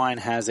Whiskey and Wine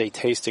has a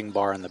tasting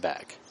bar in the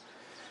back.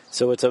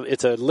 So it's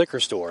a liquor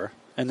store,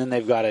 and then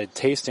they've got a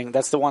tasting.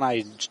 That's the one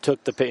I took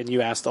and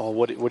you asked,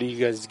 what are you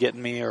guys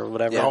getting me or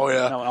whatever? Yeah. Oh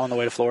yeah, on the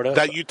way to Florida.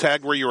 That you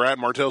tagged where you were at.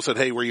 Martell said,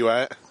 "Hey, where you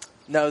at?"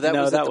 No, that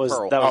was the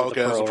Pearl. That was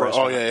okay, the Pearl.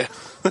 Oh yeah.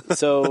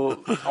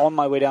 So on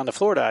my way down to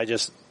Florida, I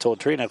just told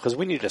Trina, because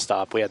we needed to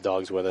stop. We had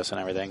dogs with us and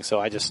everything. So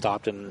I just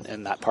stopped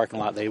in that parking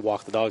lot. They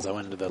walked the dogs. I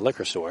went into the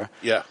liquor store.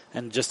 Yeah.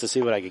 And just to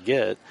see what I could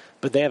get.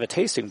 But they have a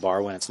tasting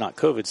bar when it's not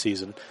COVID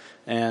season.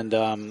 And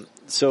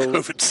so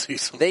COVID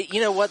season.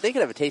 You know what? They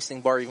could have a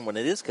tasting bar even when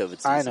it is COVID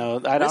season. I know.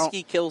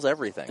 Whiskey kills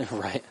everything.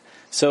 Right.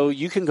 So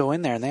you can go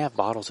in there and they have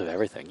bottles of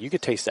everything. You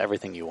could taste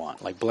everything you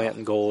want, like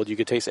Blanton Gold. You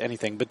could taste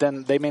anything, but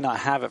then they may not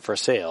have it for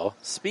sale.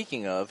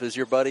 Speaking of, is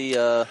your buddy?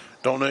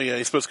 Don't know yet.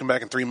 He's supposed to come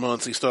back in 3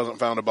 months. He still hasn't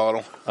found a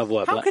bottle Of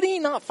what? How could he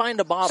not find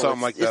a bottle?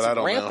 Something like that. It's I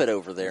don't know. rampant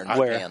over there in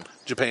Where? Japan.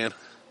 Japan.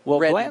 Well,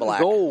 Red and Blanton black.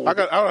 Gold.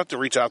 I'll have to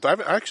reach out. I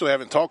actually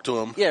haven't talked to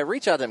him Yeah,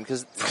 reach out to him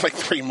because for like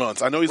 3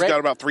 months. I know he's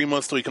got about 3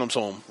 months till he comes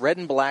home. red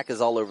and black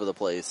is all over the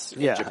place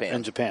in Japan.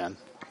 in Japan.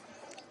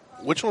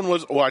 Which one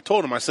was? Well, I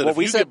told him. I said, Well, if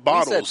we you said get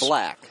bottles, we said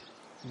black,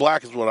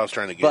 black is what I was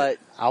trying to get. but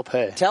I'll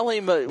pay. tell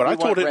him. But I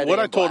told him what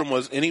I told him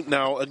was,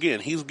 now again,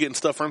 he's getting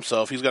stuff for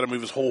himself. He's got to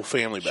move his whole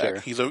family back. Sure.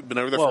 He's been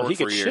over there Well, for he a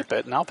could year. ship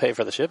it, and I'll pay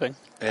for the shipping.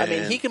 I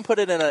mean, he can put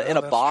it in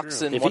a box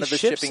true. in If one he of the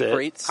ships shipping it,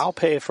 crates. I'll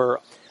pay for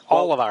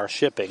all of our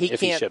shipping He if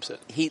can't. he ships it.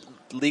 He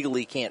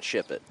legally can't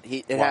ship it.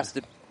 It Why? has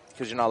to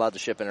because you're not allowed to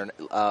ship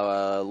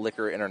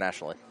liquor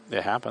internationally.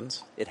 It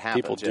happens. It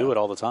happens. People do it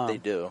all the time. They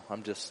do.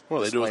 I'm just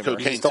Well, they do with disclaimer.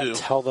 cocaine. Just don't too.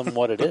 tell them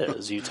what it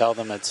is. You tell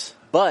them it's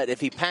But if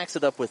he packs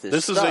it up with his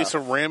This stuff, is a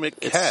ceramic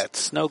cat.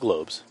 snow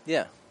globes.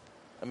 yeah.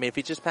 I mean, if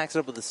he just packs it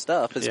up with his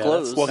stuff, his Yeah,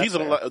 clothes. Well, That's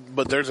fair.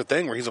 but there's a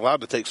thing where he's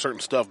allowed to take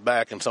certain stuff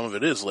back, and some of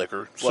it is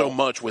liquor. So Well-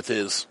 much with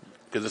his,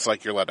 because it's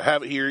like you're allowed to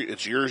have it here.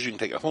 It's yours. You can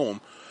take it home.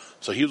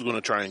 So he was going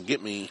to try and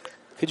get me.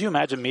 Could you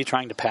imagine me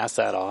trying to pass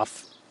that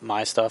off,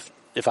 my stuff,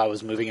 if I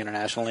was moving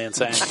internationally and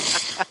saying,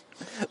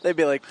 They'd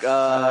be like,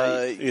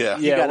 Yeah.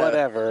 yeah, gotta-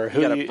 whatever.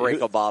 you got to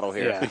break a bottle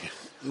here. Yeah.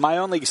 My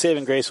only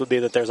saving grace would be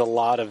that there's a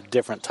lot of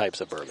different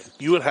types of bourbon.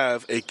 You would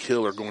have a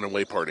killer going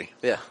away party.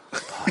 Yeah.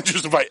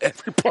 Just invite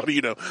everybody.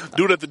 Do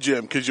it at the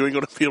gym because you ain't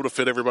going to be able to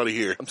fit everybody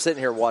here. I'm sitting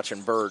here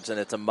watching birds, and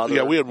it's a mother.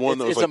 Yeah, we had one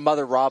that was It's like- a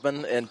mother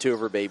robin and two of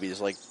her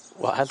babies. Like,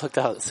 Well, I looked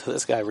out. So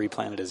this guy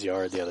replanted his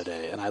yard the other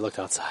day, and I looked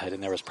outside,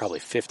 and there was probably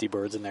 50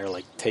 birds in there,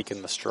 like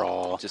taking the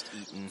straw, just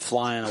eating.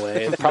 flying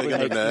away, and probably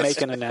Making a nest.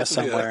 making a nest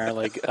somewhere.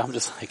 Like I'm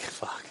just like,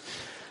 fuck.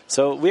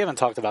 So we haven't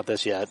talked about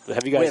this yet.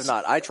 Have you guys? We have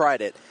not. I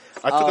tried it.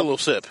 I took a little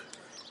sip.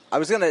 I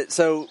was gonna.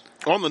 So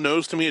On the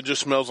nose, to me, it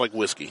just smells like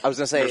whiskey. I was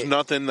gonna say- there's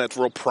nothing that's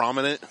real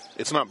prominent.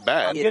 It's not I'm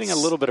bad. getting a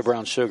little bit of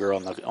brown sugar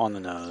on the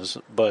nose,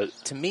 but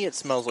to me, it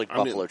smells like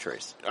Buffalo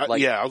Trace.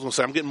 Yeah, I was going to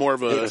say I'm getting more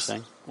of a.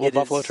 interesting. Well, It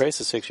Buffalo is-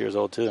 Trace is 6 years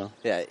old too.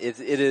 Yeah, it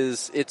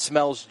is. It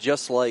smells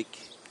just like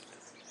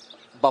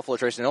Buffalo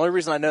Trace. And the only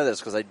reason I know this is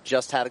because I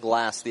just had a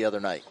glass the other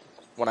night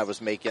when I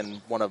was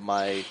making one of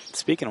my.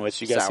 Speaking of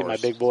which, you guys see my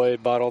Sours. big boy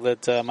bottle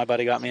that my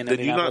buddy got me in Did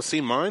you not Indianapolis?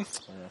 see mine?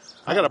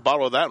 I got a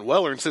bottle of that in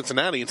Weller in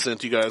Cincinnati and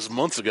sent you guys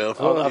months ago.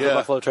 Oh, of the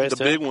Buffalo Trace the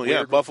too? big one,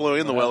 yeah, Buffalo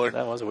in the Weller.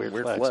 That was a weird,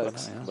 Weird flex. flex,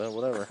 wasn't it? Yeah. but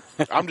whatever.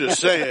 I'm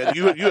just saying,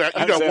 you got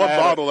one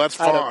bottle, that's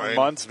I had it fine.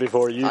 months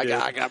before you I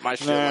did. got my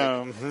shit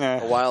No, like a no.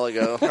 while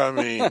ago. I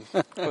mean,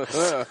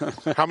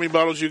 how many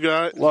bottles you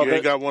got? Well, you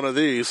ain't got one of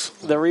these.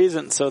 The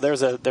reason, so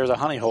there's a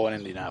honey hole in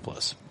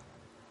Indianapolis.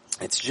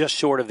 It's just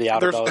short of the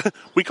outer belt.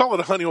 We call it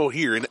a honey hole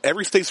here, and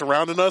every state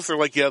surrounding us, they're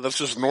like, yeah, that's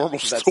just normal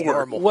store.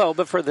 normal. Well,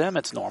 but for them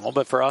it's normal.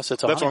 But for us,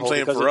 it's a That's honey what I'm hole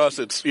saying. because For us,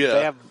 it's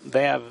yeah.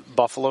 They have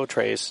Buffalo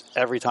Trace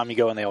every time you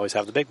go, and they always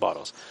have the big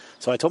bottles.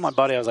 So I told my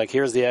buddy, I was like,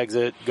 "Here's the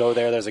exit. Go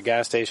there. There's a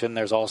gas station.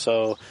 There's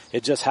also."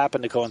 It just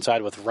happened to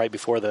coincide with right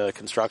before the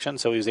construction,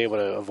 so he was able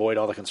to avoid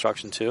all the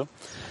construction too.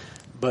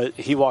 But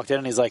he walked in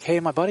and he's like,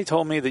 "Hey, my buddy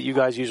told me that you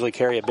guys usually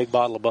carry a big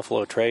bottle of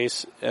Buffalo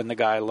Trace." And the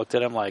guy looked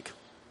at him like,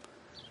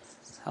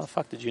 "How the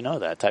fuck did you know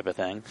that?" type of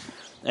thing.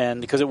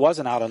 And because it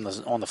wasn't out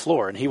on the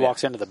floor, and he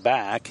walks into the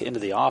back, into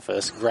the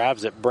office,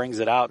 grabs it, brings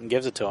it out, and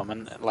gives it to him.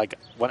 And like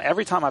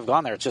every time I've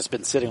gone there, it's just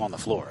been sitting on the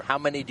floor. How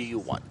many do you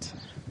want?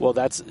 Well,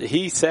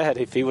 he said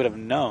if he would have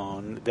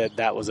known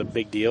that was a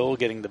big deal,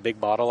 getting the big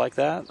bottle like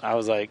that. I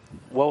was like,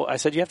 well, I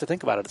said you have to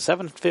think about it.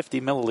 750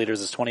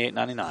 milliliters is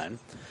 $28.99.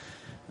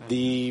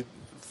 The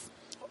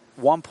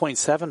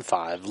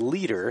 1.75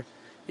 liter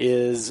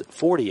is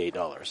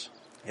 $48.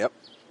 Yep.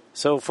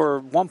 So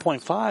for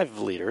 1.5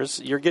 liters,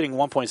 you're getting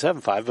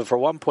 1.75, but for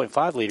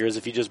 1.5 liters,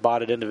 if you just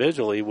bought it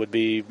individually, would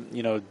be,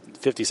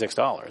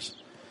 $56.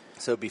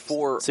 So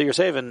you're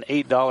saving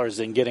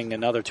 $8 and getting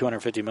another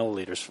 250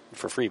 milliliters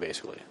for free,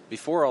 basically.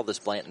 Before all this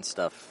Blanton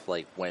stuff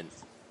went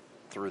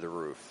through the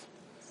roof,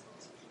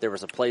 there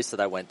was a place that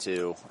I went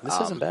to. This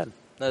isn't bad.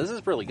 No, this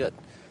is really good.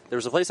 There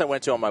was a place I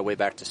went to on my way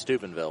back to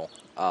Steubenville,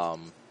 to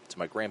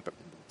my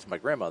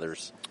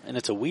grandmother's. And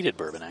it's a wheated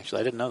bourbon,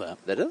 actually. I didn't know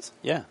that. That is?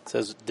 Yeah. It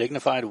says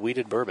dignified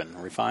wheated bourbon,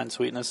 refined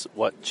sweetness,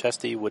 what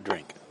Chesty would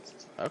drink.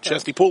 Okay.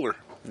 Chesty Puller.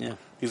 Yeah.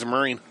 He's a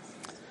Marine.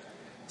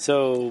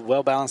 So,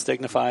 well-balanced,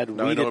 dignified,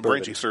 Now wheated you know what bourbon.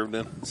 branch he served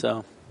in.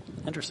 So,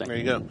 interesting. There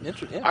you go.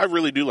 Yeah. I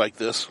really do like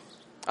this.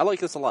 I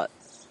like this a lot.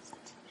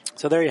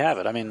 So there you have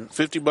it. I mean,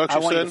 $50 I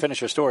you want you said? to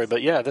finish your story,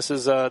 but yeah, this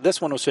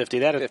one was 50.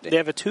 They 50.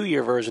 have a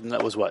 2-year version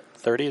that was what,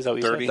 30? Is that what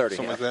you 30, said? 30,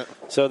 something yeah. like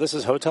that. So this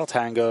is Hotel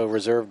Tango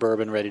Reserve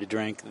Bourbon, ready to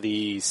drink.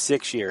 The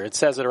 6-year. It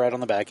says it right on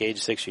the back,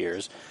 age 6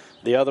 years.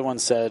 The other one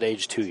said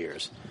age 2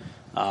 years.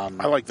 I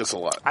like this a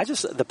lot.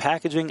 The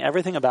packaging,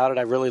 everything about it,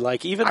 I really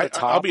like. Even the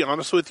top. I'll be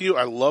honest with you.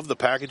 I love the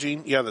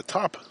packaging. Yeah, the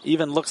top.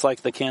 Even looks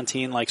like the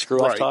canteen,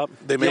 screw-off Right. top.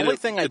 They The made only it-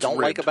 thing I it's don't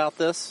like ribbed. about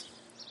this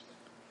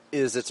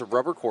is it's a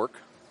rubber cork.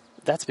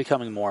 That's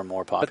becoming more and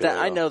more But popular.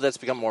 I though. know that's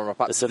become more and more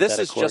popular. The This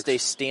synthetic is just corks. a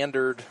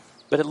standard.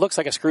 But it looks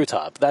like a screw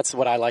top. That's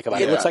what I like about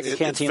it. It Yeah, looks like a It's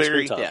canteen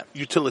very screw top.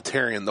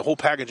 utilitarian. The whole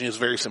packaging is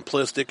very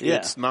simplistic. Yeah.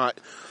 It's not.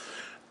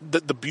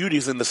 The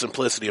beauty's in the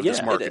simplicity of Yeah, this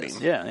it marketing.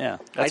 is. Yeah.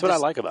 That's what I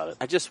like about it.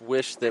 I just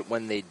wish that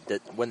when they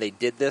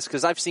did this,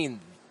 because I've seen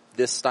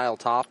this style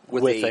top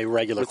with a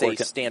regular cork,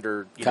 a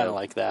standard, kinda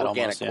like that,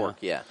 organic almost, yeah. cork.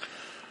 Yeah.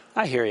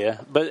 I hear you,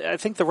 but I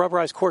think the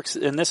rubberized corks,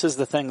 and this is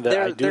the thing that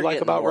I do they're like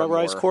getting about more and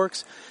rubberized more.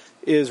 corks,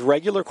 is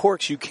regular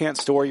corks you can't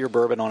store your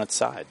bourbon on its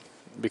side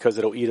because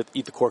it'll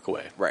eat the cork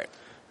away. Right.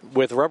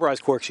 With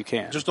rubberized corks, you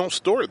can. Just don't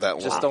store it that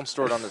long. Just don't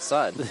store it on its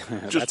side.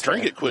 Just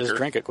drink it quicker. Just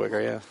drink it quicker.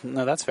 Yeah,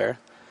 no, that's fair.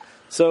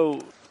 So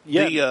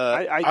yeah,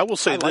 I will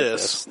say I like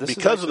this is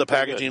because of the actually pretty good.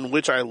 packaging,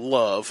 which I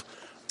love.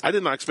 I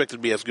did not expect it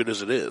to be as good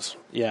as it is.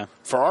 Yeah,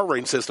 For our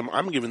rating system,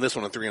 I'm giving this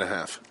one a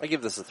 3.5. I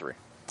give this a 3.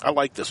 I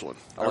like this one.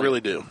 I like really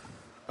it. do.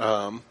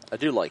 I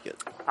do like it.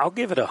 I'll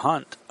give it a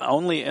hunt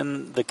only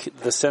in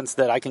the sense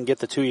that I can get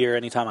the 2-year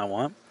anytime I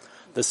want.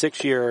 The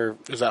 6-year,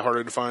 Is that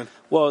harder to find?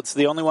 well, it's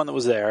the only one that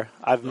was there.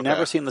 I've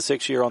never seen the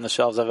 6-year on the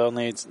shelves. I've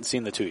only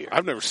seen the 2-year.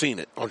 I've never seen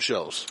it on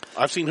shelves.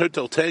 I've seen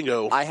Hotel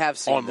Tango I have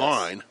seen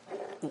online.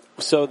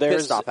 So Pit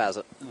there's Stop has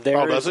it.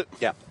 Oh, does it?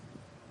 Yeah.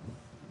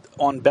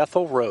 on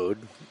Bethel Road.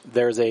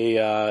 There's a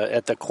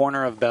at the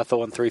corner of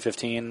Bethel and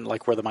 315,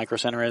 like where the Micro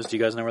Center is. Do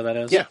you guys know where that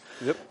is? Yeah.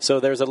 Yep. So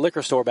there's a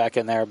liquor store back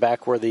in there,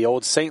 back where the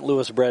old St.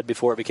 Louis bread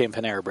before it became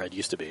Panera bread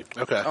used to be.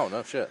 Okay. Oh,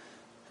 no shit.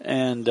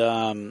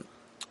 And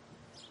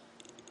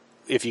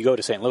if you go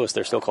to St. Louis,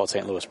 they're still called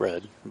St. Louis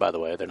bread. By the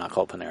way, they're not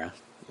called Panera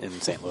in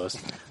St. Louis.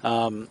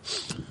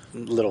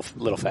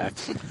 Little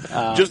fact.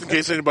 Just in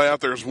case anybody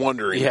out there is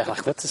wondering. Yeah,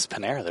 like what's this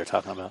Panera they're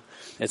talking about?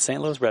 It's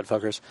St. Louis bread,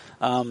 fuckers.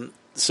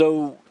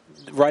 So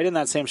right in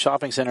that same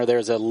shopping center,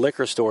 there's a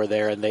liquor store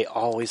there, and they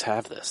always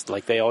have this.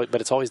 But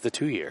it's always the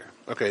 2-year.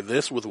 Okay,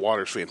 this with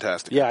water's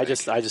fantastic. Yeah, I think.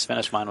 just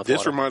finished mine with This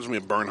water. reminds me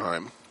of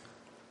Bernheim.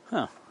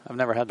 Huh? I've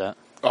never had that.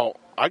 Oh,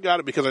 I got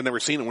it because I never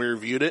seen it when we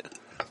reviewed it.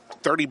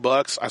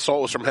 $30. I saw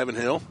it was from Heaven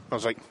Hill. I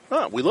was like,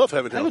 oh, we love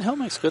Heaven Hill. Heaven Hill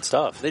makes good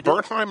stuff.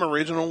 Bernheim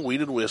Original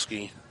Weeded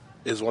Whiskey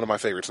is one of my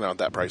favorites now at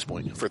that price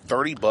point. For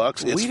 $30,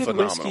 it's Weeded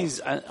phenomenal.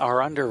 whiskeys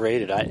are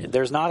underrated.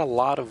 There's not a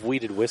lot of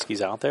weeded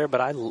whiskeys out there,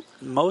 but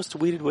most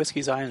weeded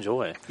whiskeys I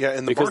enjoy. Yeah,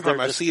 and the because Bernheim,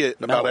 they're I just see it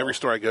about mellow. every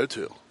store I go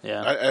to.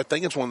 Yeah. I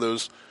think it's one of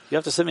those. You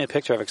have to send me a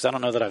picture of it because I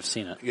don't know that I've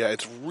seen it. Yeah,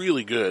 it's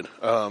really good.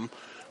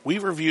 We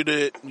reviewed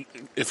it.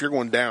 If you're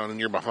going down and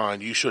you're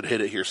behind, you should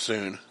hit it here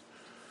soon.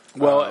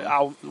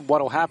 Well,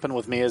 what'll happen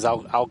with me is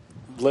I'll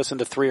listen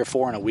to 3 or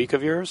 4 in a week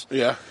of yours.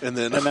 Yeah, and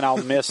then I'll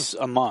miss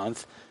a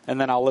month, and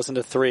then I'll listen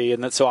to 3,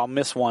 and so I'll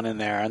miss one in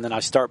there, and then I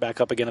start back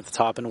up again at the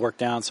top and work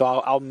down. So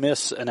I'll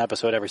miss an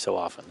episode every so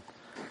often.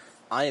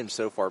 I am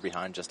so far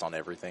behind just on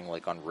everything,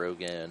 like on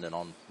Rogan and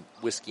on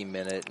Whiskey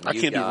Minute. And I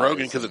can't do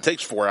Rogan because it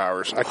takes 4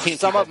 hours. I can't.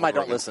 Some keep of them up I with don't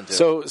Rogan. listen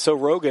to. So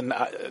Rogan,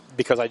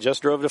 because I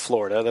just drove to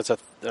Florida, that's a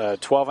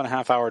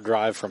 12-and-a-half-hour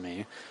drive for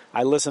me.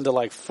 I listened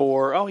to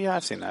 4. Oh yeah,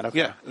 I've seen that. Okay.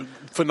 Yeah,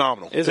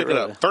 phenomenal. Is Pick it it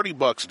really? up.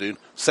 $30, dude.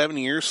 7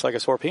 years. It's like a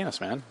sore penis,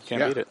 man. Can't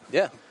Yeah. beat it.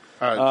 Yeah.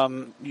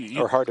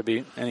 Or hard to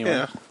beat, anyway.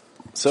 Yeah.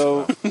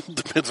 So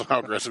Depends on how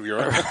aggressive you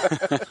are.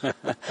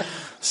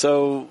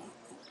 So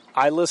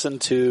I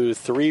listened to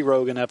 3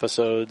 Rogan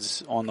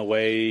episodes on the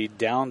way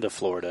down to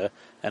Florida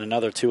and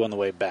another 2 on the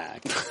way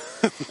back.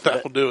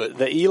 That'll do it.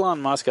 The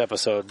Elon Musk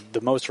episode,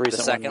 the most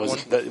recent second was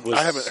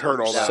I haven't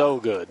heard all that. So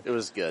good. It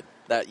was good.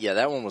 That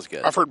one was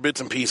good. I've heard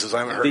bits and pieces. I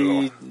haven't heard it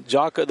all.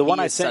 Jocko, the one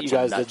He I is sent you such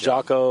a guys, the nut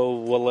job. Jocko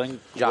Willing.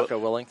 Jocko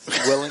Willing.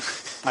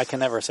 I can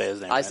never say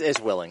his name. Right. It's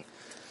Willing.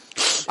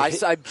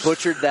 I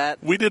butchered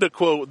that. We did a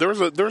quote. There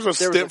was a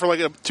stint for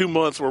like 2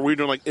 months where we were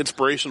doing like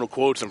inspirational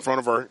quotes in front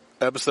of our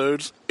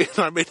episodes, and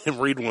I made him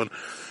read one,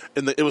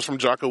 and it was from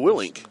Jocko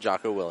Willink.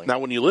 Jocko Willing. Now,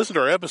 when you listen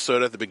to our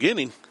episode at the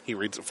beginning, he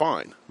reads it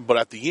fine, but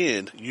at the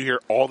end, you hear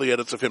all the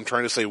edits of him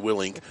trying to say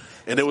Willink,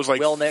 and it was like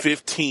Wilnick,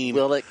 15.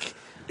 Willick.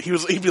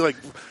 He'd be like,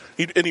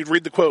 he'd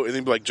read the quote, and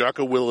he'd be like,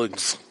 Jocko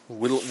Willings.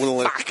 Beep!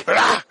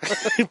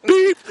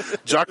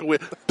 Jocko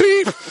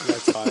beep!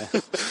 That's fine.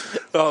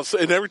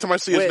 And every time I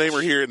see his name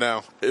or hear it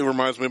now, it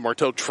reminds me of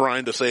Martel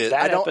trying to say it.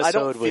 That I don't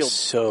episode feel- was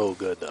so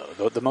good,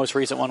 though. The most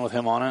recent one with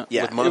him on it.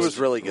 Yeah, with it Musk was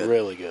really good.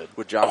 Really good.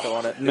 With Jocko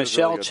on it. It was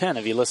Michelle really good. Chen,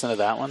 have you listened to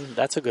that one?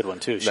 That's a good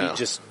one, too. She No.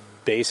 just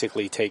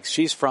basically takes...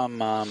 She's from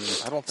don't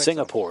think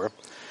Singapore.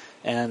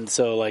 And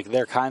so, like,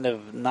 they're kind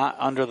of not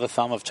under the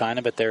thumb of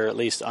China, but they're at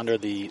least under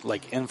the,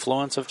 like,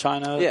 influence of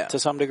China to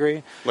some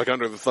degree. Like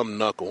under the thumb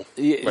knuckle.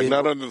 Yeah, Like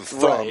not under the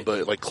thumb, right.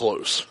 but like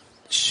close.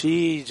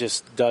 She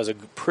just does a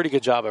pretty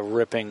good job of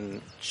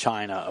ripping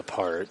China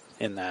apart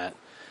in that.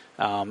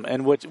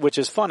 And which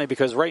is funny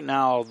because right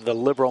now the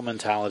liberal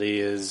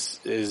mentality is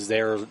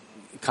they're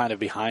kind of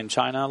behind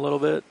China a little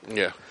bit.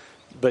 Yeah.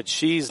 But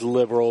she's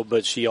liberal,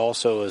 but she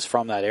also is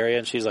from that area,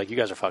 and she's like, you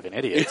guys are fucking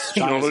idiots.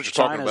 You don't know what you're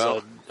talking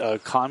China's a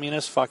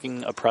communist,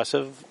 fucking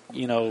oppressive,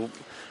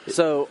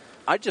 So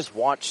I just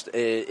watched.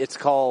 It's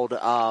called.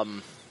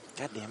 God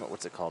damn it!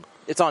 What's it called?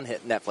 It's on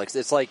Netflix.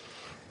 It's like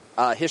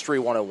History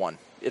 101.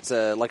 It's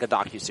like a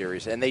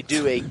docuseries, and they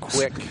do a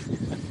quick.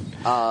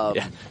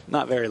 yeah,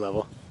 not very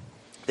level.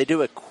 They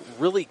do a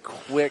really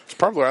quick.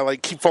 Probably I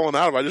like keep falling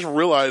out of it. I just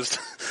realized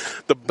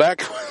the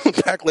back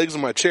legs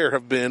of my chair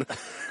have been.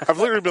 I've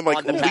literally been like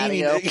On the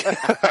leaning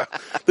patio.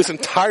 this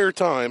entire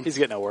time. He's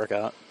getting a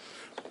workout.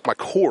 My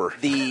core.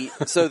 They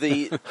do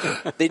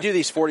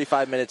these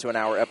 45-minute to an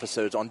hour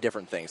episodes on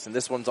different things, and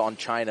this one's on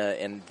China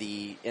and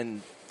the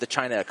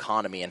China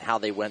economy and how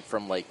they went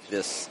from like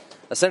this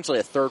essentially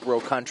a third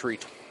world country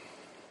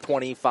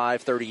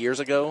 25, 30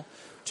 years ago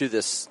to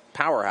this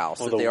powerhouse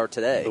that they are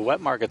today. The wet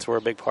markets were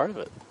a big part of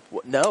it.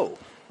 No.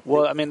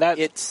 Well, I mean,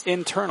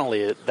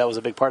 internally that was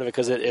a big part of it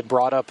because it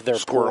brought up their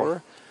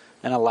poor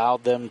and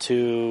allowed them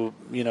to,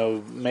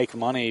 make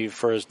money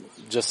for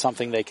just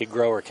something they could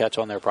grow or catch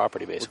on their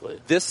property, basically.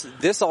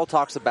 This all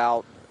talks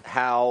about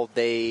how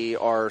they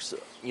are,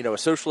 a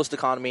socialist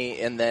economy,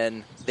 and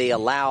then they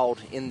allowed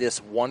in this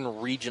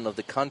one region of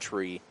the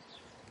country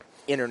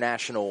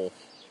international.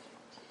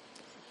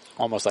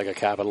 Almost like a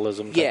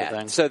capitalism type of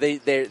thing. So they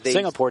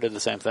Singapore did the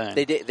same thing.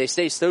 They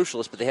stay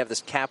socialist, but they have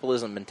this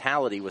capitalism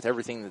mentality with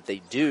everything that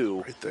they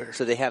do. Right there.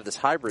 So they have this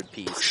hybrid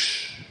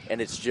piece,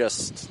 and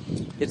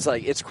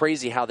it's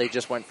crazy how they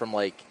just went from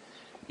like,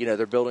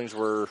 their buildings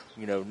were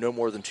no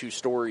more than 2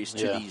 stories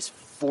to these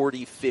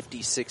 40,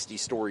 50, 60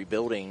 story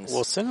buildings.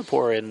 Well,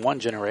 Singapore in one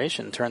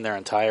generation turned their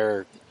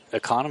entire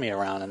economy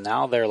around, and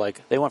now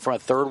they went from a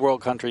third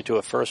world country to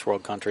a first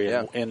world country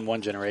in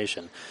one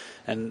generation.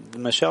 And the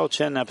Michelle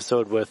Chen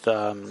episode with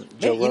Joe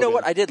Rogan, you know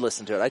what? I did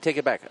listen to it. I take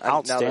it back.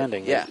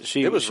 Outstanding.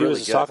 She was really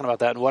good. Talking about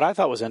that. And what I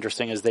thought was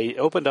interesting is they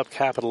opened up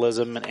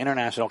capitalism and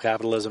international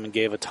capitalism and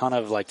gave a ton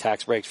of like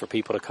tax breaks for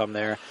people to come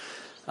there.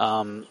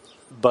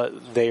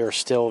 But they are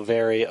still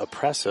very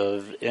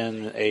oppressive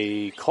in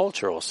a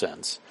cultural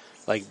sense.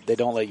 Like they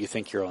don't let you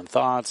think your own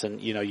thoughts, and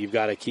you've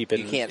got to keep it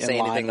You can't in say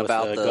line anything with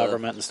about the the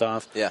government and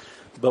stuff. Yeah.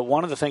 But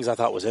one of the things I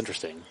thought was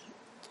interesting,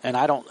 and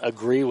I don't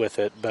agree with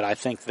it, but I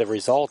think the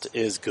result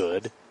is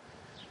good.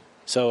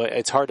 So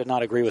it's hard to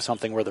not agree with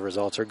something where the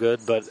results are good,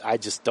 but I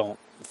just don't.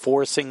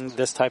 Forcing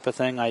this type of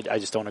thing, I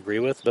just don't agree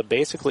with. But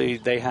basically,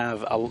 they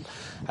have,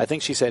 I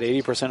think she said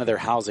 80% of their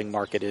housing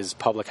market is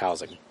public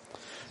housing.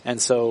 And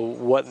so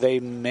what they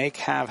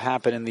have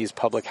happen in these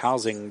public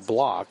housing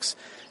blocks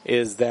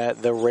is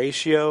that the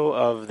ratio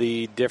of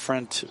the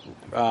different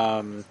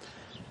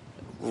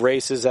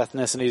races,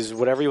 ethnicities,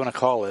 whatever you want to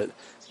call it.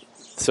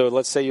 So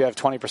let's say you have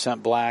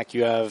 20% black,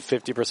 you have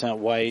 50%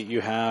 white, you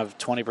have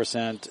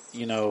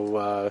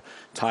 20%,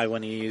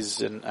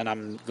 Taiwanese, and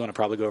I'm going to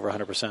probably go over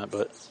 100%,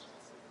 but.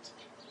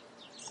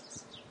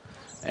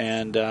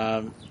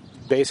 And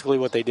basically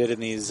what they did in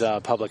these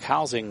public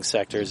housing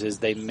sectors is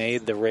they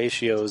made the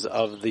ratios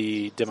of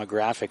the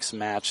demographics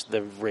match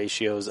the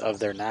ratios of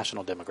their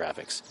national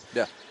demographics.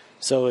 Yeah.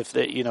 So if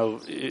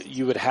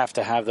you would have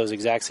to have those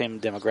exact same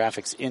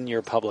demographics in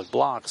your public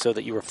block so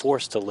that you were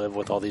forced to live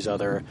with all these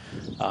other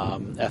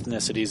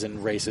ethnicities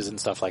and races and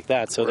stuff like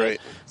that. So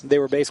they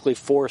were basically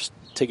forced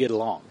to get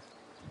along.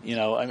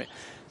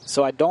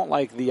 So I don't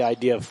like the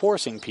idea of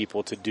forcing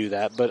people to do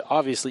that, but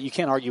obviously you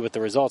can't argue with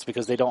the results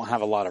because they don't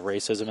have a lot of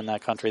racism in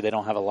that country. They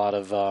don't have a lot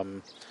of...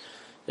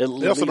 They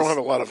also don't have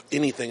a lot of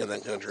anything in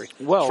that country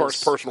as far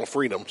as personal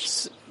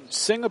freedoms.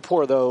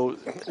 Singapore, though,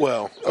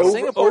 Well,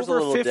 Singapore's a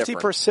over little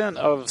 50%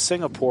 of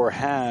Singapore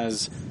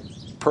has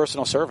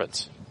personal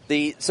servants.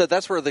 So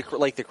that's where the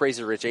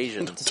Crazy Rich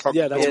Asians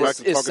Yeah, that's is, right. is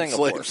Fucking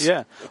Singapore. slaves.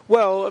 Yeah.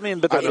 Well, I mean,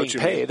 but I they're know being what you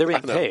mean. paid. They're being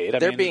I know. paid.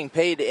 They're being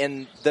paid,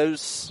 and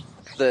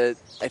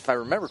if I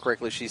remember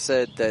correctly, she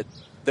said that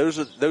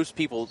those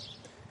people.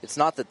 It's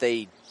not that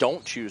they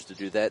don't choose to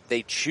do that;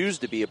 they choose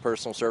to be a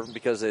personal servant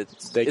because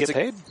They get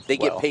paid They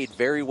well. get paid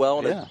very well,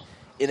 and, Yeah.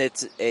 and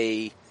it's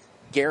a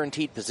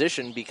guaranteed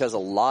position because a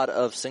lot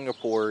of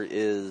Singapore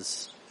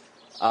is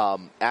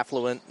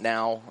affluent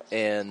now,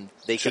 and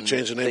they should can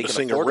change the they name to can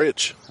Singer afford it.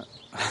 Rich.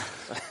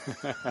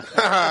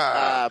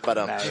 But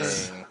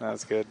Nice.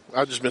 That's good.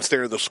 I've just been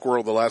staring at the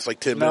squirrel the last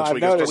 10 No, minutes I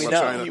when you guys noticed. talking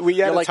about China. We had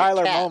You're a like a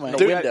Tyler cat moment. in a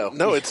Dude, window.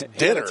 no, it's We had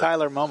dinner. a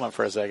Tyler moment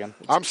for a second.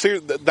 I'm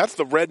serious. That's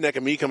the redneck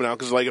in me coming out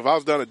because, if I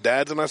was down at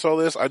Dad's and I saw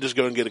this, I'd just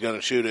go and get a gun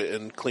and shoot it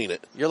and clean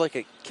it. You're like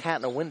a cat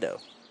in a window.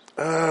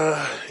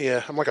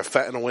 Yeah, I'm like a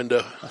fat in a window.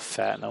 A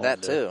fat no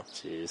That window.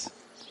 too. Jeez.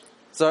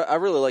 So I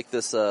really like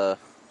this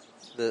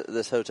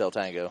this Hotel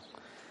Tango.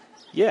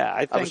 Yeah, I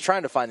I was think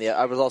trying to find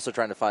I was also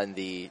trying to find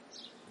the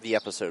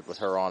episode with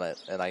her on it,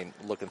 and I'm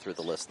looking through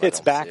the list. And it's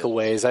I don't back see a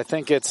ways. I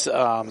think it's.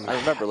 I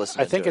remember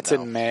listening. I think to it's it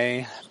now. in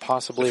May,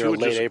 possibly, If you or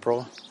would late just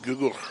April.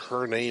 Google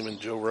her name and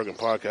Joe Rogan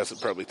podcast,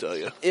 it'd probably tell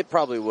you. It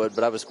probably would,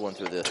 but I was going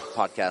through the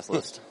podcast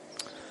list.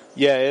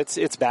 Yeah,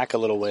 it's back a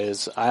little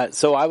ways.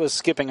 So I was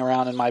skipping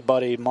around, and my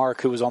buddy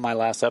Mark, who was on my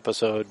last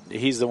episode,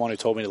 he's the one who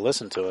told me to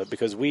listen to it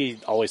because we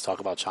always talk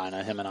about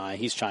China. Him and I.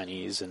 He's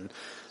Chinese, and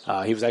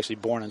he was actually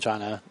born in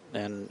China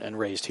and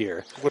raised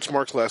here. What's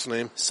Mark's last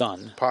name?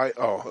 Son. Pi.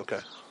 Oh, okay.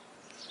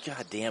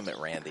 God damn it,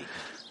 Randy!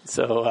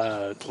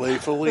 So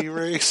Playfully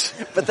race.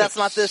 But that's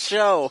not this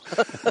show.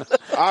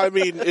 I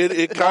mean,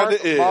 it kind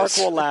of is. Mark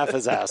will laugh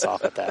his ass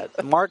off at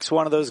that. Mark's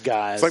one of those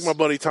guys. It's like my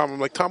buddy Tom. I'm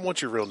like, Tom,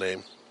 what's your real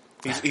name?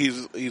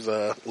 He's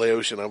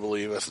Laotian, I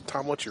believe. I said,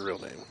 Tom, what's your real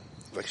name?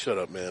 He's like, shut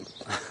up, man.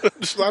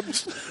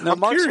 No, I'm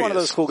Mark's curious. one of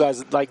those cool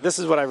guys. Like, this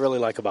is what I really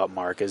like about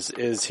Mark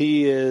is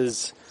he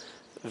is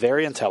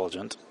very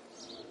intelligent.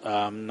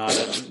 Not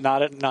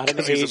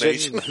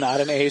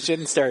an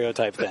Asian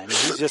stereotype thing.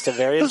 He's just a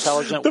very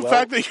intelligent. The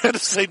fact that you had to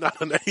say not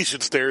an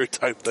Asian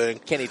stereotype thing.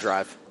 Can he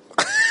drive?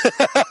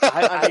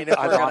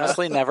 I've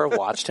honestly never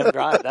watched him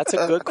drive. That's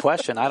a good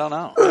question. I don't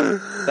know.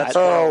 That's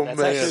man.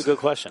 actually a good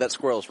question. That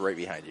squirrel's right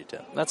behind you,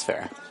 Tim. That's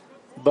fair.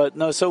 But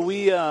no, so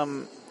we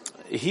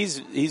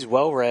he's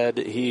well read.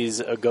 He's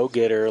a go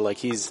getter. Like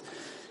he's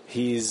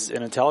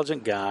an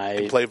intelligent guy.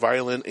 Can play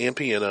violin and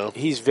piano.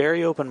 He's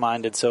very open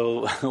minded.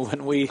 So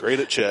when we Great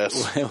at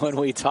chess. when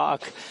we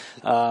talk,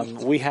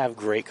 we have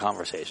great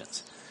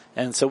conversations,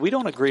 and so we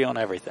don't agree on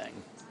everything.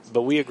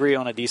 But we agree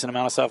on a decent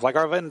amount of stuff. Like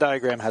our Venn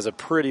diagram has a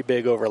pretty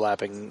big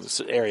overlapping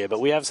area, but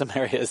we have some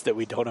areas that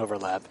we don't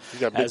overlap. You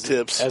got big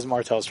tips. As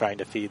Martel's trying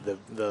to feed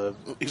the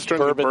He's trying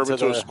to get bourbon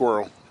to a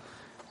squirrel.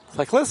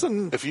 Like,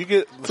 listen, If you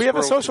get the we have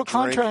a squirrel social to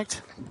drink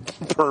contract.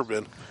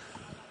 bourbon.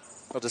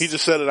 He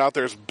just set it out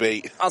there as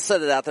bait. I'll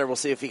set it out there. We'll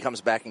see if he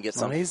comes back and gets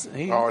some.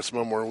 Oh, I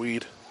smell more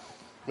weed.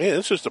 Man,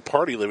 it's just a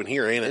party living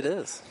here, ain't it? It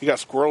is. You got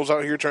squirrels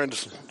out here trying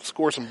to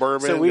score some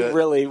bourbon. So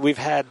we've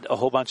had a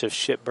whole bunch of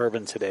shit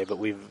bourbon today, but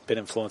we've been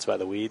influenced by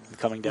the weed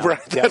coming down Right,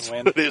 that's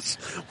downwind. what it is.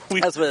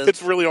 That's what it is.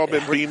 It's really all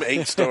been Beam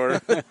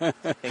 8-star. In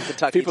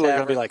Kentucky People are going to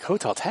Tavern. be like,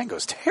 Hotel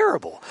Tango's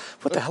terrible.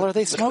 What the hell are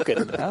they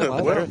smoking?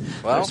 Oh, well,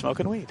 they're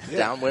smoking weed.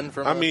 downwind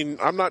from. I mean,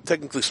 I'm not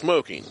technically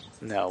smoking.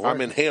 No,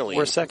 I'm inhaling.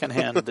 We're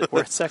secondhand.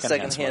 We're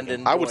secondhand.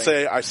 secondhand. I would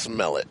say I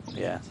smell it.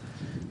 Yeah.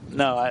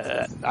 No,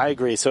 I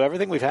agree. So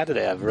everything we've had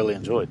today, I've really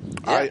enjoyed.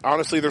 I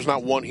honestly, there's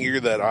not one here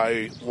that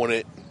I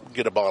wouldn't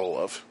get a bottle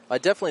of. I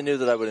definitely knew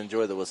that I would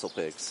enjoy the Whistle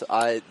Pigs.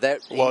 I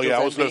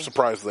was no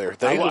surprise there.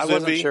 The I Angels wasn't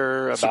Envy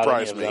sure about any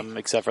surprised of me. them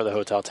except for the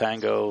Hotel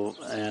Tango,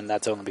 and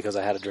that's only because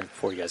I had a drink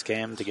before you guys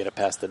came to get it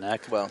past the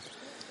neck. Well,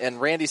 and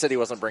Randy said he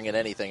wasn't bringing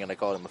anything, and I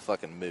called him a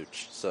fucking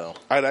mooch. So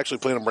I'd actually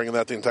planned on bringing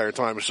that the entire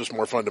time. It's just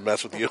more fun to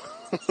mess with you.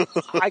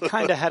 I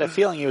kind of had a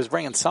feeling he was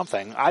bringing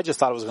something. I just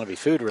thought it was going to be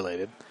food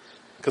related.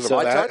 Because So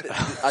of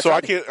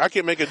that. I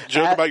can't make a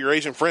joke about your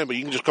Asian friend, but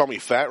you can just call me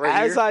fat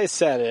right As here. I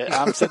said it,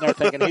 I'm sitting there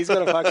thinking he's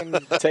going to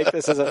fucking take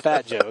this as a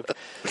fat joke.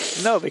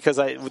 No, because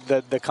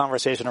the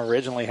conversation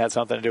originally had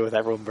something to do with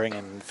everyone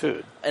bringing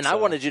food. and I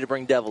wanted you to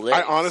bring deviled eggs.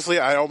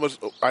 I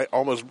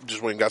almost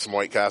just went and got some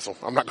White Castle.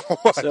 I'm not going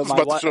to lie. I was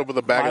about to show up with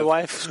a bag my of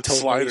wife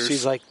told sliders. me,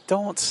 she's like,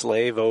 don't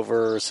slave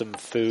over some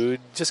food.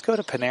 Just go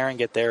to Panera and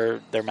get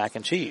their mac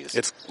and cheese.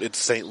 It's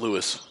St.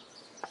 Louis.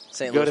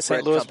 Go to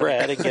St. Louis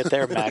Bread and get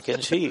their mac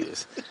and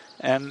cheese.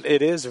 And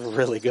it is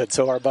really good.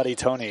 So our buddy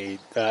Tony,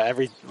 we had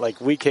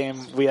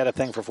a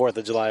thing for 4th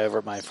of July over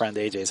at my friend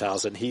AJ's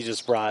house, and he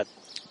just brought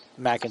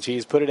mac and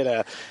cheese, put it in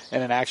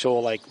an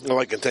actual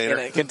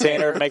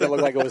container, make it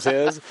look like it was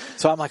his.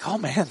 So I'm like, oh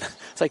man,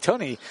 it's like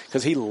Tony,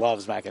 because he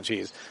loves mac and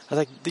cheese. I was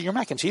like, your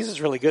mac and cheese is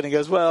really good. And he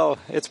goes, well,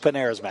 it's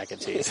Panera's mac and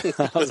cheese.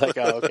 I was like,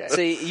 oh, okay.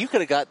 See, you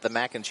could have got the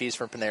mac and cheese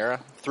from Panera,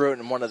 threw it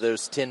in one of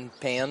those tin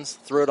pans,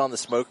 threw it on the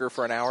smoker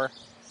for an hour,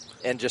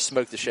 and just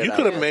smoked the shit You out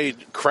could of have it.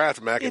 made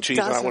Kraft mac and cheese,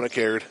 and I wouldn't have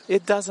cared.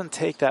 It doesn't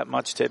take that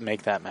much to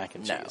make that mac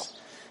and cheese.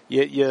 No.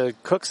 You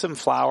cook some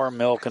flour,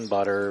 milk, and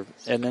butter,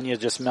 and then you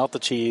just melt the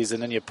cheese,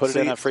 and then you put it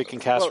in a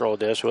freaking casserole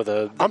dish with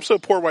a... I'm so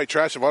poor white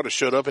trash, if I would have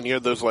showed up and you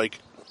had those, like,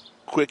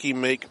 quickie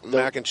make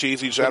mac and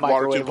cheese, you just add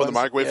water to and put in the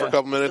microwave for a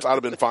couple minutes, I'd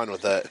have been fine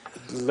with that.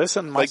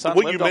 Listen, my son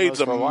what lived you on made's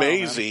those for a while,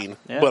 amazing,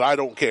 man. but I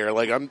don't care.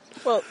 Like I'm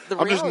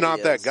just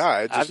not that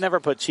guy. I've never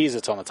put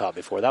Cheez-Its on the top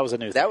before. That was a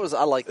new thing. I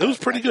like that. It was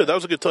pretty good. That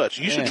was a good touch.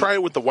 You should try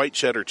it with the white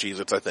cheddar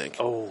Cheez-Its, I think.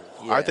 Oh,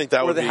 yeah. I think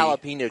that would be... Or the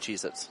jalapeno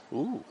Cheez-Its.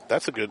 Ooh,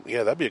 that's a good...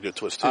 Yeah, that'd be a good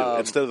twist, too.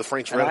 Instead of the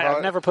Frank's Red Hot.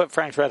 I've never put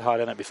Frank's Red Hot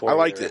in it before. I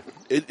liked it.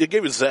 It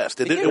gave it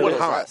zest. It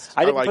wasn't hot.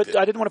 I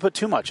didn't want to put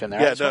too much in there.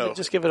 I wanted to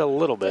just give it a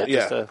little bit.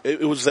 Yeah,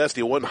 it was zesty.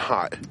 It wasn't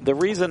hot. The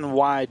reason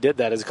why I did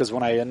that is because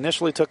when I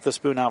initially took the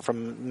spoon out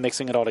from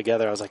mixing it all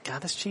together, I was like,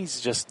 God, this cheese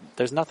is just...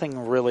 There's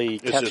nothing really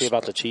catchy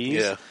about the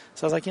cheese. Yeah.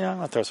 So I was like, I'm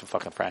going to throw some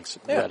fucking Frank's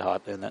Red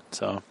Hot in it.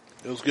 So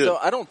it was good. So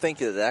I don't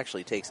think it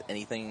actually takes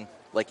anything,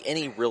 like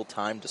any real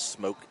time to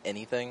smoke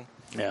anything.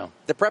 Yeah.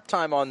 The prep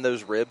time on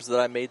those ribs that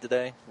I made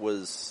today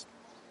was...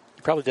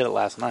 You probably did it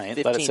last night.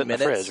 15 Let it sit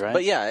minutes. In the fridge, right?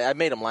 But yeah, I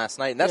made them last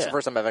night, and that's the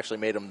first time I've actually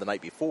made them the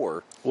night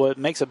before. Well, it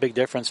makes a big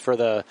difference for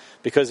the...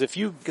 Because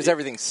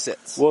everything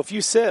sits. Well, if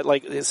you sit,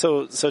 like...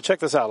 So check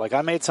this out. Like,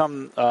 I made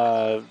some...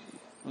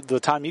 the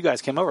time you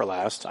guys came over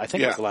last. I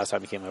think it was the last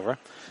time you came over.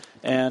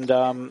 And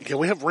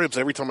we have ribs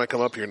every time I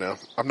come up here now.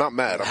 I'm not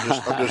mad.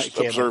 I'm just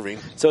observing.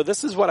 So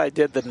this is what I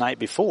did the night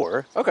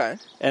before. Okay.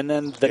 And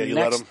then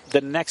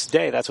the next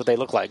day, that's what they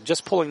look like.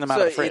 Just pulling them out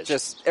of the fridge.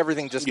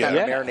 Everything just kind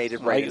of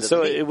marinated right into so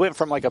the meat. it went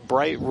from like a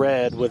bright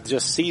red with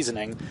just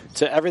seasoning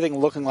to everything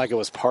looking like it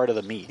was part of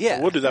the meat.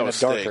 Yeah. We'll do that with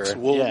steaks.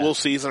 We'll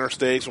season our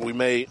steaks, and we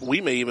may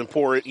even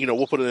pour it.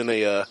 We'll put it in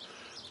a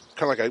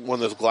kind of like one of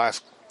those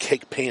glass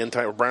cake pan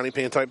type or brownie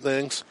pan type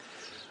things.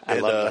 I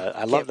love that.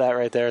 I love that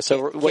right there.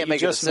 So what you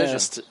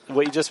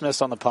just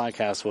missed on the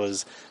podcast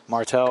was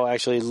Martel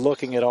actually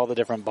looking at all the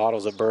different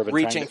bottles of bourbon,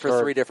 reaching for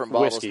 3 different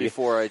bottles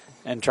before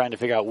and trying to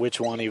figure out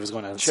which one he was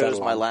going to chose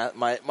settle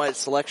my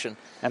selection.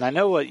 And I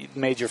know what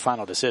made your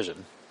final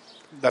decision.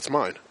 That's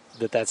mine.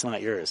 That's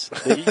not yours.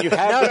 You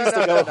have these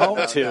to go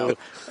home to.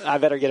 I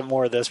better get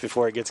more of this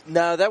before it gets.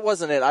 No, that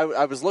wasn't it.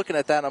 I was looking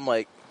at that and I'm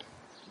like,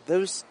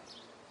 those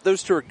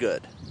 2 are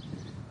good.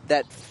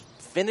 That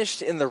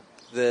finished in the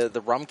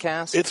rum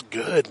cast. It's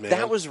good, man.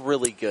 That was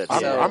really good.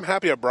 I'm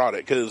happy I brought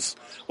it because,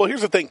 well,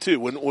 here's the thing too.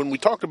 When we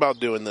talked about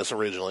doing this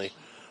originally,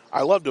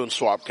 I love doing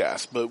swap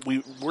casts, but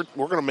we're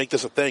going to make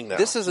this a thing now.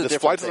 This is a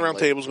different Flights thing. Around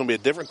Table is going to be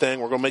a different thing.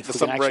 We're going to make this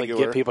something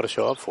regular. Get people to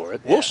show up for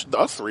it.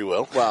 Us 3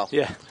 will. Well,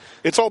 yeah.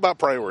 It's all about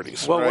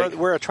priorities. Well, right?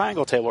 we're a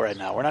triangle table right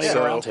now. We're not even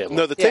a round table.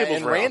 No, the table's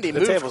and round. Randy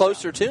moved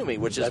closer to me,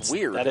 which is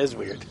weird. That is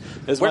weird.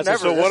 So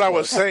what I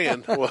was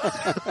saying,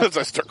 as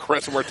I start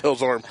caressing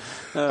Martel's arm,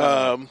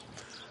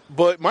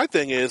 but my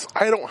thing is,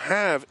 I don't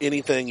have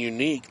anything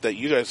unique that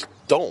you guys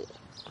don't.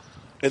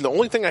 And the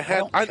only thing I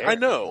have, I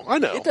know.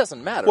 It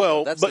doesn't matter.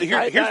 Well, but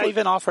I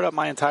even offered up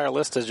my entire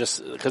list to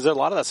just because a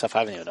lot of that stuff I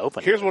haven't even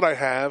opened. Here's what I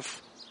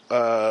have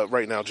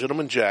right now: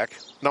 Gentleman Jack.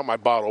 Not my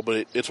bottle,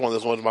 but it's one of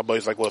those ones. My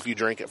buddy's like, "Well, if you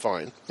drink it,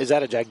 fine." Is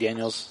that a Jack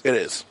Daniel's? It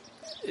is.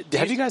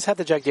 Have you guys had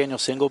the Jack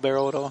Daniel's single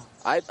barrel at all?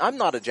 I'm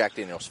not a Jack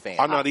Daniel's fan.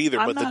 I'm not either,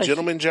 but the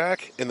Gentleman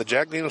Jack and the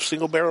Jack Daniel's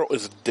single barrel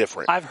is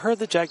different. I've heard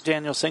the Jack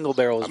Daniel's single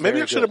barrel is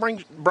maybe I should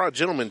have brought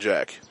Gentleman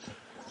Jack.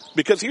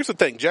 Because here's the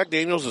thing, Jack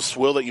Daniel's is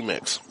swill that you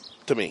mix,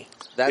 to me.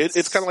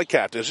 It's kind of like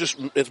Captain.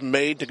 It's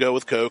made to go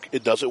with Coke.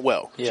 It does it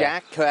well. Yeah.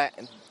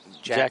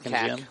 Jack and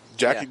Jim.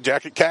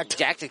 Jack's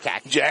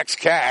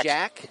Cack.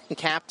 Jack,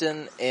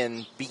 Captain,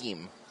 and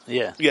Beam.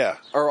 Yeah.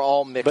 Are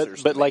all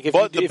mixers. But like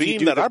the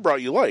Beam that I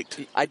brought you liked.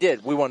 I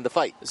did. We wanted to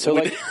fight. So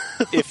like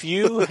if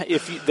you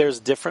there's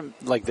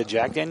different like the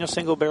Jack Daniel's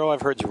single barrel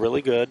I've heard is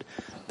really good.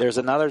 There's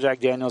another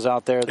Jack Daniel's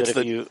out there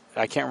that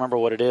I can't remember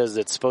what it is,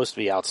 it's supposed to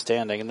be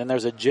outstanding. And then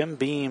there's a Jim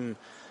Beam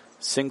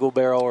single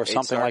barrel or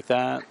something like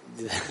that.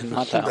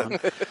 Not that one.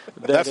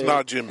 That's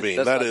not Jim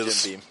Beam. That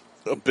is Jim Beam.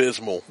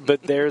 Abysmal.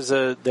 But there's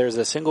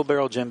a single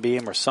barrel Jim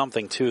Beam or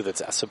something too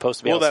that's supposed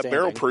to be outstanding. That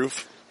barrel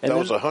proof. That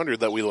was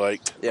 100 that we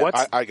liked. Yeah.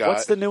 I got.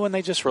 What's the new one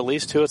they just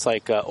released too? It's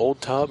like Old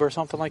Tub or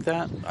something like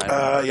that.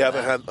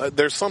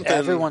 There's something.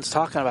 Everyone's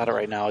talking about it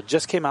right now. It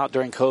just came out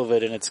during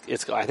COVID, and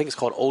it's I think it's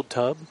called Old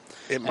Tub.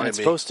 It's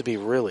supposed to be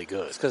really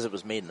good. It's because it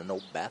was made in an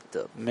old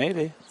bathtub.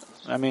 Maybe.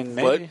 I mean,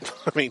 maybe.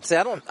 See,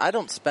 I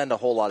don't spend a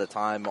whole lot of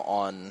time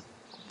on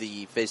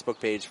the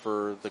Facebook page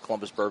for the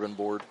Columbus Bourbon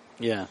Board.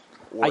 Yeah,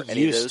 I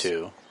used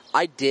to.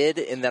 I did,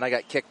 and then I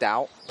got kicked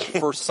out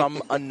for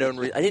some unknown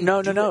reason. I didn't.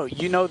 No.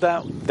 You know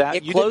that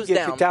it you closed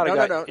didn't get down. Kicked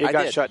out. No. It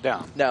got shut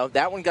down. No,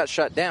 that one got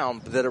shut down,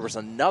 but then there was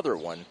another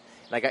one,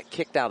 and I got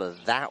kicked out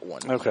of that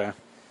one. Okay.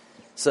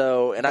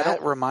 So, and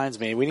that reminds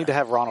me, we need to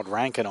have Ronald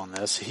Rankin on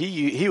this.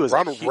 He was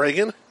Ronald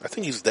Reagan. I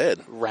think he's dead.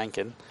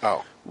 Rankin.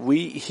 Oh,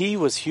 he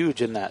was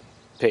huge in that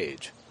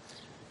page.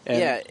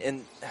 And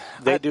and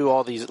they do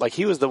all these. Like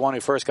he was the one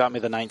who first got me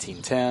the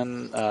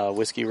 1910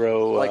 Whiskey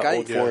Row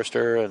Old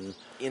Forester, and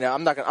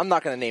I'm not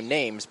going to name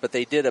names, but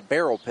they did a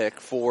barrel pick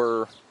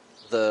for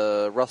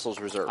the Russell's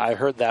Reserve. I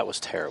heard that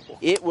was terrible.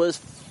 It was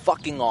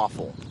fucking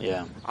awful.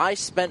 Yeah, I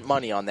spent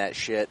money on that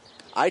shit.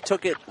 I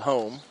took it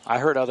home. I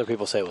heard other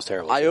people say it was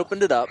terrible. I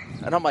opened it up,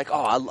 and I'm like,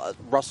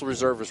 Russell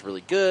Reserve was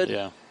really good.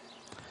 Yeah.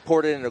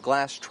 Poured it in a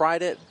glass,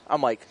 tried it.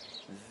 I'm like,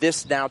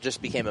 this now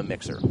just became a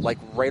mixer. Like,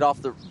 right off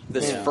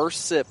this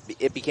first sip,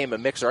 it became a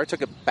mixer. I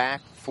took it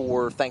back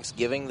for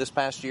Thanksgiving this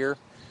past year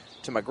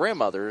to my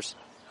grandmother's,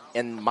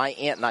 and my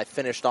aunt and I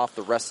finished off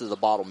the rest of the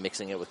bottle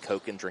mixing it with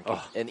Coke and drinking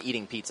and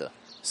eating pizza.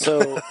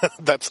 So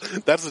that's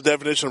the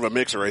definition of a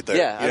mixer right there.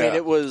 Yeah, I mean,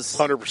 it was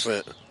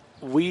 100%.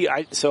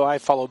 I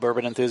follow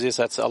Bourbon Enthusiasts.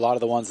 That's a lot of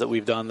the ones that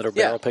we've done that are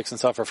barrel picks and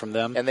stuff are from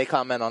them. And they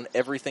comment on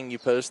everything you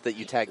post that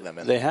you tag them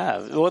in. They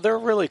have. Well, they're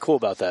really cool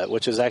about that,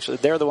 which is actually,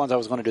 they're the ones I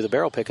was going to do the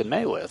barrel pick in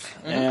May with.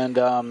 Mm-hmm.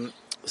 And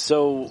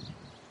so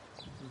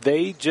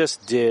they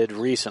just did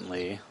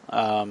recently,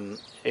 and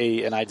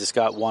I just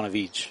got one of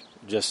each.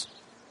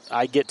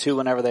 I get two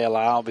whenever they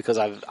allow because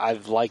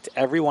I've liked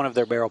every one of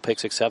their barrel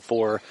picks except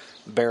for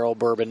barrel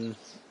bourbon,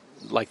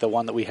 like the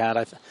one that we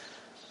had.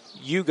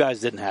 You guys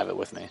didn't have it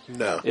with me.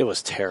 No. It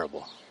was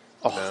terrible.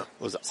 Oh, no.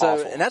 It was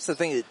awful. And that's the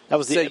thing.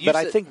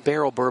 I think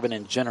barrel bourbon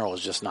in general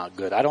is just not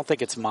good. I don't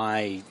think it's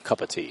my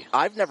cup of tea.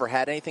 I've never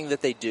had anything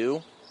that they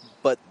do,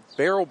 but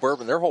barrel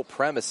bourbon, their whole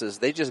premise is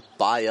they just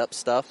buy up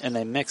stuff. And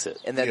they mix it.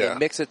 And then they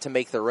mix it to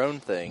make their own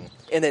thing.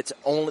 And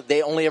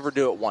they only ever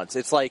do it once.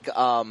 It's like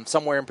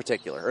Somewhere in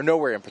Particular, or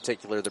Nowhere in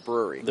Particular, the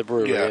brewery. The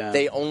brewery, yeah.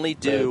 They only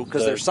do,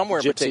 because there's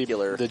Somewhere in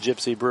Particular. The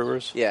Gypsy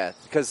Brewers? Yeah,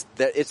 because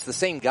it's the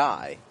same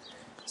guy.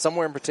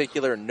 Somewhere in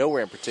Particular and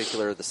Nowhere in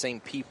Particular are the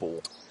same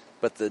people,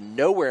 but the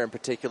Nowhere in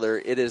Particular,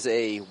 it is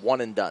a one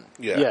and done.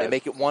 Yeah. They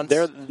make it once.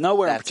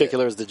 Nowhere in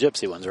Particular is the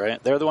Gypsy ones,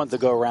 right? They're the ones that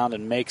go around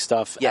and make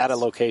stuff at a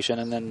location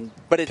and then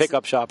pick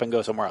up shop and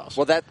go somewhere else.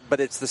 Well, but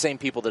it's the same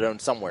people that own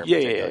Somewhere in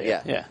Particular.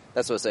 Yeah.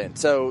 That's what I'm saying.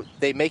 So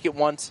they make it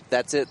once,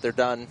 that's it, they're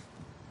done,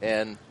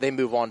 and they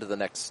move on to the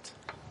next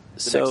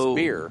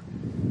beer.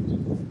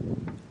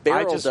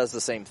 Barrel does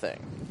the same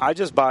thing. I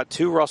just bought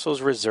two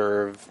Russell's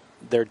Reserve.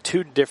 They're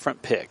two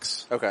different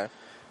picks. Okay.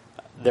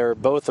 They're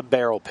both a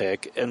barrel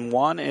pick, and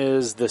one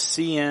is the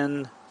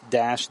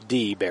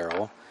CN-D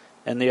barrel,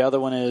 and the other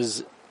one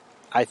is,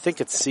 I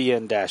think it's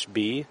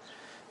CN-B.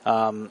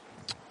 And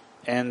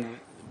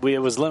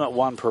it was limit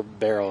one per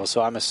barrel, so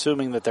I'm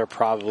assuming that they're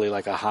probably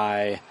like a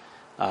high,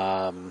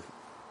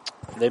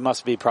 they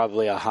must be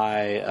probably a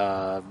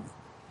high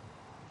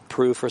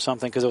proof or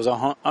something, because it was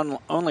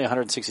only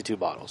 162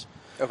 bottles.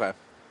 Okay.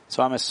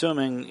 So I'm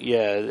assuming,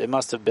 it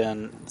must have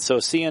been, so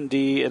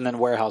C&D and then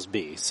Warehouse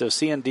B. So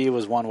C&D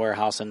was one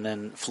warehouse and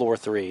then floor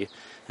 3,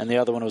 and the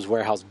other one was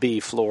Warehouse B,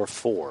 floor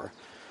 4.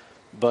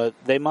 But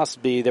they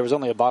must be, there was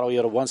only a bottle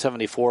yield of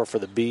 174 for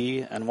the B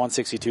and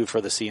 162 for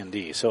the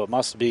C&D. So it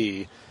must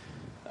be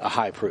a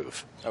high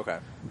proof. Okay.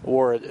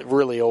 Or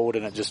really old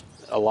and it just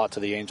a lot to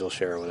the angel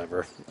share or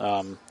whatever.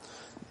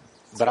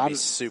 But I'm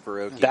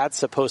super oaky. That's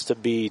supposed to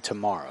be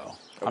tomorrow.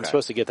 Okay. I'm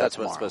supposed to get that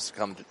tomorrow. That's what's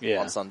supposed to come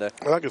on Sunday.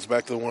 Well, that goes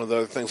back to one of the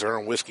other things that are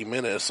on Whiskey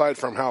Minute. Aside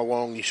from how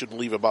long you should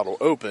leave a bottle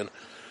open,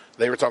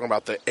 they were talking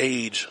about the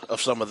age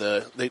of some of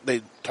the...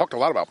 They talked a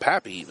lot about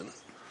Pappy even,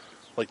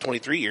 like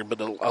 23 year,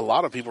 but a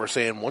lot of people are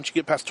saying once you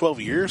get past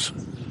 12 years,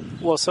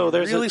 well, so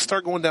there's really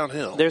start going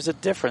downhill. There's a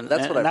difference.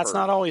 That's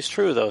not always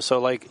true, though. So,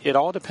 like, it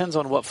all depends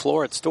on what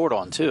floor it's stored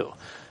on, too.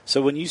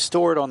 So when you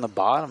store it on the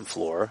bottom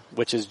floor,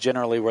 which is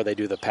generally where they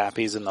do the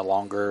Pappies and the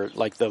longer,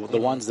 like the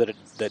ones that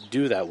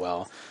do that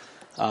well...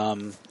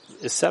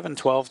 is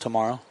 7/12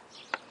 tomorrow?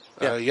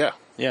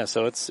 Yeah.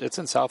 So it's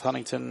in South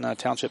Huntington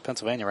Township,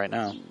 Pennsylvania, right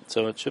now.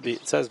 So it should be.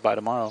 It says by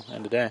tomorrow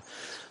end of day.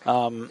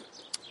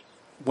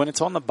 When it's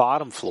on the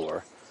bottom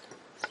floor,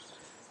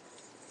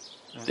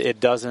 it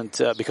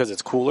doesn't because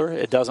it's cooler.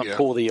 It doesn't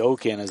pull the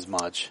oak in as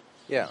much.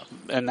 Yeah,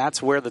 and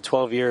that's where the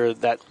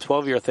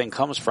 12-year thing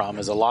comes from.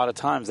 Is a lot of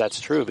times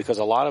that's true because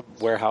a lot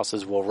of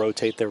warehouses will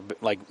rotate their,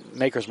 like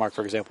Maker's Mark,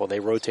 for example, they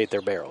rotate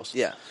their barrels.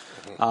 Yeah.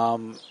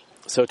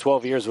 So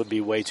 12 years would be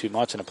way too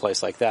much in a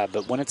place like that.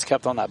 But when it's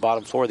kept on that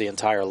bottom floor the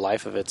entire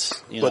life of its,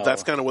 But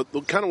that's kind of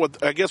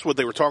what I guess what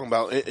they were talking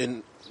about,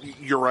 and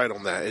you're right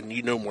on that, and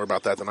you know more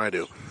about that than I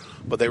do.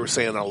 But they were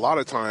saying a lot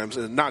of times,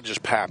 and not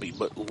just Pappy,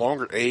 but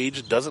longer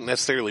age doesn't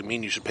necessarily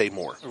mean you should pay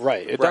more.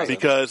 Right. It doesn't.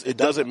 Because it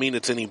doesn't mean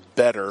it's any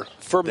better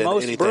for than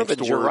most anything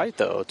bourbons. You're right,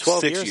 though.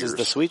 12 years is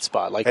the sweet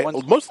spot. Like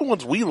most of the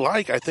ones we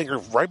like, I think, are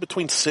right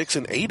between 6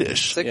 and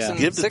 8-ish.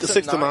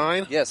 6 to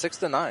 9. Yeah, 6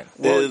 to 9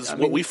 is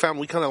what we found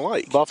we kind of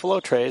like.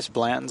 Buffalo Trace,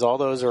 Blanton's, all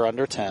those are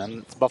under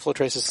 10. Buffalo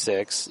Trace is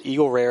 6.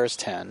 Eagle Rare is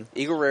 10.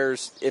 Eagle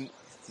Rare's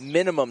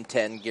minimum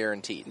 10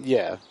 guaranteed.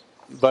 Yeah.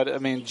 But, I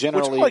mean,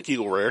 generally... Which I like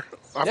Eagle Rare.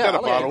 I've got a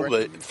bottle,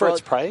 but... For its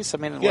price? I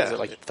mean, was it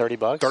like $30?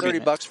 $30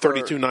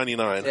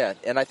 $32.99. Yeah,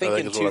 and I think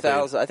in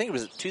 2000... I think it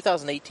was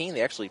 2018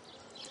 they actually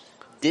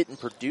didn't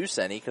produce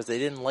any because they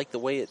didn't like the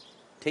way it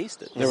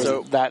tasted.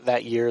 So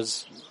that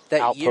year's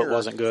output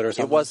wasn't good or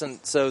something? It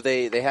wasn't... So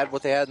they had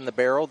what they had in the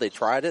barrel. They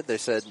tried it. They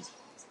said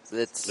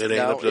it's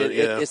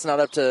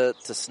not up to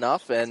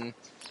snuff, and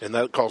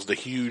that caused a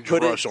huge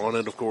rush on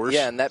it, of course.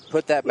 Yeah, and that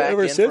put that back in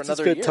for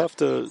another year.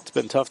 It's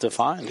been tough to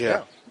find.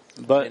 Yeah.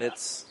 But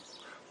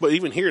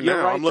even here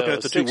now, I'm looking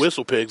at the two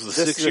Whistle Pigs, the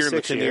 6 year and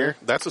the 10 year.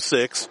 That's a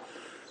 6.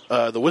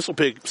 The Whistle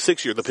Pig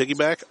 6-year, the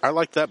piggyback, I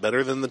like that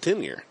better than the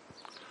 10-year.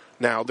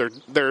 Now,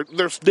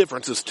 there's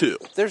differences too.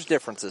 There's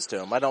differences to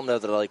them. I don't know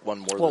that I like one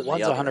more Well, than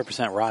the other. one's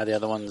 100% rye. The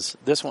other one's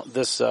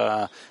this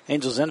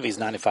Angel's Envy's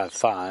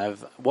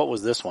 95.5. What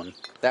was this one?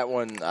 That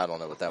one, I don't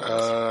know what that was.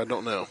 I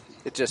don't know.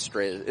 It just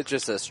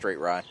says straight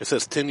rye. It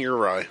says 10-year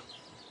rye.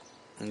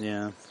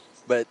 Yeah.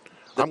 But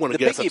I'm going to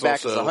the guess that's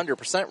piggyback also is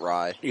 100%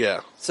 rye.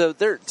 Yeah. So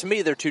to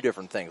me, they're two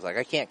different things. Like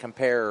I can't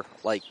compare.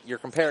 Like you're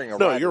comparing a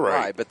No, rye you're to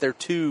right. rye, but they're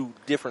two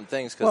different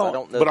things because I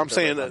don't know. But that I'm they're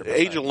saying that 100%.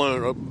 age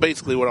alone,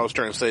 basically what I was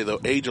trying to say, though,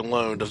 age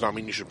alone does not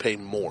mean you should pay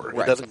more.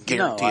 Right. It doesn't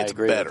guarantee No, I it's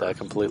agree better. with that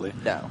completely.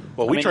 No,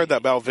 Well, we tried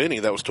that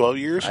Balvenie. That was 12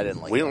 years. I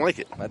didn't like. We that. didn't like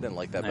it. I didn't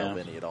like that Yeah.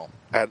 Balvenie at all.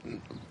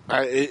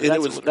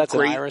 It was That's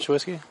great. an Irish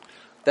whiskey?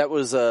 That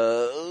was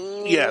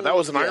Yeah, that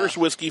was an Irish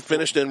whiskey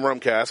finished in rum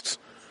casks.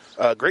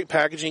 Great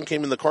packaging,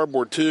 came in the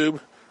cardboard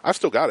tube. I've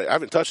still got it. I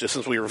haven't touched it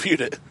since we reviewed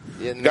it.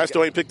 Yeah, Guys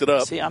still ain't picked it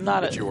up. See, I'm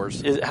not It's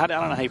yours. I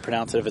don't know how you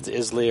pronounce it, if it's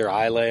Islay or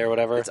Islay or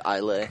whatever. It's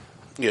Islay.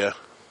 Yeah,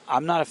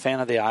 I'm not a fan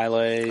of the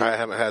Islay I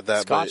haven't had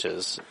that. but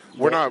scotches.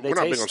 We're not big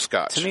taste- on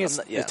Scotch. To me,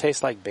 Yeah. it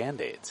tastes like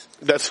Band-Aids.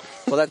 That's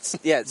Well, that's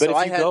yeah. But so if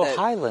I you had go that,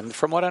 Highland,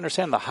 from what I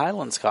understand, the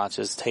Highland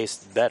scotches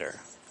taste better.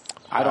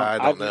 I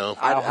don't know.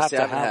 I'll have see,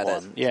 to I haven't have had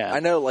one. it. Yeah,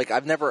 I know. Like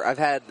I've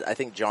had I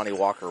think Johnny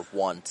Walker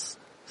once.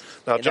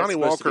 Now And Johnny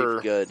that's supposed to be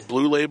Walker good.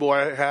 Blue Label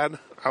I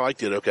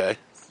liked it okay.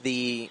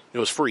 The It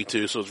was free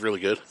too, so it was really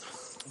good.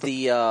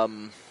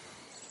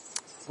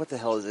 what the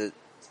hell is it?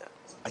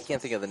 I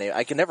can't think of the name.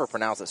 I can never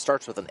pronounce it. It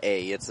starts with an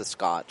A. It's a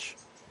Scotch.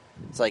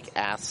 It's like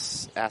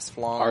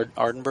Asflung.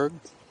 Ardenburg,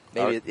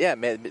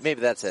 Maybe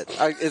that's it.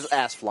 It's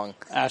Asflung.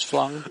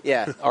 Ashflung,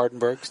 Yeah,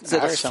 Ardenburg.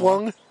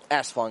 Flung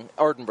Asflung.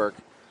 Ardenburg.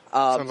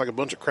 sounds like a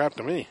bunch of crap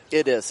to me.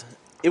 It is.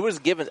 I was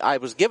given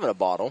a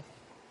bottle.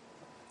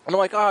 And I'm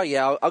like, oh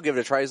yeah, I'll give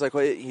it a try. He's like,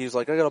 I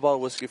got a bottle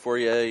of whiskey for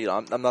you. You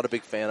know, I'm not a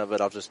big fan of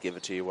it. I'll just give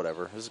it to you,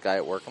 whatever. This guy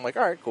at work. I'm like,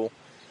 all right, cool.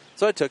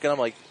 So I took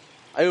it.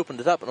 I opened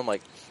it up, and I'm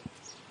like,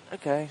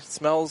 okay, it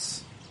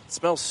smells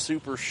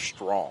super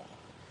strong.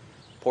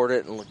 Poured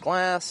it in a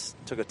glass.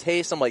 Took a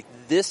taste. I'm like,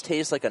 this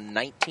tastes like a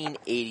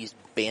 1980s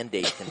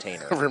Band-Aid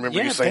container. I remember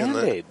Yeah, you saying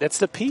Band-Aid. That's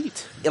the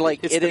peat.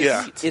 It's the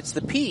Yeah. peat. It's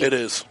the peat. It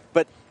is.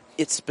 But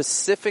it's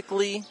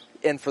specifically,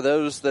 and for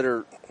those that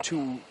are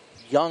too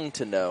young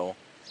to know,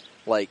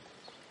 like,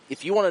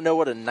 if you want to know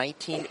what a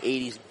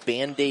 1980s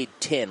Band-Aid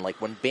tin, like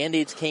when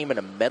Band-Aids came in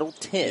a metal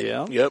tin,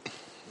 Yeah. Yep.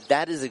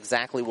 that is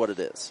exactly what it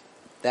is.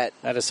 That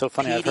is so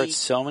funny. I've heard peaty-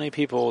 so many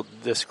people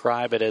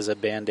describe it as a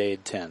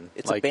Band-Aid tin.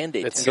 It's a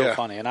Band-Aid It's tin. so Yeah.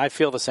 funny, and I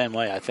feel the same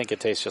way. I think it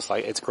tastes just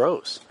like it's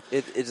gross.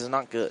 It is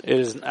not good. It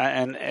is,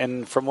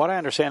 and from what I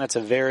understand, it's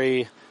a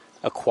very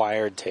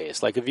acquired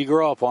taste. Like if you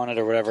grow up on it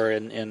or whatever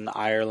in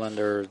Ireland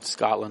or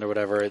Scotland or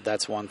whatever,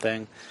 that's one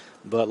thing.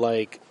 But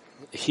like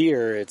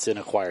here, it's an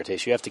acquired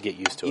taste. You have to get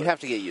used to it. You have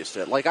to get used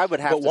to it. Like I would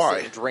have But to why?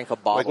 sit and drink a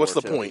bottle. Like, what's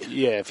or the two. point?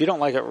 Yeah, if you don't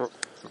like it, right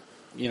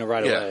Yeah.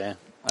 away.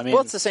 I mean,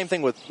 Well, it's the same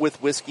thing with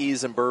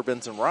whiskeys and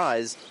bourbons and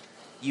ryes.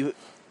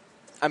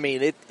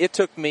 It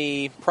took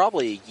me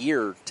probably a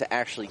year to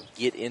actually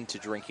get into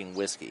drinking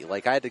whiskey.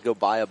 Like I had to go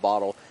buy a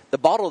bottle. The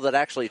bottle that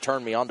actually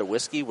turned me on to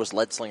whiskey was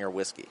Leadslinger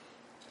whiskey.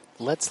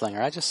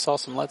 Leadslinger. I just saw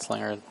some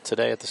Leadslinger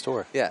today at the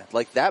store. Yeah,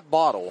 like that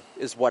bottle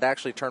is what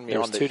actually turned me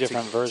There's on two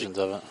different versions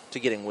of it. to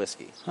getting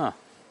whiskey. Huh.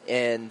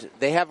 And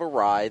they have a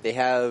rye. They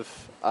have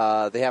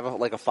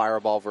like a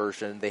Fireball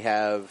version. They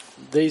have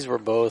These were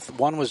both.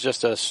 One was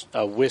just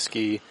a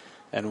whiskey,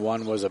 and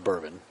one was a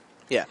bourbon.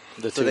 yeah.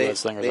 The two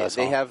Leadslingers I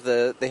saw.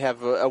 They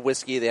have a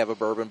whiskey. They have a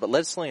bourbon. But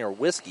Leadslinger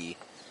whiskey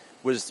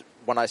was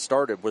when I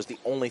started was the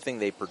only thing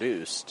they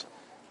produced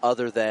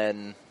other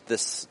than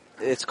this.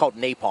 It's called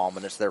Napalm,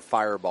 and it's their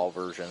Fireball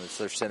version. It's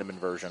their cinnamon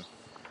version.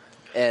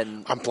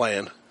 And I'm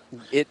playing.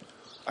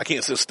 I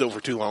can't sit still for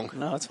too long.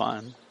 No, it's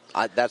fine.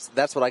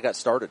 that's what I got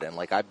started in.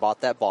 Like I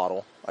bought that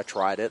bottle. I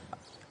tried it.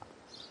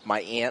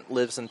 My aunt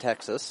lives in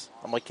Texas.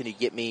 I'm like, can you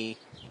get me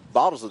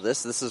bottles of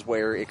this? This is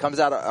where it comes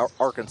out of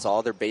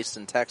Arkansas. They're based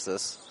in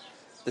Texas.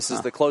 This is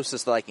the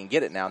closest that I can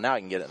get it now. Now I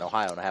can get it in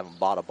Ohio, and I haven't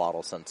bought a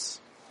bottle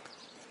since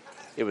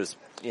it was,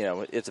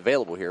 it's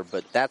available here.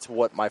 But that's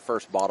what my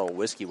first bottle of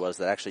whiskey was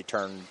that actually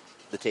turned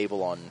the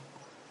table on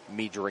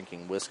me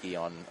drinking whiskey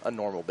on a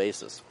normal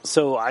basis.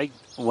 So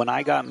when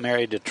I got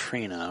married to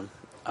Trina,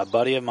 a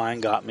buddy of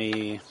mine got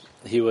me.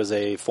 He was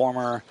a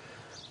former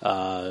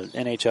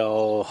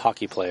NHL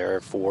hockey player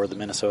for the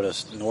Minnesota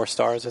North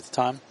Stars at the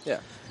time. Yeah.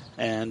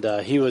 And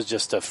he was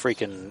just a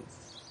freaking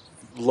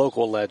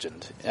local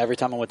legend. Every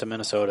time I went to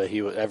Minnesota,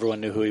 everyone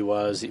knew who he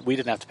was. We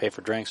didn't have to pay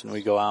for drinks when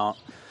we go out.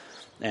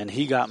 And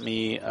he got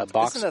me a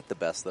box. Isn't that the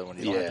best, though, when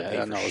you don't have to pay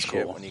for it was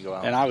shit cool. when you go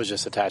out? And I was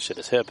just attached at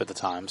his hip at the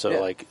time,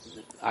 so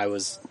I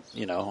was,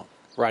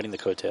 riding the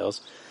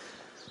coattails.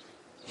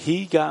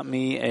 He got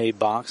me a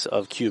box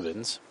of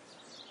Cubans,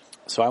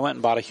 so I went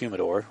and bought a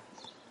humidor,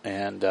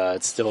 and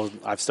I've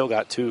still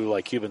got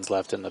 2 Cubans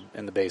left in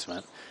the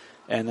basement.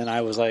 And then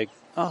I was like,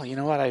 oh, you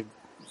know what, I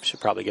should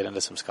probably get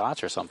into some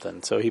scotch or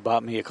something. So he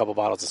bought me a couple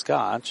bottles of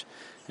scotch,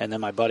 and then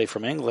my buddy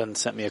from England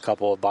sent me a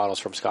couple of bottles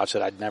from scotch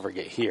that I'd never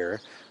get here.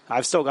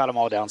 I've still got them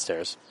all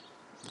downstairs.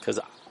 because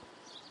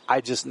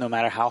I just, no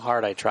matter how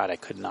hard I tried, I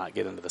could not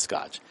get into the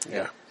Scotch.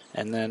 Yeah.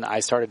 And then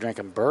I started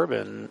drinking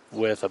bourbon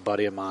with a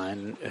buddy of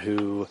mine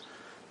who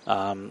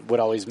would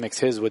always mix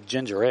his with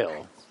ginger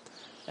ale.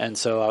 And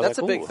so I was That's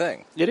like, a big "Ooh."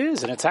 thing. It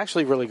is, and it's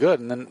actually really good.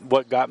 And then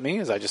what got me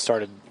is I just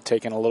started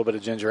taking a little bit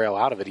of ginger ale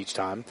out of it each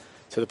time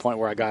to the point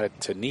where I got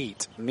it to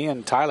neat. Me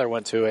and Tyler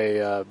went to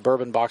a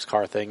bourbon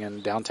boxcar thing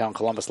in downtown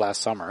Columbus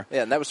last summer.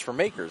 Yeah, and that was for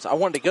Makers. I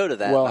wanted to go to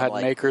that. Well, it and had I'm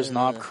like, Makers,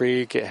 Knob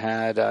Creek. It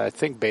had, I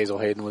think Basil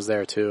Hayden was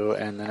there too.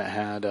 And then it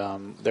had,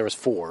 there was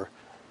 4.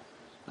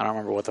 I don't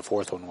remember what the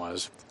 4th one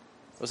was.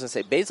 I was going to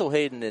say, Basil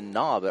Hayden and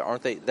Knob,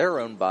 aren't they? They're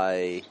owned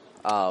by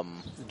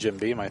Jim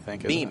Beam, I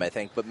think. Beam, I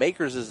think. But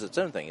Makers is its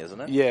own thing,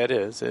 isn't it? Yeah, it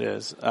is. It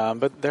is.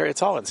 But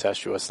it's all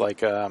incestuous. Like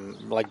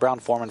Brown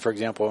Foreman, for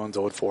example, owns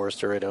Old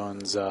Forester. It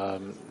owns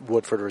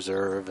Woodford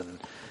Reserve,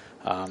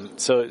 and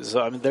so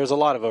I mean, there's a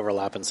lot of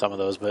overlap in some of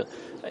those. But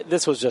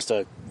this was just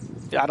I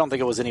don't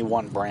think it was any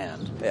one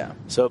brand. Yeah.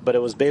 So, but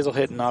it was Basil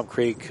Hayden, Knob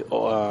Creek,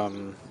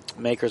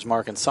 Maker's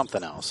Mark, and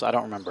something else. I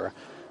don't remember.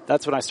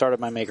 That's when I started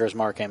my Maker's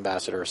Mark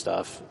ambassador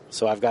stuff.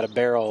 So I've got a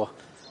barrel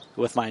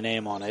with my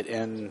name on it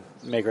in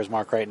Maker's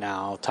Mark right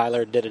now.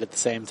 Tyler did it at the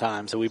same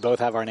time, so we both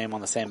have our name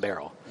on the same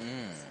barrel.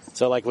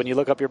 So, like, when you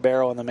look up your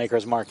barrel in the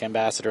Maker's Mark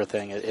ambassador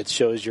thing, it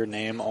shows your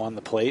name on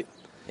the plate.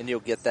 And you'll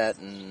get that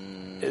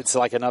in... It's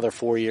like another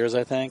 4 years,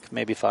 I think,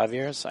 maybe 5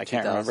 years. I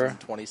can't remember.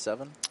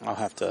 2027? I'll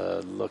have to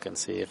look and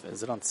see if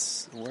is it on.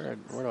 Where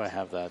do I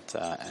have that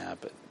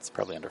app? It's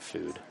probably under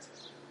food.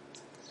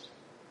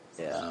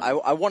 Yeah,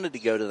 I wanted to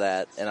go to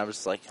that, and I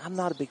was like, I'm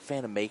not a big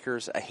fan of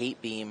Makers. I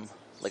hate Beam.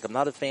 Like, I'm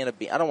not a fan of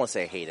Beam. I don't want to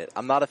say I hate it.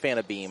 I'm not a fan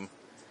of Beam.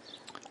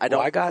 I don't.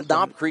 Well, I got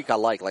Knob Creek. I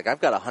like. Like, I've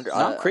got 100.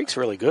 Knob Creek's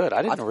really good.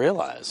 I didn't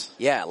realize.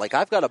 Yeah, like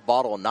I've got a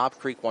bottle of Knob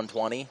Creek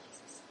 120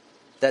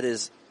 that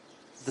is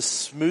the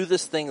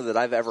smoothest thing that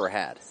I've ever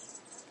had.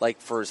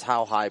 Like, for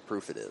how high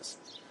proof it is.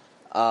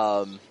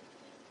 And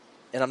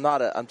I'm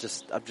not a. I'm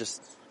just.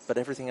 But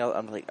everything else,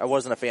 I'm like, I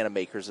wasn't a fan of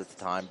Makers at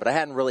the time. But I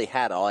hadn't really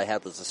had. All I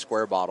had was a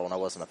square bottle, and I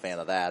wasn't a fan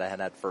of that. I hadn't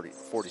had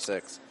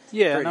 46.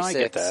 Yeah, 36. no, I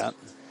get that.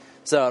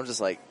 So I'm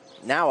just like,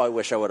 now I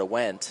wish I would have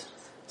went.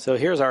 So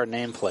here's our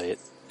nameplate,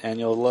 and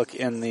you'll look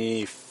in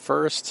the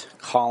first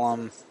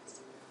column.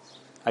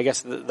 I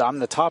guess I'm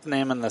the top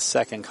name in the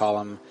second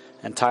column,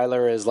 and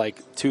Tyler is like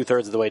 2/3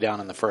 of the way down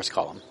in the first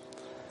column.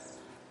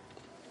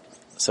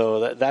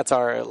 So that's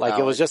our, like,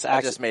 it was just I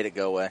just made it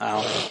go away.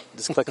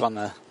 Just click on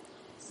the,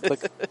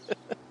 click.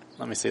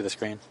 Let me see the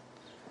screen.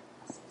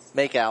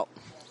 Make out.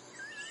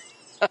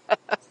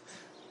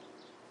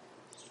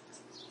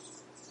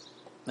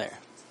 There.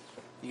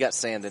 You got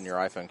sand in your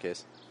iPhone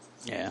case.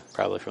 Yeah,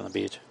 probably from the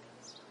beach.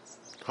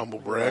 Humble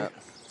brag.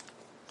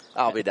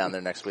 I'll be down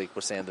there next week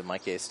with sand in my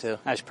case too.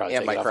 I should probably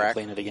and take it my off crack. and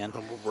clean it again.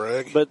 Humble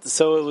brag. But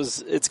so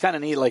it's kind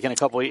of neat. Like in a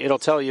couple, it'll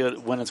tell you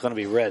when it's going to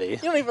be ready. You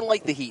don't even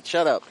like the heat.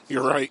 Shut up.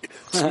 You're right.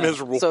 It's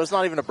miserable. So it's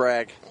not even a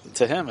brag.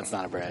 To him, it's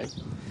not a brag.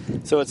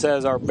 So it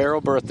says our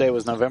barrel birthday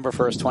was November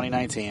 1st,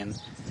 2019.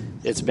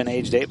 It's been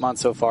aged 8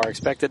 months so far.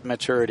 Expected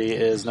maturity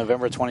is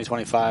November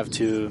 2025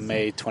 to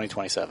May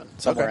 2027,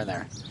 somewhere in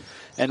there.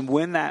 And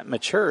when that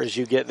matures,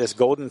 you get this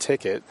golden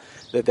ticket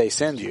that they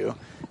send you,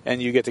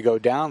 and you get to go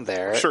down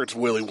there. I'm sure it's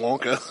Willy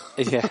Wonka.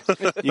 Yeah,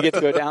 you get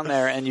to go down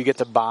there, and you get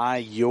to buy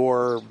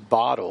your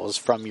bottles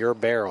from your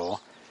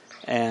barrel.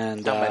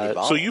 And How many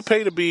bottles? So you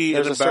pay to be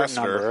an There's a certain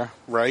ambassador, number.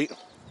 right?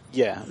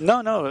 Yeah,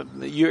 no,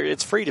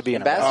 it's free to be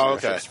an Ambassador.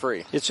 ambassador. Oh, okay. It's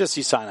free. It's just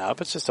you sign up.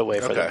 It's just a way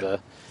for them Okay.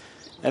 to.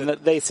 And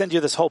they send you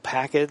this whole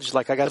package.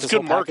 Like I got That's this good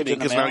whole package marketing in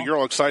the because mail. now you're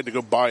all excited to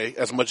go buy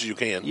as much as you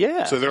can.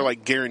 Yeah. So they're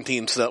like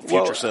guaranteeing future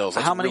Well, sales.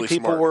 That's how many really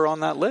people smart. were on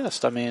that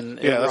list? I mean,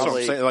 Yeah, that's Probably-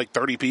 what I'm saying. Like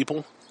 30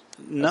 people.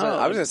 no.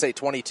 I was going to say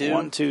 22.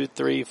 1, 2,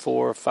 3,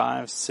 4,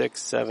 5,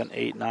 6, 7,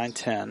 8, 9,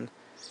 10,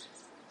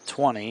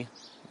 20,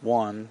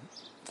 1,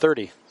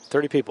 30.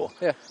 30 people.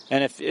 Yeah.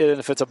 And if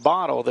it's a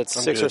bottle that's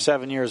I'm 6 good. or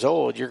 7 years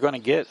old, you're going to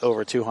get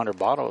over 200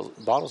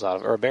 bottles out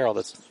of it, or a barrel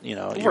that's, you're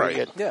Right. going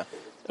to get Yeah.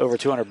 over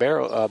 200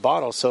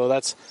 bottles. So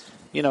that's,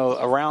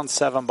 around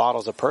 7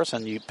 bottles a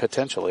person you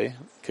potentially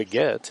could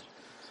get.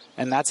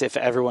 And that's if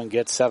everyone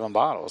gets 7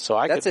 bottles. So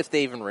That's if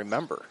they even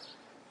remember.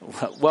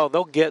 well,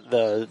 they'll get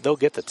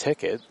the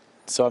ticket.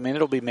 So I mean,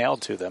 it'll be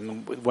mailed to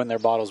them when their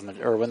bottles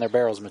or when their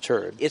barrels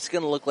matured. It's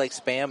going to look like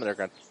spam, and they're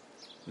going to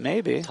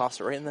Maybe, toss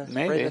it right in the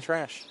Maybe.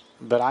 trash.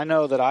 but I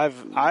know that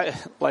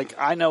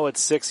I know it's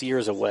 6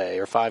 years away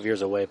or 5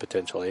 years away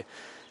potentially,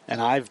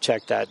 and I've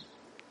checked that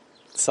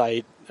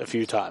site a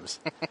few times.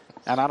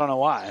 And I don't know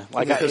why.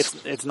 Like, Yes.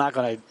 it's not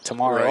going to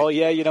tomorrow. Right. Oh,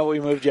 yeah, we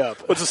moved you up.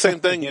 Well, it's the same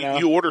thing. You know?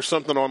 You order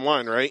something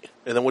online, right?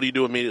 And then what do you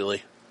do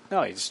immediately?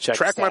 No, you just check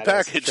Track my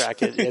status, package.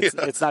 Track it. It's,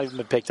 Yeah. it's not even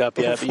been picked up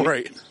yet. But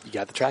Right. You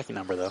got the tracking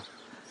number, though.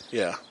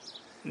 Yeah.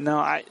 No,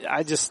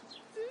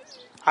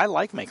 I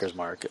like Maker's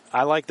Mark.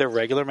 I like their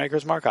regular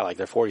Maker's Mark. I like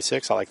their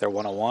 46. I like their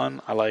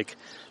 101. I like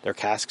their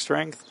cask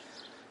strength.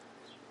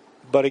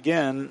 But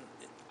again,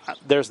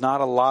 there's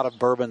not a lot of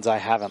bourbons I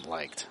haven't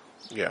liked.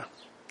 Yeah.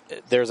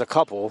 There's a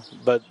couple,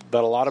 but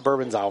a lot of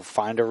bourbons I'll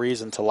find a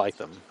reason to like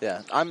them.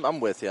 Yeah, I'm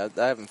with you.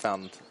 I haven't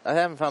found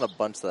a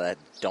bunch that I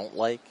don't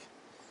like.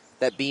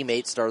 That Beam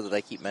 8-star that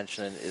I keep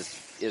mentioning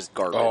is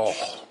garbage.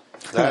 Oh,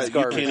 that,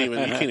 you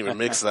can't even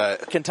mix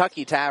that.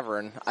 Kentucky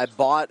Tavern. I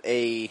bought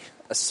a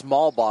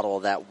small bottle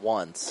of that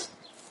once,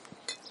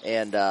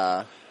 and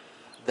then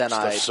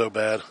Stuff's so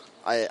bad.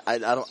 I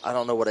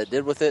don't know what I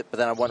did with it, but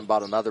then I went and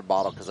bought another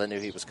bottle because I knew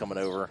he was coming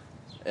over,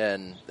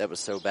 and that was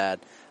so bad.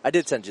 I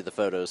did send you the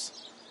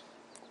photos.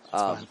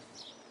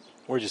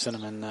 Where'd you send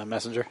them in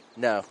Messenger?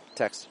 No,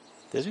 text.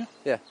 Did you?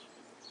 Yeah.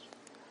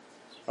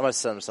 I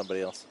must send them to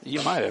somebody else.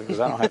 You might have, because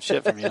I don't have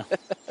shit from you.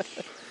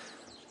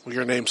 Well,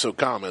 your name's so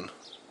common.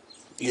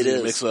 It Easy is.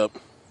 to mix up.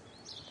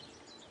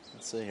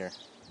 Let's see here.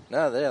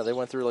 No, yeah, they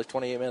went through like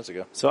 28 minutes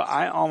ago. So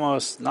I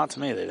almost, not to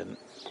me, they didn't.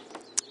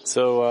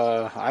 So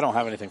I don't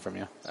have anything from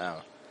you.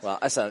 Oh. Well,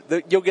 I sent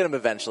it. You'll get them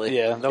eventually.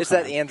 Yeah, they'll it's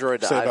come that in.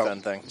 Android to Say iPhone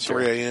about thing.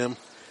 3 a.m.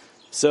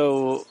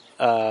 So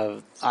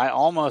I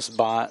almost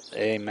bought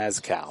a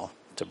mezcal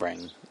to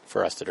bring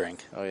for us to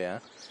drink. Oh, yeah?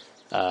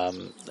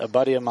 A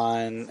buddy of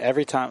mine,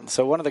 every time,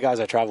 so one of the guys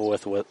I travel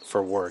with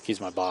for work,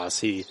 he's my boss.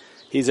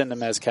 He's into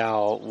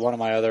mezcal. One of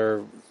my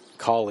other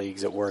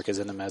colleagues at work is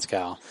into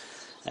mezcal.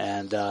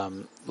 And, I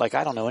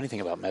don't know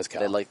anything about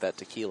mezcal. They like that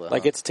tequila.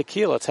 Like, it's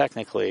tequila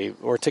technically,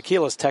 or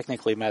tequila's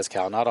technically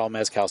mezcal. Not all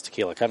mezcal's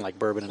tequila, kind of like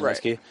bourbon and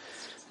whiskey.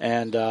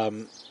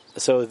 And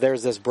so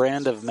there's this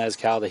brand of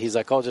mezcal that he's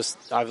like, I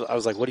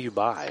was like, what do you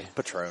buy?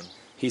 Patron.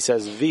 He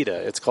says Vita.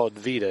 It's called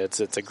Vita. It's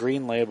a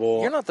green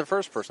label. You're not the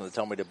first person to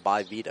tell me to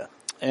buy Vita.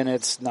 And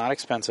it's not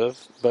expensive,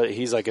 but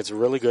he's like, it's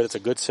really good. It's a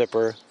good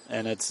sipper.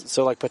 And it's,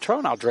 so like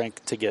Patron I'll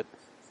drink to get,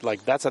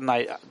 like that's a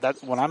night,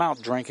 that when I'm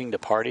out drinking to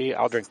party,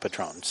 I'll drink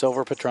Patron.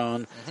 Silver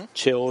Patron,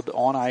 chilled,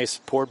 on ice,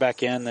 poured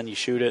back in, then you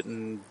shoot it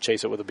and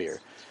chase it with a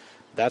beer.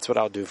 That's what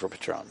I'll do for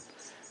Patron.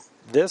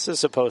 This is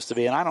supposed to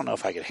be, and I don't know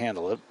if I could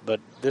handle it, but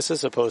this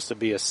is supposed to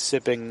be a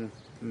sipping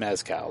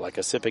mezcal, like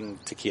a sipping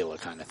tequila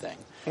kind of thing.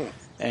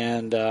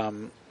 And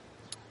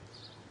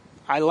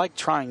I like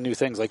trying new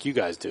things like you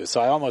guys do.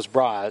 So I almost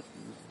brought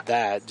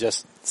that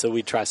just so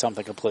we'd try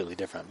something completely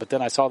different. But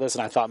then I saw this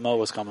and I thought Mo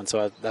was coming,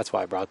 so that's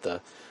why I brought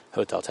the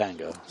Hotel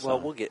Tango. So.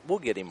 Well, we'll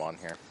get him on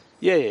here.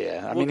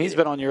 Yeah. I mean, he's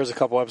been on yours a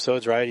couple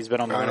episodes, right? He's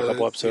been on mine a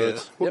couple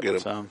episodes. Yeah, we'll get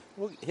him.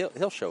 So.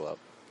 He'll show up.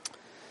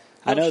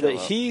 I know that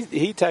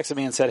he texted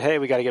me and said, hey,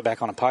 we got to get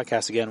back on a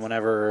podcast again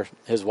whenever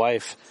his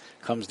wife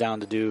comes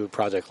down to do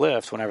Project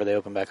Lift, whenever they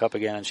open back up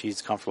again, and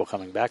she's comfortable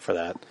coming back for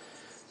that.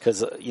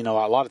 Because, a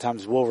lot of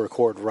times we'll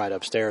record right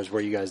upstairs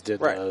where you guys did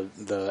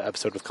the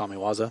episode with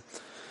Kamiwaza.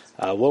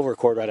 We'll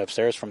record right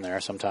upstairs from there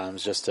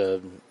sometimes just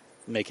to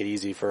make it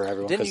easy for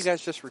everyone. Didn't you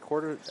guys just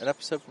record an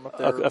episode from up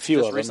there? A few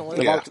just of them.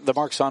 recently? The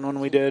Mark Sun one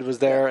we did was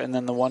there, and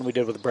then the one we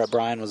did with Brett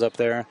Bryan was up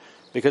there.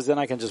 Because then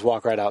I can just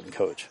walk right out and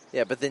coach.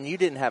 Yeah, but then you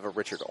didn't have a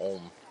Richard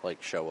Olm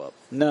show up.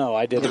 No,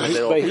 I didn't. In the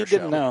middle But of he your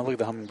didn't show. know. Look at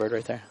the hummingbird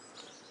right there.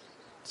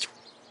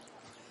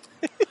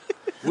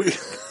 Well,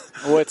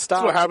 It that's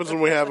stopped. what happens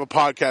when we have a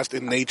podcast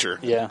in nature.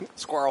 Yeah.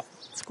 Squirrel.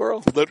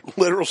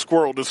 Literal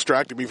squirrel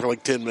distracted me for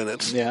like 10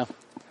 minutes. Yeah.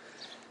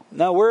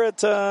 No, we're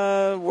at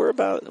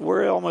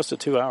we're almost at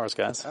 2 hours,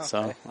 guys. Okay.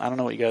 So I don't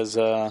know what you guys.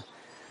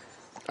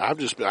 I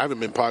haven't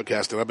been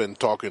podcasting. I've been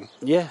talking.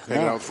 Yeah,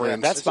 Hanging out with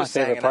friends. That's It's my just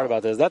favorite hanging part out.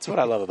 about this. That's what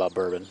I love about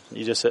bourbon.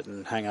 You just sit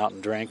and hang out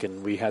and drink,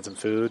 and we had some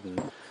food. And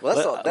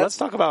Well, let's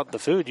talk about the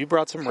food. You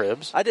brought some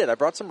ribs, I did. I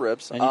brought some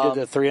ribs. and you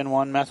did the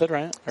 3-in-1 method,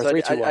 right? Or So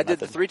 3-2-1 I did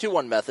the method.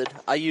 3-2-1 method.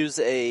 I use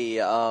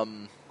a.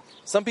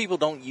 Some people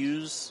don't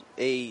use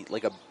a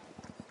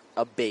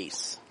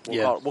base.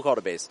 We'll call it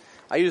a base.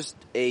 I used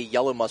a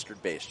yellow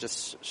mustard base,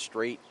 just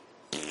straight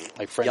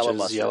Like French's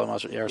yellow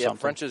mustard, or yeah, something.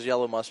 French's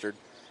yellow mustard.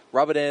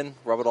 Rub it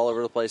all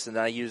over the place, and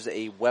then I use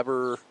a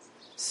Weber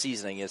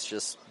seasoning. It's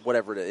just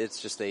whatever it is.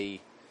 It's just I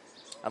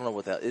don't know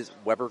what that is.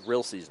 Weber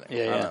grill seasoning.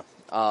 Yeah, I don't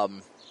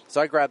know.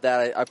 So I grabbed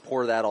that. I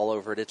pour that all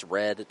over it. It's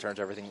red. It turns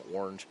everything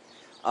orange.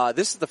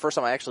 This is the first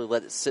time I actually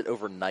let it sit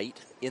overnight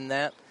in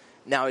that.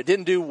 Now, it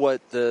didn't do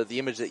what the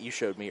image that you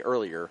showed me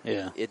earlier.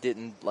 Yeah. It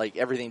didn't,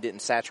 everything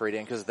didn't saturate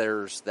in because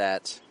there's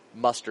that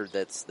mustard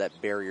that's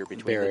that barrier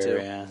between the two.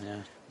 Yeah.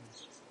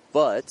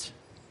 But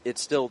they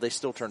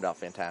still turned out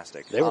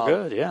fantastic. They were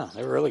good, yeah.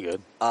 They were really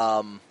good.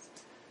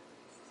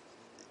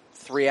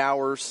 3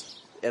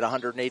 hours at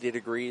 180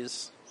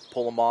 degrees,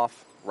 pull them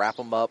off, wrap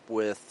them up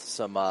with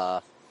some,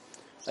 I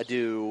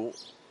do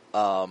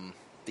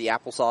the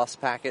applesauce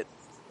packet.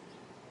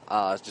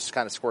 Just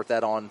kind of squirt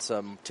that on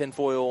some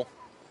tinfoil,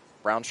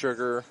 brown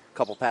sugar, a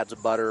couple pads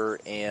of butter,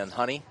 and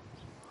honey.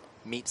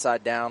 Meat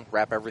side down,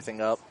 wrap everything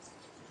up,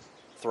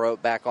 throw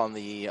it back on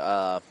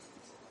the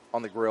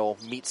grill,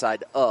 meat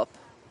side up,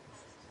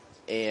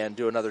 and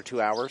do another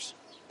 2 hours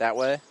that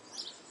way.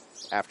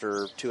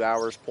 After 2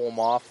 hours, pull them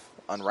off,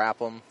 unwrap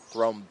them,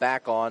 throw them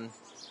back on,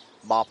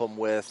 mop them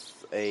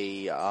with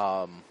a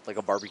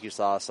barbecue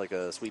sauce, like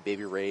a Sweet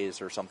Baby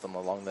Ray's or something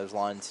along those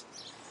lines.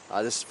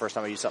 This is the first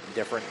time I used something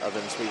different other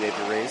than Sweet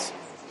Baby Ray's.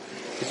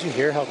 Did you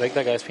hear how big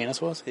that guy's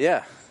penis was?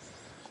 Yeah.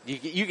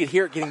 You could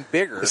hear it getting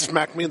bigger. It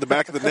smacked me in the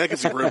back of the neck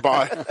as he rode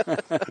by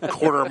a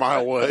quarter of a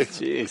mile away.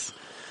 Jeez.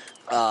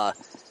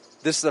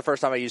 This is the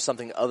first time I used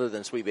something other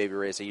than Sweet Baby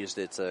Ray's. I used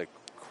it's a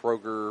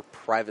Kroger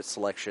private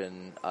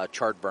selection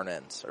charred burnt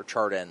ends, or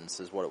charred ends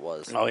is what it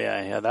was. Oh,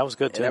 yeah, that was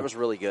good, too. And that was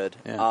really good.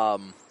 Yeah.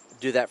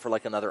 Do that for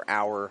like another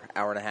hour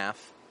and a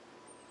half,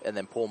 and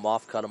then pull them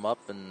off, cut them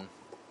up, and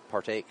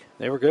partake.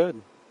 They were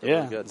good.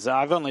 Really good. So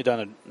I've only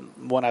done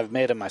when I've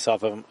made them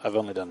myself. I've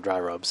only done dry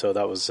rub, so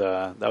that was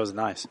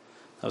nice.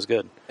 That was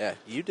good. Yeah,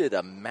 you did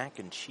a mac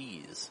and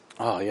cheese.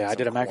 Oh yeah, I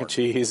did a mac and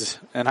cheese,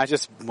 and I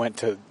just went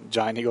to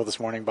Giant Eagle this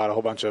morning, bought a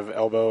whole bunch of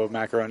elbow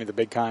macaroni, the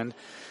big kind,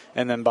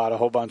 and then bought a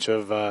whole bunch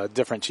of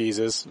different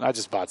cheeses. I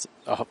just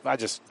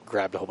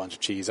grabbed a whole bunch of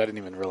cheese. I didn't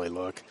even really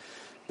look.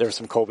 There was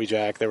some Colby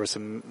Jack, there was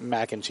some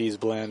mac and cheese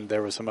blend,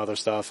 there was some other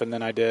stuff, and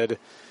then I did.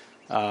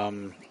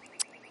 I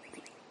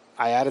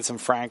added some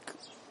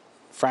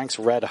Frank's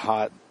Red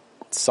Hot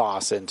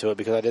sauce into it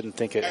because I didn't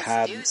think it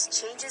had.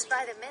 Changes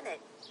by the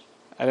minute.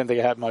 I didn't think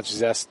it had much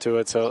zest to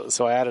it,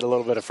 so I added a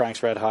little bit of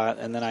Frank's Red Hot,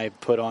 and then I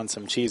put on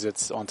some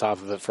Cheez-Its on top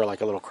of it for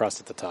like a little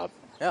crust at the top.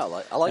 Yeah,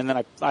 I like. And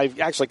then I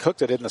actually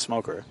cooked it in the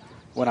smoker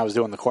when I was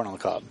doing the corn on the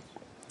cob.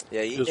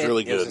 Yeah, it was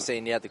really good. I was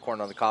saying you had the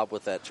corn on the cob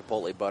with that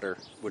chipotle butter.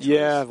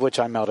 Which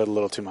I melted a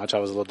little too much. I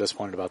was a little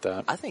disappointed about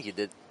that. I think you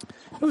did.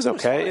 It was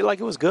okay.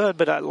 It was good,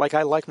 but I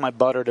like my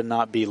butter to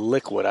not be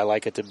liquid. I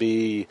like it to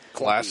be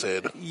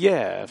flaccid.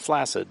 Yeah,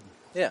 flaccid.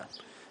 Yeah,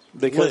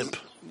 because limp.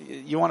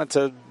 You want it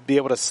to be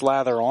able to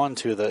slather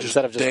onto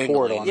instead of just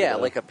pour it on. Yeah,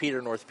 like a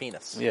Peter North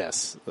penis.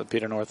 Yes, the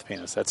Peter North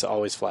penis. That's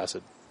always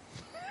flaccid.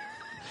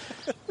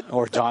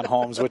 Or John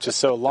Holmes, which is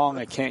so long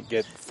it can't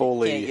get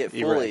fully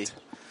erect.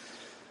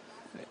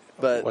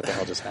 But what the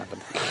hell just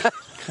happened?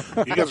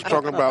 You guys are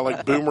talking about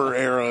like boomer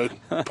era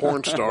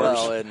porn stars.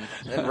 Well,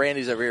 and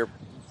Randy's over here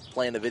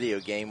playing a video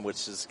game,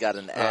 which has got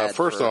an ad.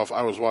 First off,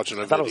 I was watching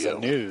a I thought video. It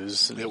was the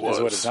news. It was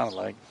what it sounded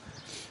like.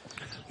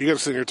 You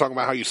guys sitting here talking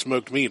about how you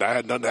smoked meat. I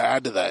had nothing to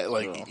add to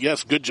that.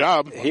 Yes, good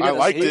job. I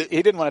liked it.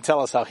 He didn't want to tell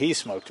us how he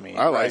smoked meat.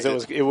 I liked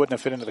it. It wouldn't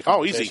have fit into the Oh,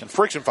 conversation. easy.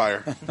 Friction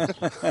fire.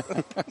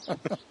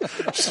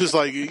 It's just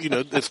like,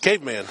 it's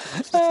caveman.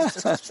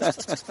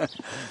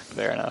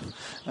 Fair enough.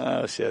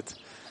 Oh, shit.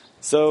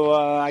 So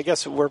I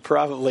guess we're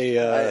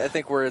probably I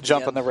think we're at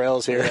jumping the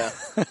rails here. Yeah.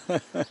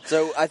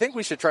 So I think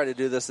we should try to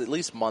do this at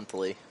least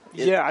monthly.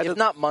 If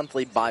not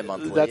monthly,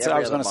 bi-monthly. I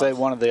was going to say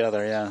one or the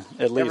other, yeah.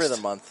 At least. Every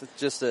other month.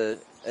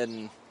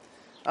 And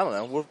I don't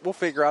know. We'll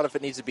figure out if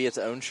it needs to be its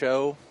own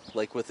show,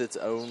 like with its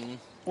own.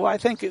 Well, I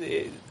think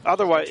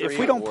otherwise, if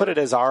we don't put it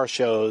as our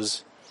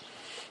shows,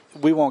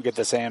 we won't get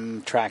the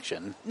same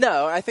traction.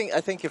 No, I think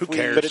if Who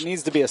cares? But it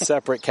needs to be a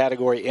separate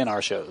category in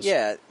our shows.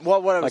 Yeah.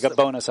 Well, like a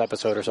bonus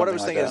episode or something. What I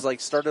was thinking that.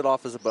 is start it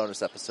off as a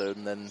bonus episode,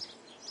 and then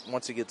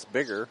once it gets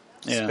bigger,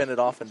 spin it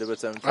off into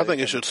its own thing. I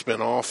think it should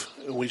spin off.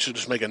 We should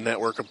just make a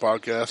network of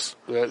podcasts.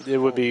 It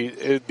would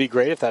be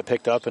great if that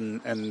picked up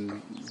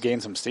and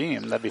gained some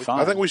steam. That'd be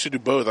fine. I think we should do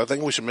both. I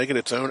think we should make it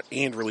its own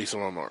and release it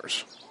on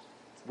ours.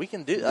 We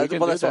can do. That's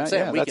what I'm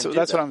saying. Yeah,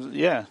 that's what I'm.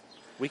 Yeah.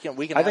 We can.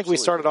 I think we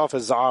started off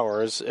as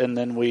ours, and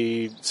then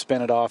we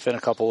spin it off in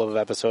a couple of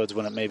episodes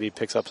when it maybe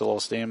picks up a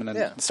little steam, and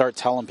then start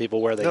telling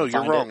people where they. No, can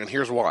you're find wrong, it. and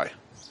here's why.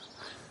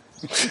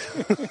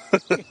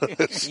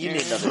 You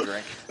need another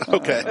drink.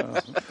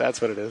 Okay,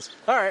 that's what it is.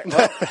 All right.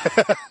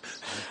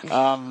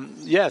 Well.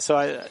 Yeah. So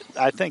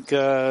I think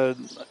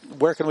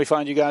where can we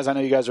find you guys? I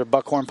know you guys are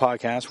Buckhorn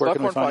Podcast. Where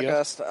can we find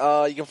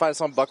Podcast. You can find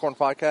us on Buckhorn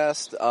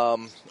Podcast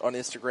on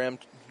Instagram,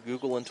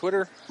 Google, and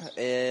Twitter,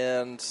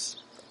 and.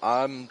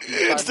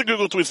 It's the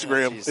Google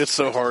Twitstagram. Jesus. It's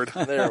so hard.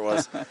 There it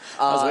was.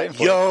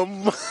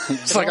 Yum.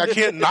 It's like I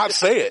can't not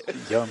say it.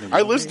 Yummy,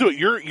 I listen to it.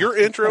 Your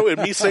intro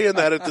and me saying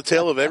that at the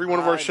tail of every one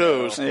of our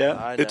shows.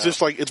 Yeah. It's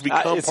just like it's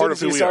become as soon part as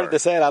of who you we started are. to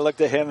say it, I looked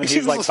at him and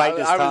he's like biting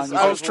his tongue.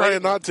 I was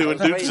trying not to, and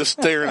dude's just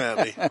staring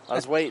at me. I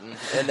was waiting,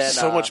 and then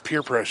So much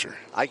peer pressure.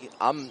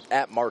 I'm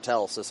at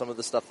Martell, so some of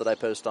the stuff that I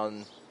post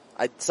on,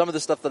 some of the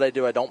stuff that I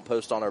do, I don't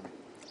post on our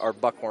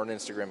Buckhorn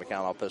Instagram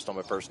account. I'll post on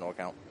my personal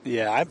account.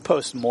 Yeah, I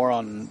post more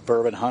on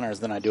Bourbon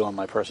Hunters than I do on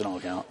my personal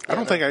account. I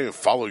don't think I even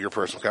follow your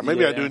personal account.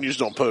 Maybe I do, and you just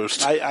don't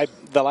post.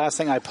 The last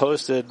thing I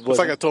posted was It's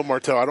like I told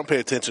Martell, I don't pay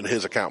attention to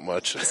his account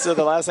much. So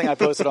the last thing I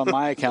posted on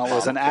my account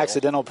was an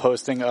accidental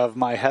posting of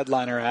my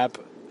Headliner app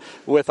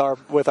with our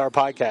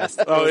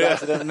podcast. Oh, yeah.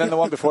 And then the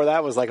one before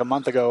that was like a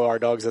month ago, our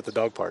dog's at the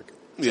dog park.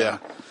 Yeah.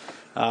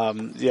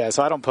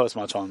 So I don't post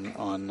much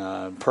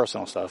on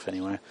personal stuff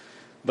anyway.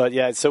 But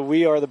yeah, so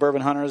we are the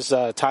Bourbon Hunters.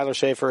 Tyler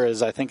Schaefer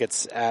is, I think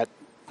it's at,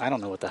 I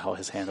don't know what the hell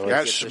his handle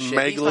Yeah, is.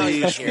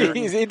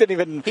 Schmegley. He didn't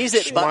even. He's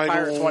at Butt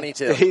Pirate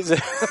 22. He's at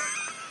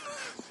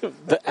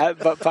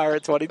Butt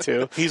Pirate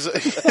 22. His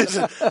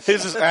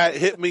is at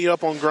hit me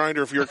up on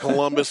Grindr if you're a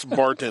Columbus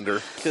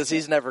bartender. Because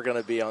he's never going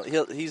to be on.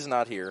 He's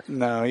not here.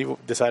 No, he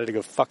decided to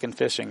go fucking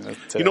fishing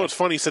today. You know what's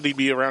funny? He said he'd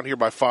be around here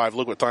by 5.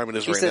 Look what time it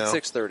is He right said now.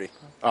 6:30.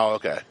 Oh,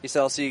 okay. He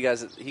said, "I'll see you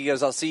guys." He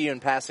goes, "I'll see you in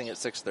passing at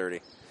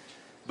 6:30."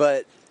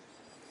 But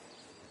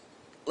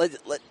all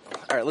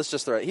right, let's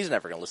just throw it. He's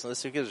never going to listen to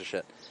this. Who gives a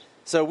shit?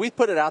 So we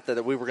put it out there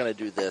that we were going to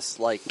do this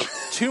like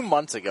 2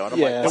 months ago, and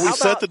I'm like, Yeah. And we how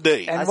set about- the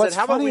date. And I what's said,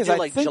 how about funny we is do I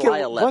like think July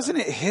 11th? wasn't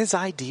it his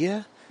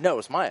idea? No, it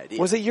was my idea.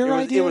 Was it your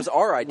idea? It was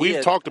our idea.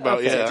 We've talked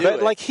about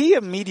But like he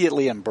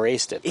immediately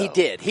embraced it. Though. He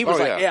did. He was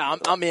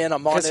I'm in.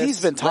 I'm on this. Because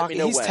he's been talking.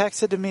 He's when.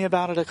 texted to me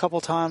about it a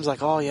couple times.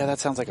 Like, oh yeah, that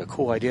sounds like a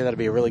cool idea. That'd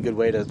be a really good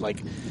way to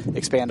like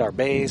expand our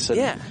base.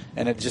 And,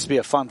 and it'd just be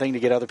a fun thing to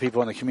get other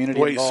people in the community.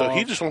 Wait, involved. so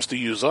he just wants to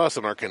use us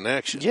and our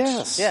connections?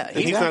 Yes. Yeah. And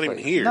he's not even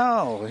here.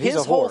 No, he's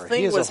his a whole whore.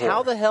 thing was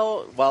how the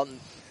hell. Well,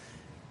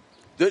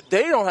 they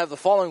don't have the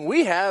following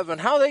we have, and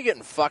how are they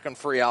getting fucking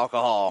free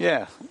alcohol?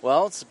 Yeah.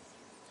 Well, it's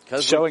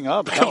because showing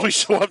up. Because we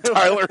show up,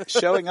 Tyler.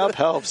 Showing up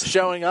helps.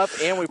 Showing up,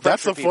 and we.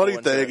 That's the funny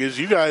people thing is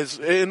you guys,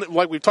 and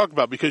like we've talked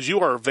about, because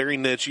you are very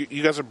niche.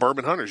 You guys are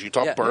bourbon hunters. You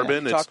talk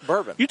bourbon. You talk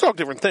bourbon. You talk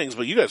different things,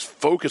 but you guys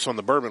focus on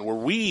the bourbon. Where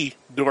we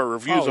do our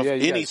reviews of you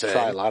anything, guys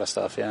try a lot of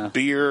stuff. Yeah,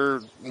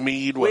 beer,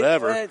 mead,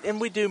 whatever.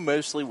 And we do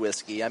mostly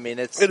whiskey. I mean,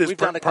 it is we've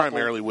done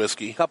primarily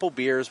whiskey. A couple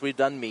beers. We've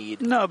done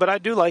mead. No, but I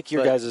do like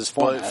your guys'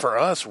 format. But for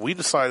us, we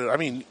decided. I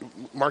mean,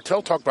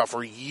 Martell talked about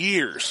for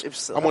years.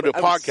 I'm going to do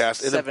a I was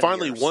podcast, and then 7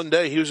 finally years. one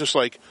day he was just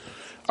like,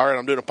 "All right,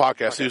 I'm doing a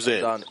podcast. Okay, Who's I'm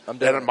in?" done. I'm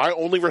done. And my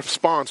only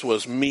response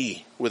was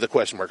me with a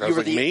question mark. I was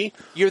like, "Me?"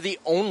 You're the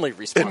only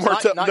response. And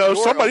Martell, not no, your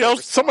somebody only else.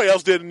 response. Somebody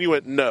else did, and you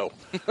went no.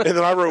 And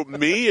then I wrote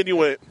me, and you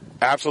went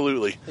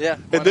absolutely. Yeah.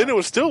 And then it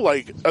was still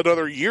like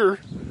another year,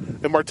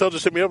 and Martell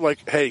just hit me up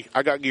like, "Hey,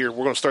 I got gear.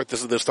 We're going to start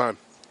this at this time,"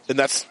 and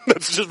that's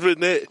just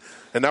been it.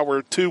 And now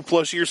we're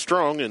 2+ years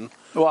strong. And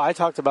well, I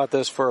talked about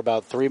this for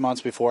about 3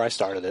 months before I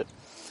started it,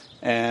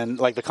 and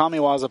like the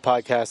Kamiwaza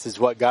podcast is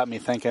what got me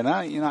thinking.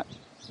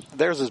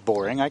 Theirs is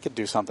boring. I could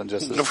do something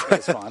just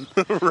as fun,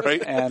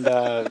 right?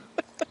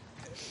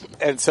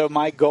 And so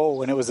my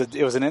goal, and it was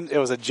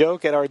a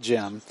joke at our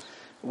gym,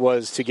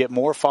 was to get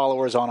more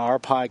followers on our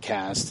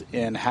podcast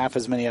in half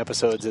as many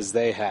episodes as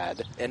they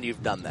had. And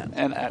you've done that.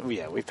 And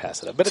we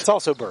passed it up. But it's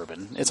also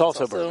bourbon. It's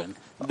also bourbon.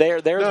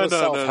 There's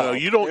no.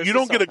 You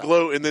don't get a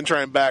gloat and then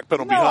try and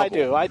backpedal.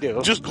 No, I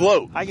do. Just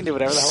gloat. I can do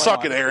whatever the hell Suck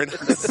I want. it, Aaron.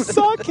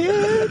 Suck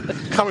it.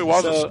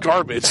 Kamiwaza's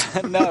garbage.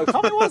 No,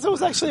 Kamiwaza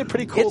was actually a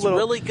pretty cool It's little...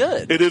 really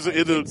good. It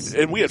is,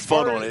 and we had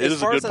fun on it. It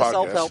is a good As far as podcast.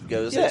 self-help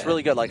goes, Yeah. it's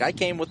really good. Like, I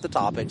came with the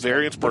topics.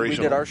 Very when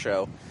inspirational. We did our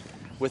show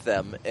with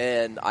them,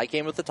 and I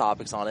came with the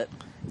topics on it.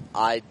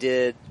 I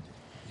did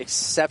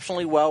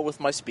exceptionally well with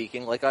my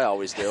speaking, like I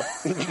always do,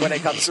 when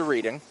it comes to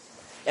reading.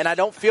 And I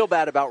don't feel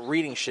bad about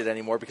reading shit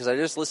anymore because I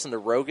just listened to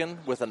Rogan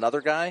with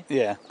another guy.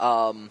 Yeah.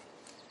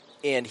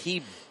 And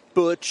he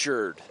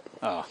butchered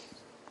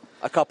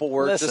a couple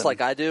words just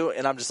like I do.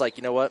 And I'm just like,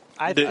 you know what?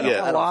 I don't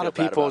a lot of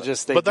people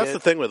just... But that's the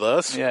thing with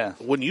us. Yeah.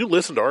 When you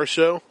listen to our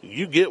show,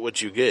 you get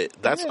what you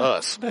get. That's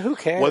us. But who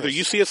cares? Whether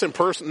you see us in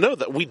person... No,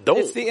 that we don't.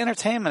 It's the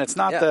entertainment. It's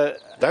not the...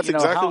 That's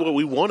exactly what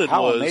we wanted.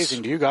 How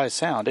amazing do you guys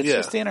sound? It's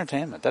just the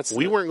entertainment.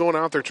 We weren't going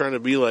out there trying to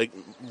be like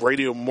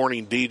radio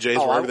morning DJs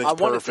where everything's I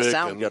want perfect. it to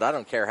sound good. I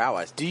don't care how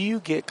I... Do you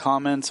get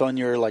comments on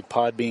your like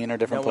Podbean or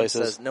different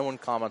places? No one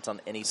comments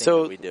on anything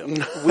that we do.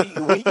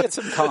 we get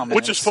some comments.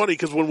 Which is funny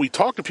because when we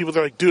talk to people,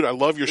 they're like, dude, I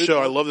love your show.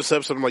 I love this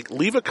episode. I'm like,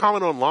 leave a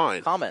comment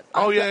online. Comment.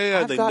 Oh,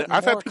 yeah.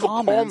 I've had people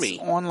call me.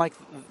 On like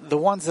the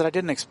ones that I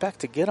didn't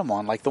expect to get them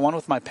on, like the one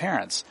with my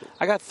parents.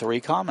 I got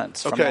 3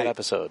 comments from that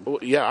episode. Well,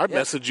 I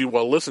messaged you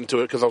while listening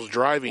to it because I was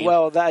driving.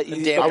 Well, that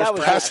was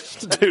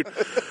past, dude.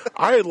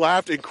 I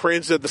laughed and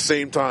cringed at the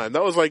same time.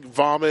 That was like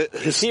vomit,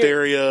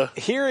 hysteria.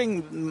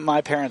 Hearing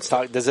my parents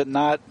talk, does it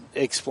not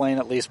explain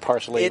at least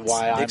partially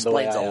why I'm the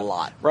way I am? It explains a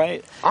lot,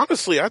 right?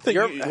 Honestly, I think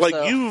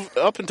you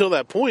up until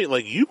that point,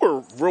 like you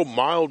were real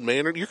mild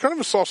mannered. You're kind of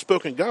a soft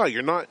spoken guy.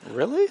 You're not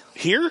really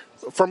here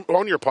from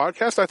on your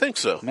podcast. I think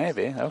so.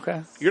 Maybe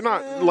okay. You're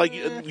not like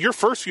your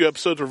first few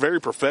episodes were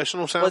very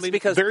professional sounding,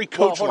 very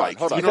coach like.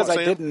 Because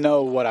I didn't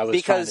know what I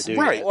was trying to do.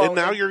 Right, and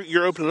now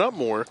you're opening up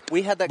more.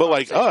 We had that, but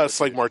like us,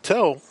 like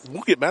Martell,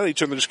 we'll get mad at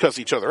each other and just cuss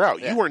each other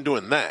out. You weren't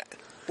doing that.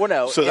 Well,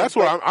 no. So that's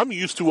what I'm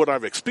used to. What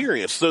I've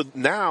experienced. So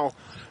now,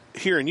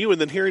 hearing you and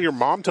then hearing your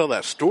mom tell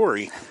that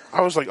story,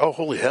 I was like, oh,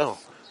 holy hell.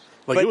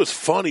 Like, it was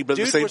funny, but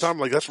at the same time,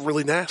 like, that's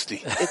really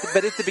nasty.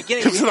 But at the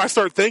beginning... Because then I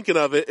start thinking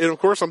of it, and of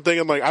course I'm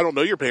thinking, like, I don't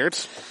know your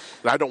parents.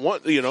 I don't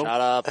want, Shut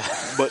up.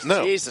 But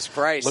no. Jesus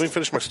Christ. Let me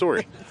finish my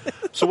story.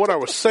 So what I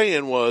was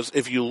saying was,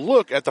 if you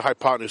look at the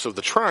hypotenuse of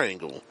the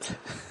triangle,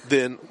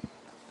 then...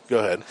 Go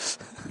ahead.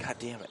 God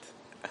damn it.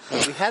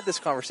 We had this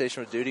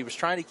conversation with Dude. He was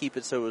trying to keep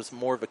it so it was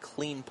more of a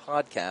clean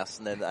podcast,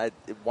 and then at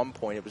one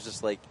point it was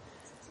just like,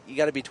 you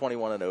got to be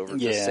 21 and over.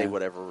 Just say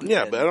whatever.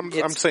 Yeah, but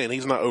I'm saying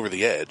he's not over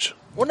the edge.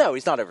 Well, no,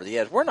 he's not over the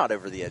edge. We're not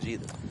over the edge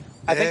either.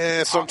 I think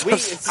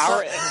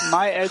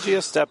my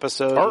edgiest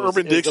episode our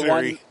Urban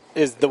Dictionary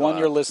is the one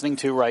you're listening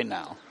to right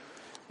now.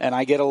 And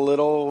I get a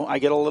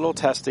little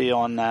testy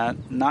on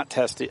that. Not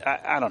testy.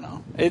 I don't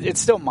know.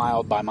 It's still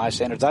mild by my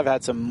standards. I've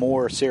had some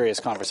more serious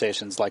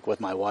conversations, like with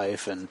my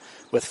wife and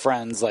with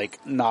friends, like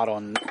not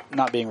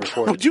being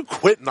recorded. Would you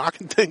quit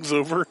knocking things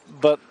over?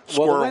 But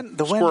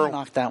the wind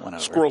knocked that one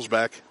over. Squirrel's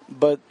back.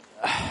 But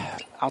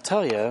I'll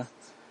tell you,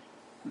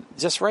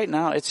 just right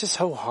now, it's just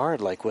so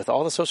hard. Like with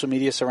all the social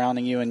media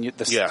surrounding you and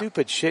the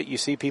stupid shit you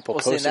see people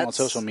posting on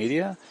social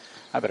media.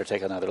 I better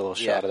take another little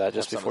shot of that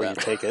just before you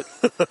take it.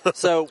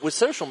 So with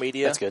social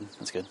media, that's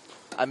good.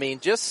 I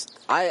mean,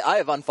 I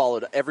have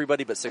unfollowed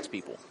everybody but 6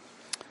 people.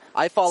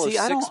 I follow 6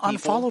 people. I don't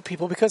unfollow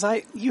people because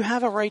you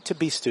have a right to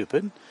be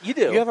stupid. You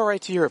do. You have a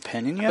right to your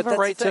opinion. You have a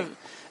right to.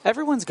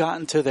 Everyone's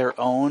gotten to their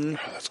own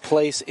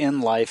place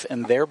in life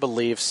and their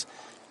beliefs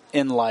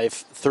in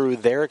life through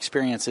their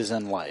experiences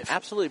in life.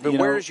 Absolutely. But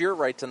where's your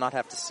right to not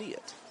have to see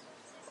it?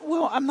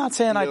 Well, I'm not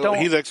saying I don't.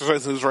 He's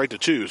exercising his right to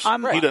choose. He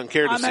doesn't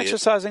care to see it. I'm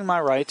exercising my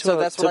right to,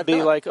 that's what to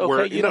be like,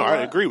 okay,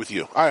 I agree with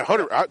you.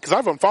 Because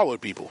I've unfollowed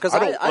people. I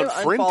don't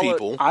unfriend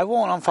people. I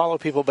won't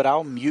unfollow people, but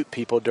I'll mute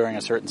people during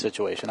a certain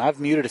situation. I've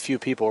muted a few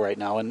people right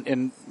now.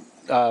 In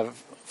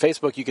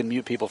Facebook, you can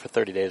mute people for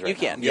 30 days right now. You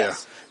can,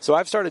 yes. So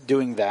I've started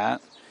doing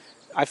that.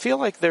 I feel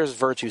like there's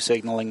virtue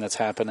signaling that's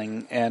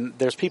happening, and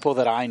there's people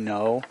that I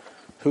know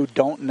who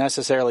don't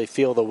necessarily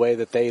feel the way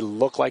that they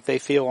look like they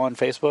feel on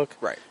Facebook.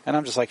 Right. And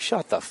I'm just like,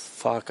 shut the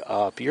fuck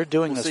up. You're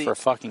doing this for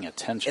fucking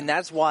attention. And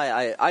that's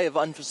why I have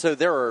so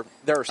there are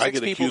 6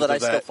 people that I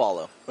still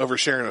follow.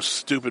 Oversharing a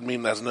stupid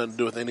meme that has nothing to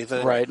do with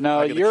anything. Right.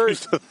 No, you're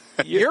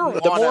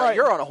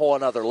on a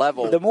whole other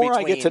level. The more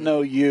I get to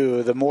know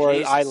you, the more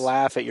I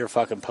laugh at your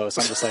fucking posts.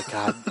 I'm just like,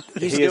 God,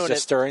 he is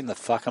just stirring the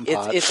fucking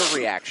pot. It's a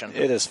reaction.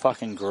 It is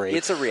fucking great.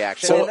 It's a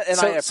reaction, and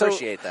I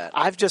appreciate that.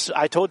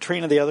 I told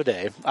Trina the other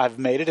day, I've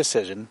made a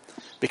decision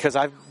because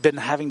I've been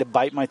having to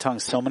bite my tongue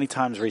so many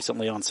times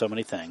recently on so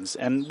many things,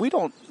 and we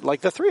don't,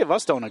 like, the three of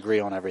us don't agree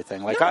on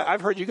everything. Like,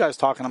 I've heard you guys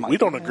talking. I'm like, we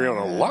don't agree on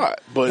a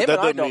lot, but him that and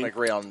I doesn't don't mean,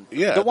 agree on.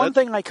 Yeah, the one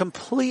thing I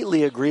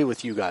completely agree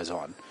with you guys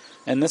on,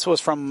 and this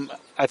was from,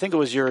 I think it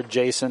was your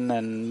Jason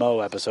and Mo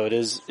episode,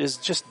 is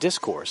just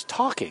discourse,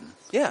 talking.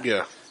 Yeah.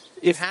 Yeah.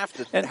 You have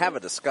to have a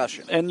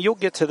discussion, and you'll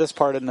get to this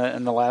part in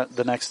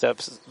the next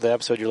steps, the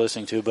episode you're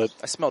listening to. But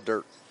I smell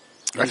dirt.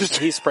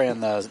 He's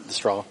spraying the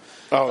straw.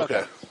 Oh,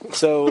 okay.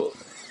 So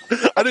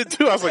I did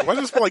too. I was like, why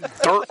does it smell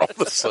like dirt all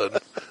of a sudden?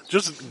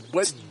 Just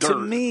wet dirt. To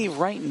me,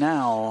 right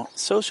now,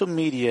 social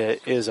media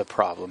is a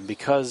problem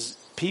because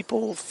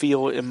people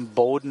feel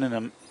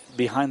emboldened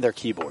behind their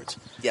keyboards.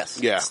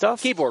 Yes. Yeah.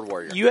 Keyboard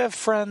warrior. You have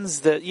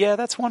friends that,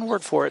 that's one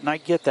word for it, and I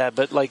get that.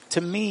 But, like,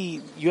 to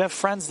me, you have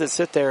friends that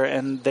sit there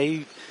and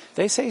they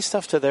say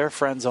stuff to their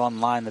friends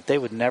online that they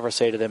would never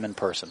say to them in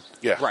person.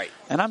 Yeah. Right.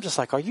 And I'm just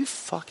like, are you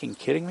fucking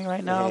kidding me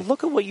right now?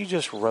 Look at what you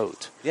just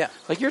wrote. Yeah.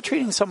 Like, you're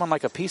treating someone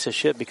like a piece of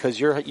shit because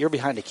you're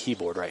behind a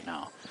keyboard right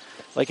now.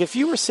 Like, if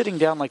you were sitting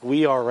down like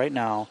we are right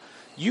now,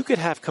 you could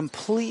have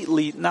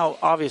completely... Now,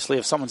 obviously,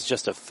 if someone's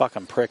just a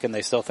fucking prick and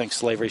they still think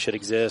slavery should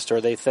exist,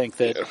 or they think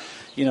that,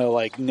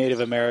 like, Native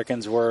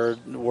Americans were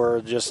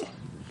just...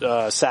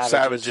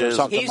 savages or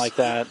something like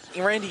that.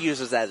 Randy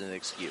uses that as an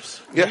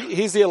excuse. Yeah.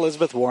 He's the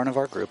Elizabeth Warren of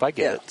our group. I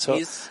get it. So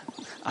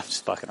I'm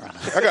just fucking around.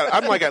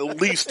 I'm like at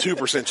least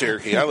 2%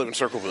 Cherokee. I live in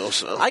Circleville,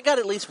 so I got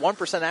at least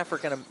 1%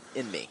 African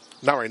in me.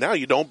 Not right now,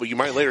 you don't, but you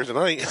might later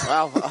tonight.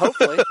 Well,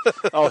 hopefully.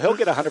 Oh, he'll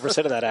get 100%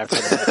 of that after.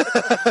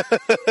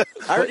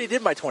 I already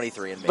did my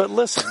 23 in me. But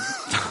listen,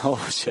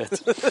 oh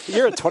shit,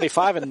 you're at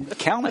 25 and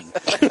counting.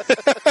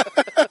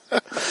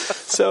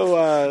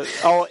 So,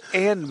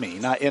 and me,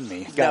 not in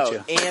me. Gotcha.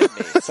 No, and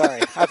me.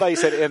 Sorry, I thought you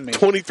said in me.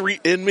 23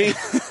 in me.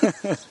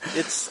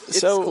 It's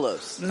so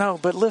close. No,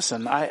 but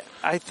listen, I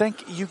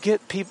think you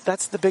get people.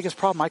 That's the biggest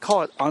problem. I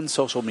call it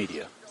unsocial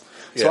media.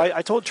 So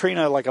I told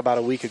Trina like about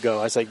a week ago,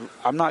 I was like,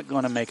 I'm not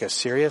going to make a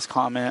serious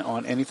comment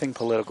on anything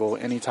political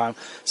anytime.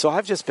 So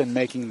I've just been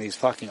making these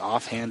fucking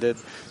offhanded,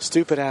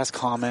 stupid ass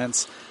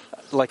comments.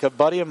 Like a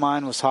buddy of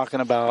mine was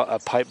talking about a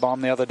pipe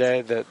bomb the other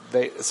day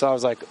so I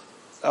was like,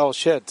 oh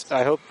shit,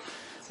 I hope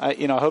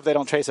they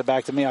don't trace it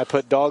back to me. I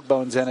put dog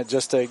bones in it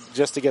just to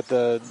get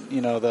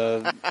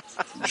the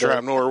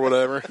shrapnel or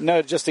whatever.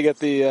 No, just to get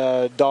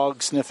the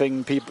dog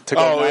sniffing people to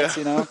go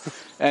nuts,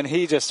 And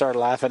he just started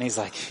laughing. He's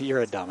like,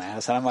 "You're a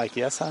dumbass," and I'm like,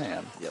 "Yes, I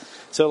am." Yep.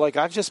 So like,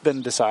 I've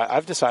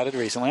decided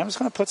recently, I'm just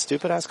going to put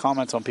stupid ass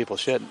comments on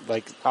people's shit.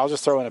 Like, I'll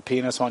just throw in a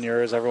penis on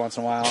yours every once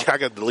in a while. I got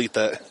to delete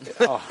that.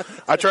 Oh.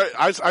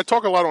 I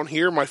talk a lot on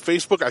here. My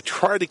Facebook, I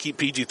try to keep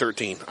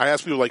PG-13. I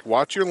ask people like,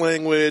 watch your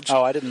language.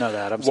 Oh, I didn't know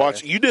that. I'm sorry.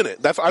 You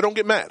didn't. I don't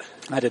get mad.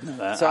 I didn't know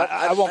that. So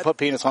I won't put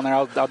penis on there.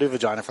 I'll do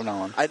vagina from now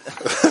on.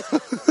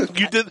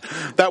 You did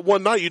that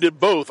one night. You did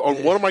both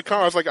on one of my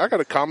comments. I was like, I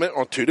got a comment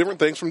on 2 different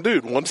things from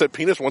dude. One said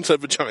penis, one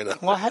said vagina.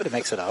 Well, I had to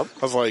mix it up.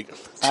 I was like,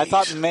 geez. I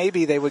thought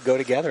maybe they would go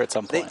together at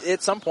some point.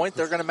 At some point,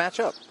 they're going to match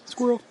up.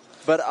 Squirrel.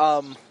 But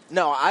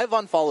no, I've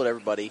unfollowed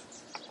everybody.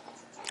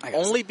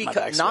 Only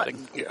because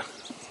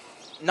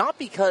not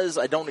because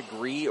I don't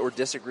agree or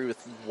disagree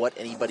with what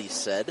anybody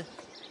said,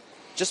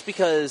 just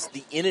because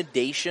the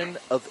inundation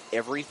of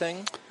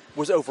everything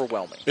was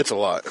overwhelming. It's a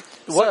lot.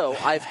 So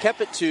I've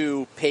kept it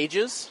to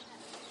pages,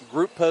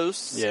 group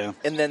posts, and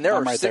then there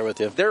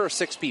are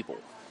 6 people.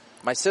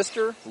 My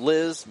sister,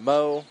 Liz,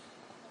 Mo,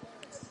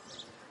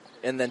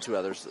 and then 3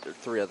 others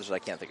I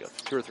can't think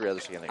of. 2 or 3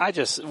 others I can't think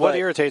of. What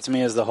irritates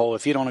me is the whole,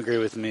 if you don't agree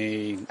with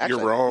me, you're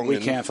wrong. We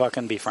can't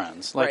fucking be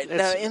friends. Like,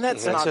 right. And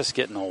that's just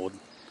getting old.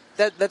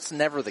 That's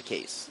never the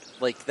case.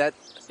 Like that.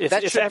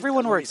 If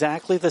everyone were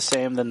exactly the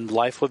same, then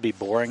life would be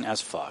boring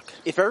as fuck.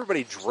 If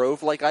everybody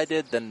drove like I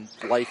did, then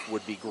life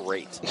would be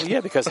great.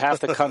 Yeah, because half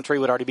the country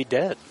would already be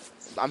dead.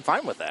 I'm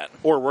fine with that.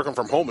 Or working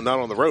from home and not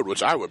on the road,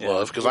 which I would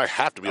love because I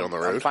have to be on the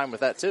road. I'm fine with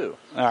that too.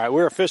 All right,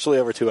 we're officially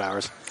over 2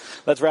 hours.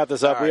 Let's wrap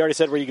this up. All right. We already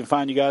said where you can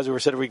find you guys. We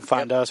said where you can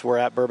find us. We're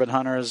at Bourbon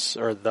Hunters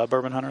or the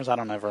Bourbon Hunters. I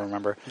don't ever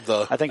remember.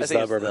 I think it's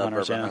the Bourbon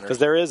Hunters. Yeah, because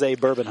there is a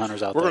Bourbon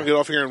Hunters out there. We're going to get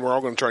off here and we're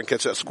all going to try and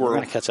catch that squirrel. We're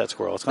going to catch that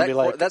squirrel. It's going to be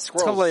like that it's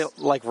going to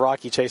be like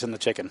Rocky chasing the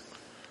chicken.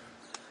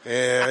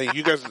 Yeah,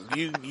 you guys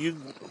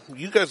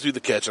do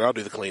the catching. I'll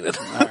do the cleaning.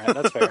 All right,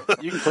 that's fair.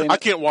 You can clean it. I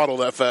can't waddle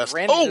that fast.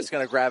 Randy's just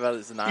going to grab out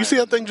his knife. You see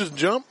that thing just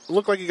jump?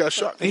 Look like he got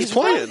shot. He's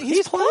playing.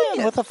 He's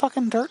playing with a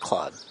fucking dirt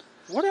clod.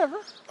 Whatever.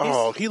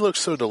 Oh, he looks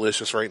so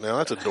delicious right now.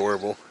 That's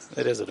adorable.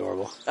 It is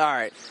adorable. All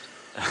right.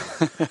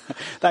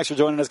 Thanks for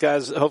joining us,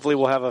 guys. Hopefully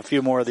we'll have a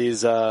few more of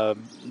these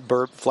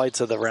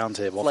flights of the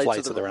Roundtable.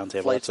 Flights of the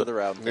Roundtable. Flights of the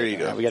Roundtable. There you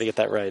go. Right, we got to get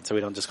that right so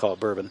we don't just call it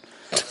bourbon.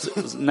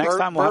 Next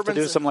time we'll have to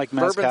do some like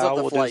mezcal. Bourbons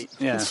of the flight.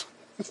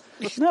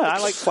 No, I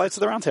like Flights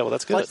of the Roundtable.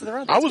 That's good. Flights of the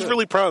Roundtable. I was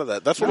really proud of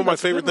that. That's one of my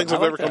favorite things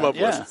I've ever come up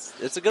with.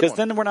 It's a good one. Because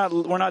then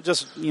we're not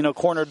just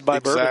cornered by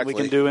bourbon. We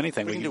can do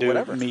anything. We can do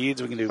whatever.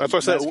 meads. We can do. That's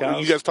what I said.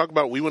 mezcals. You guys talk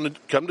about we want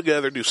to come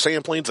together, do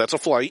samplings. That's a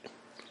flight.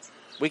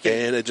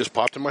 And it just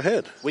popped in my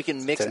head. We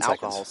can mix 10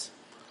 alcohols.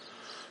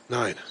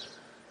 9,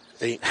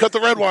 8. Cut the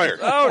red wire.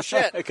 Oh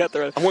shit! Cut the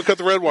red. I'm going to cut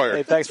the red wire.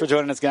 Hey, thanks for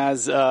joining us,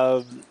 guys.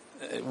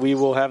 We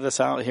will have this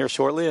out here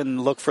shortly, and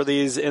look for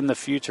these in the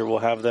future. We'll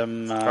have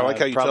them. I like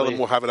how you tell them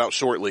we'll have it out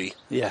shortly.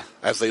 Yeah,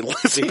 as they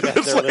listen to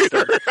as this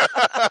later.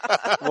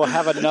 We'll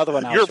have another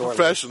one out. You're shortly. a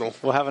professional.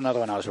 We'll have another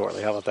one out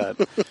shortly. How about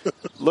that?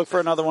 Look for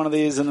another one of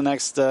these in the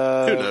next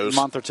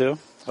month or two.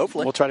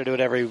 Hopefully, we'll try to do it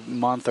every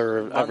month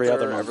or every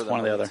other month, one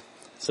or the other.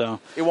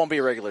 So it won't be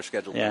a regular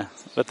schedule. Yeah,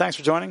 but thanks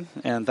for joining,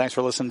 and thanks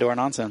for listening to our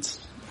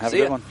nonsense. Have a See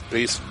good ya. one.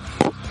 Peace.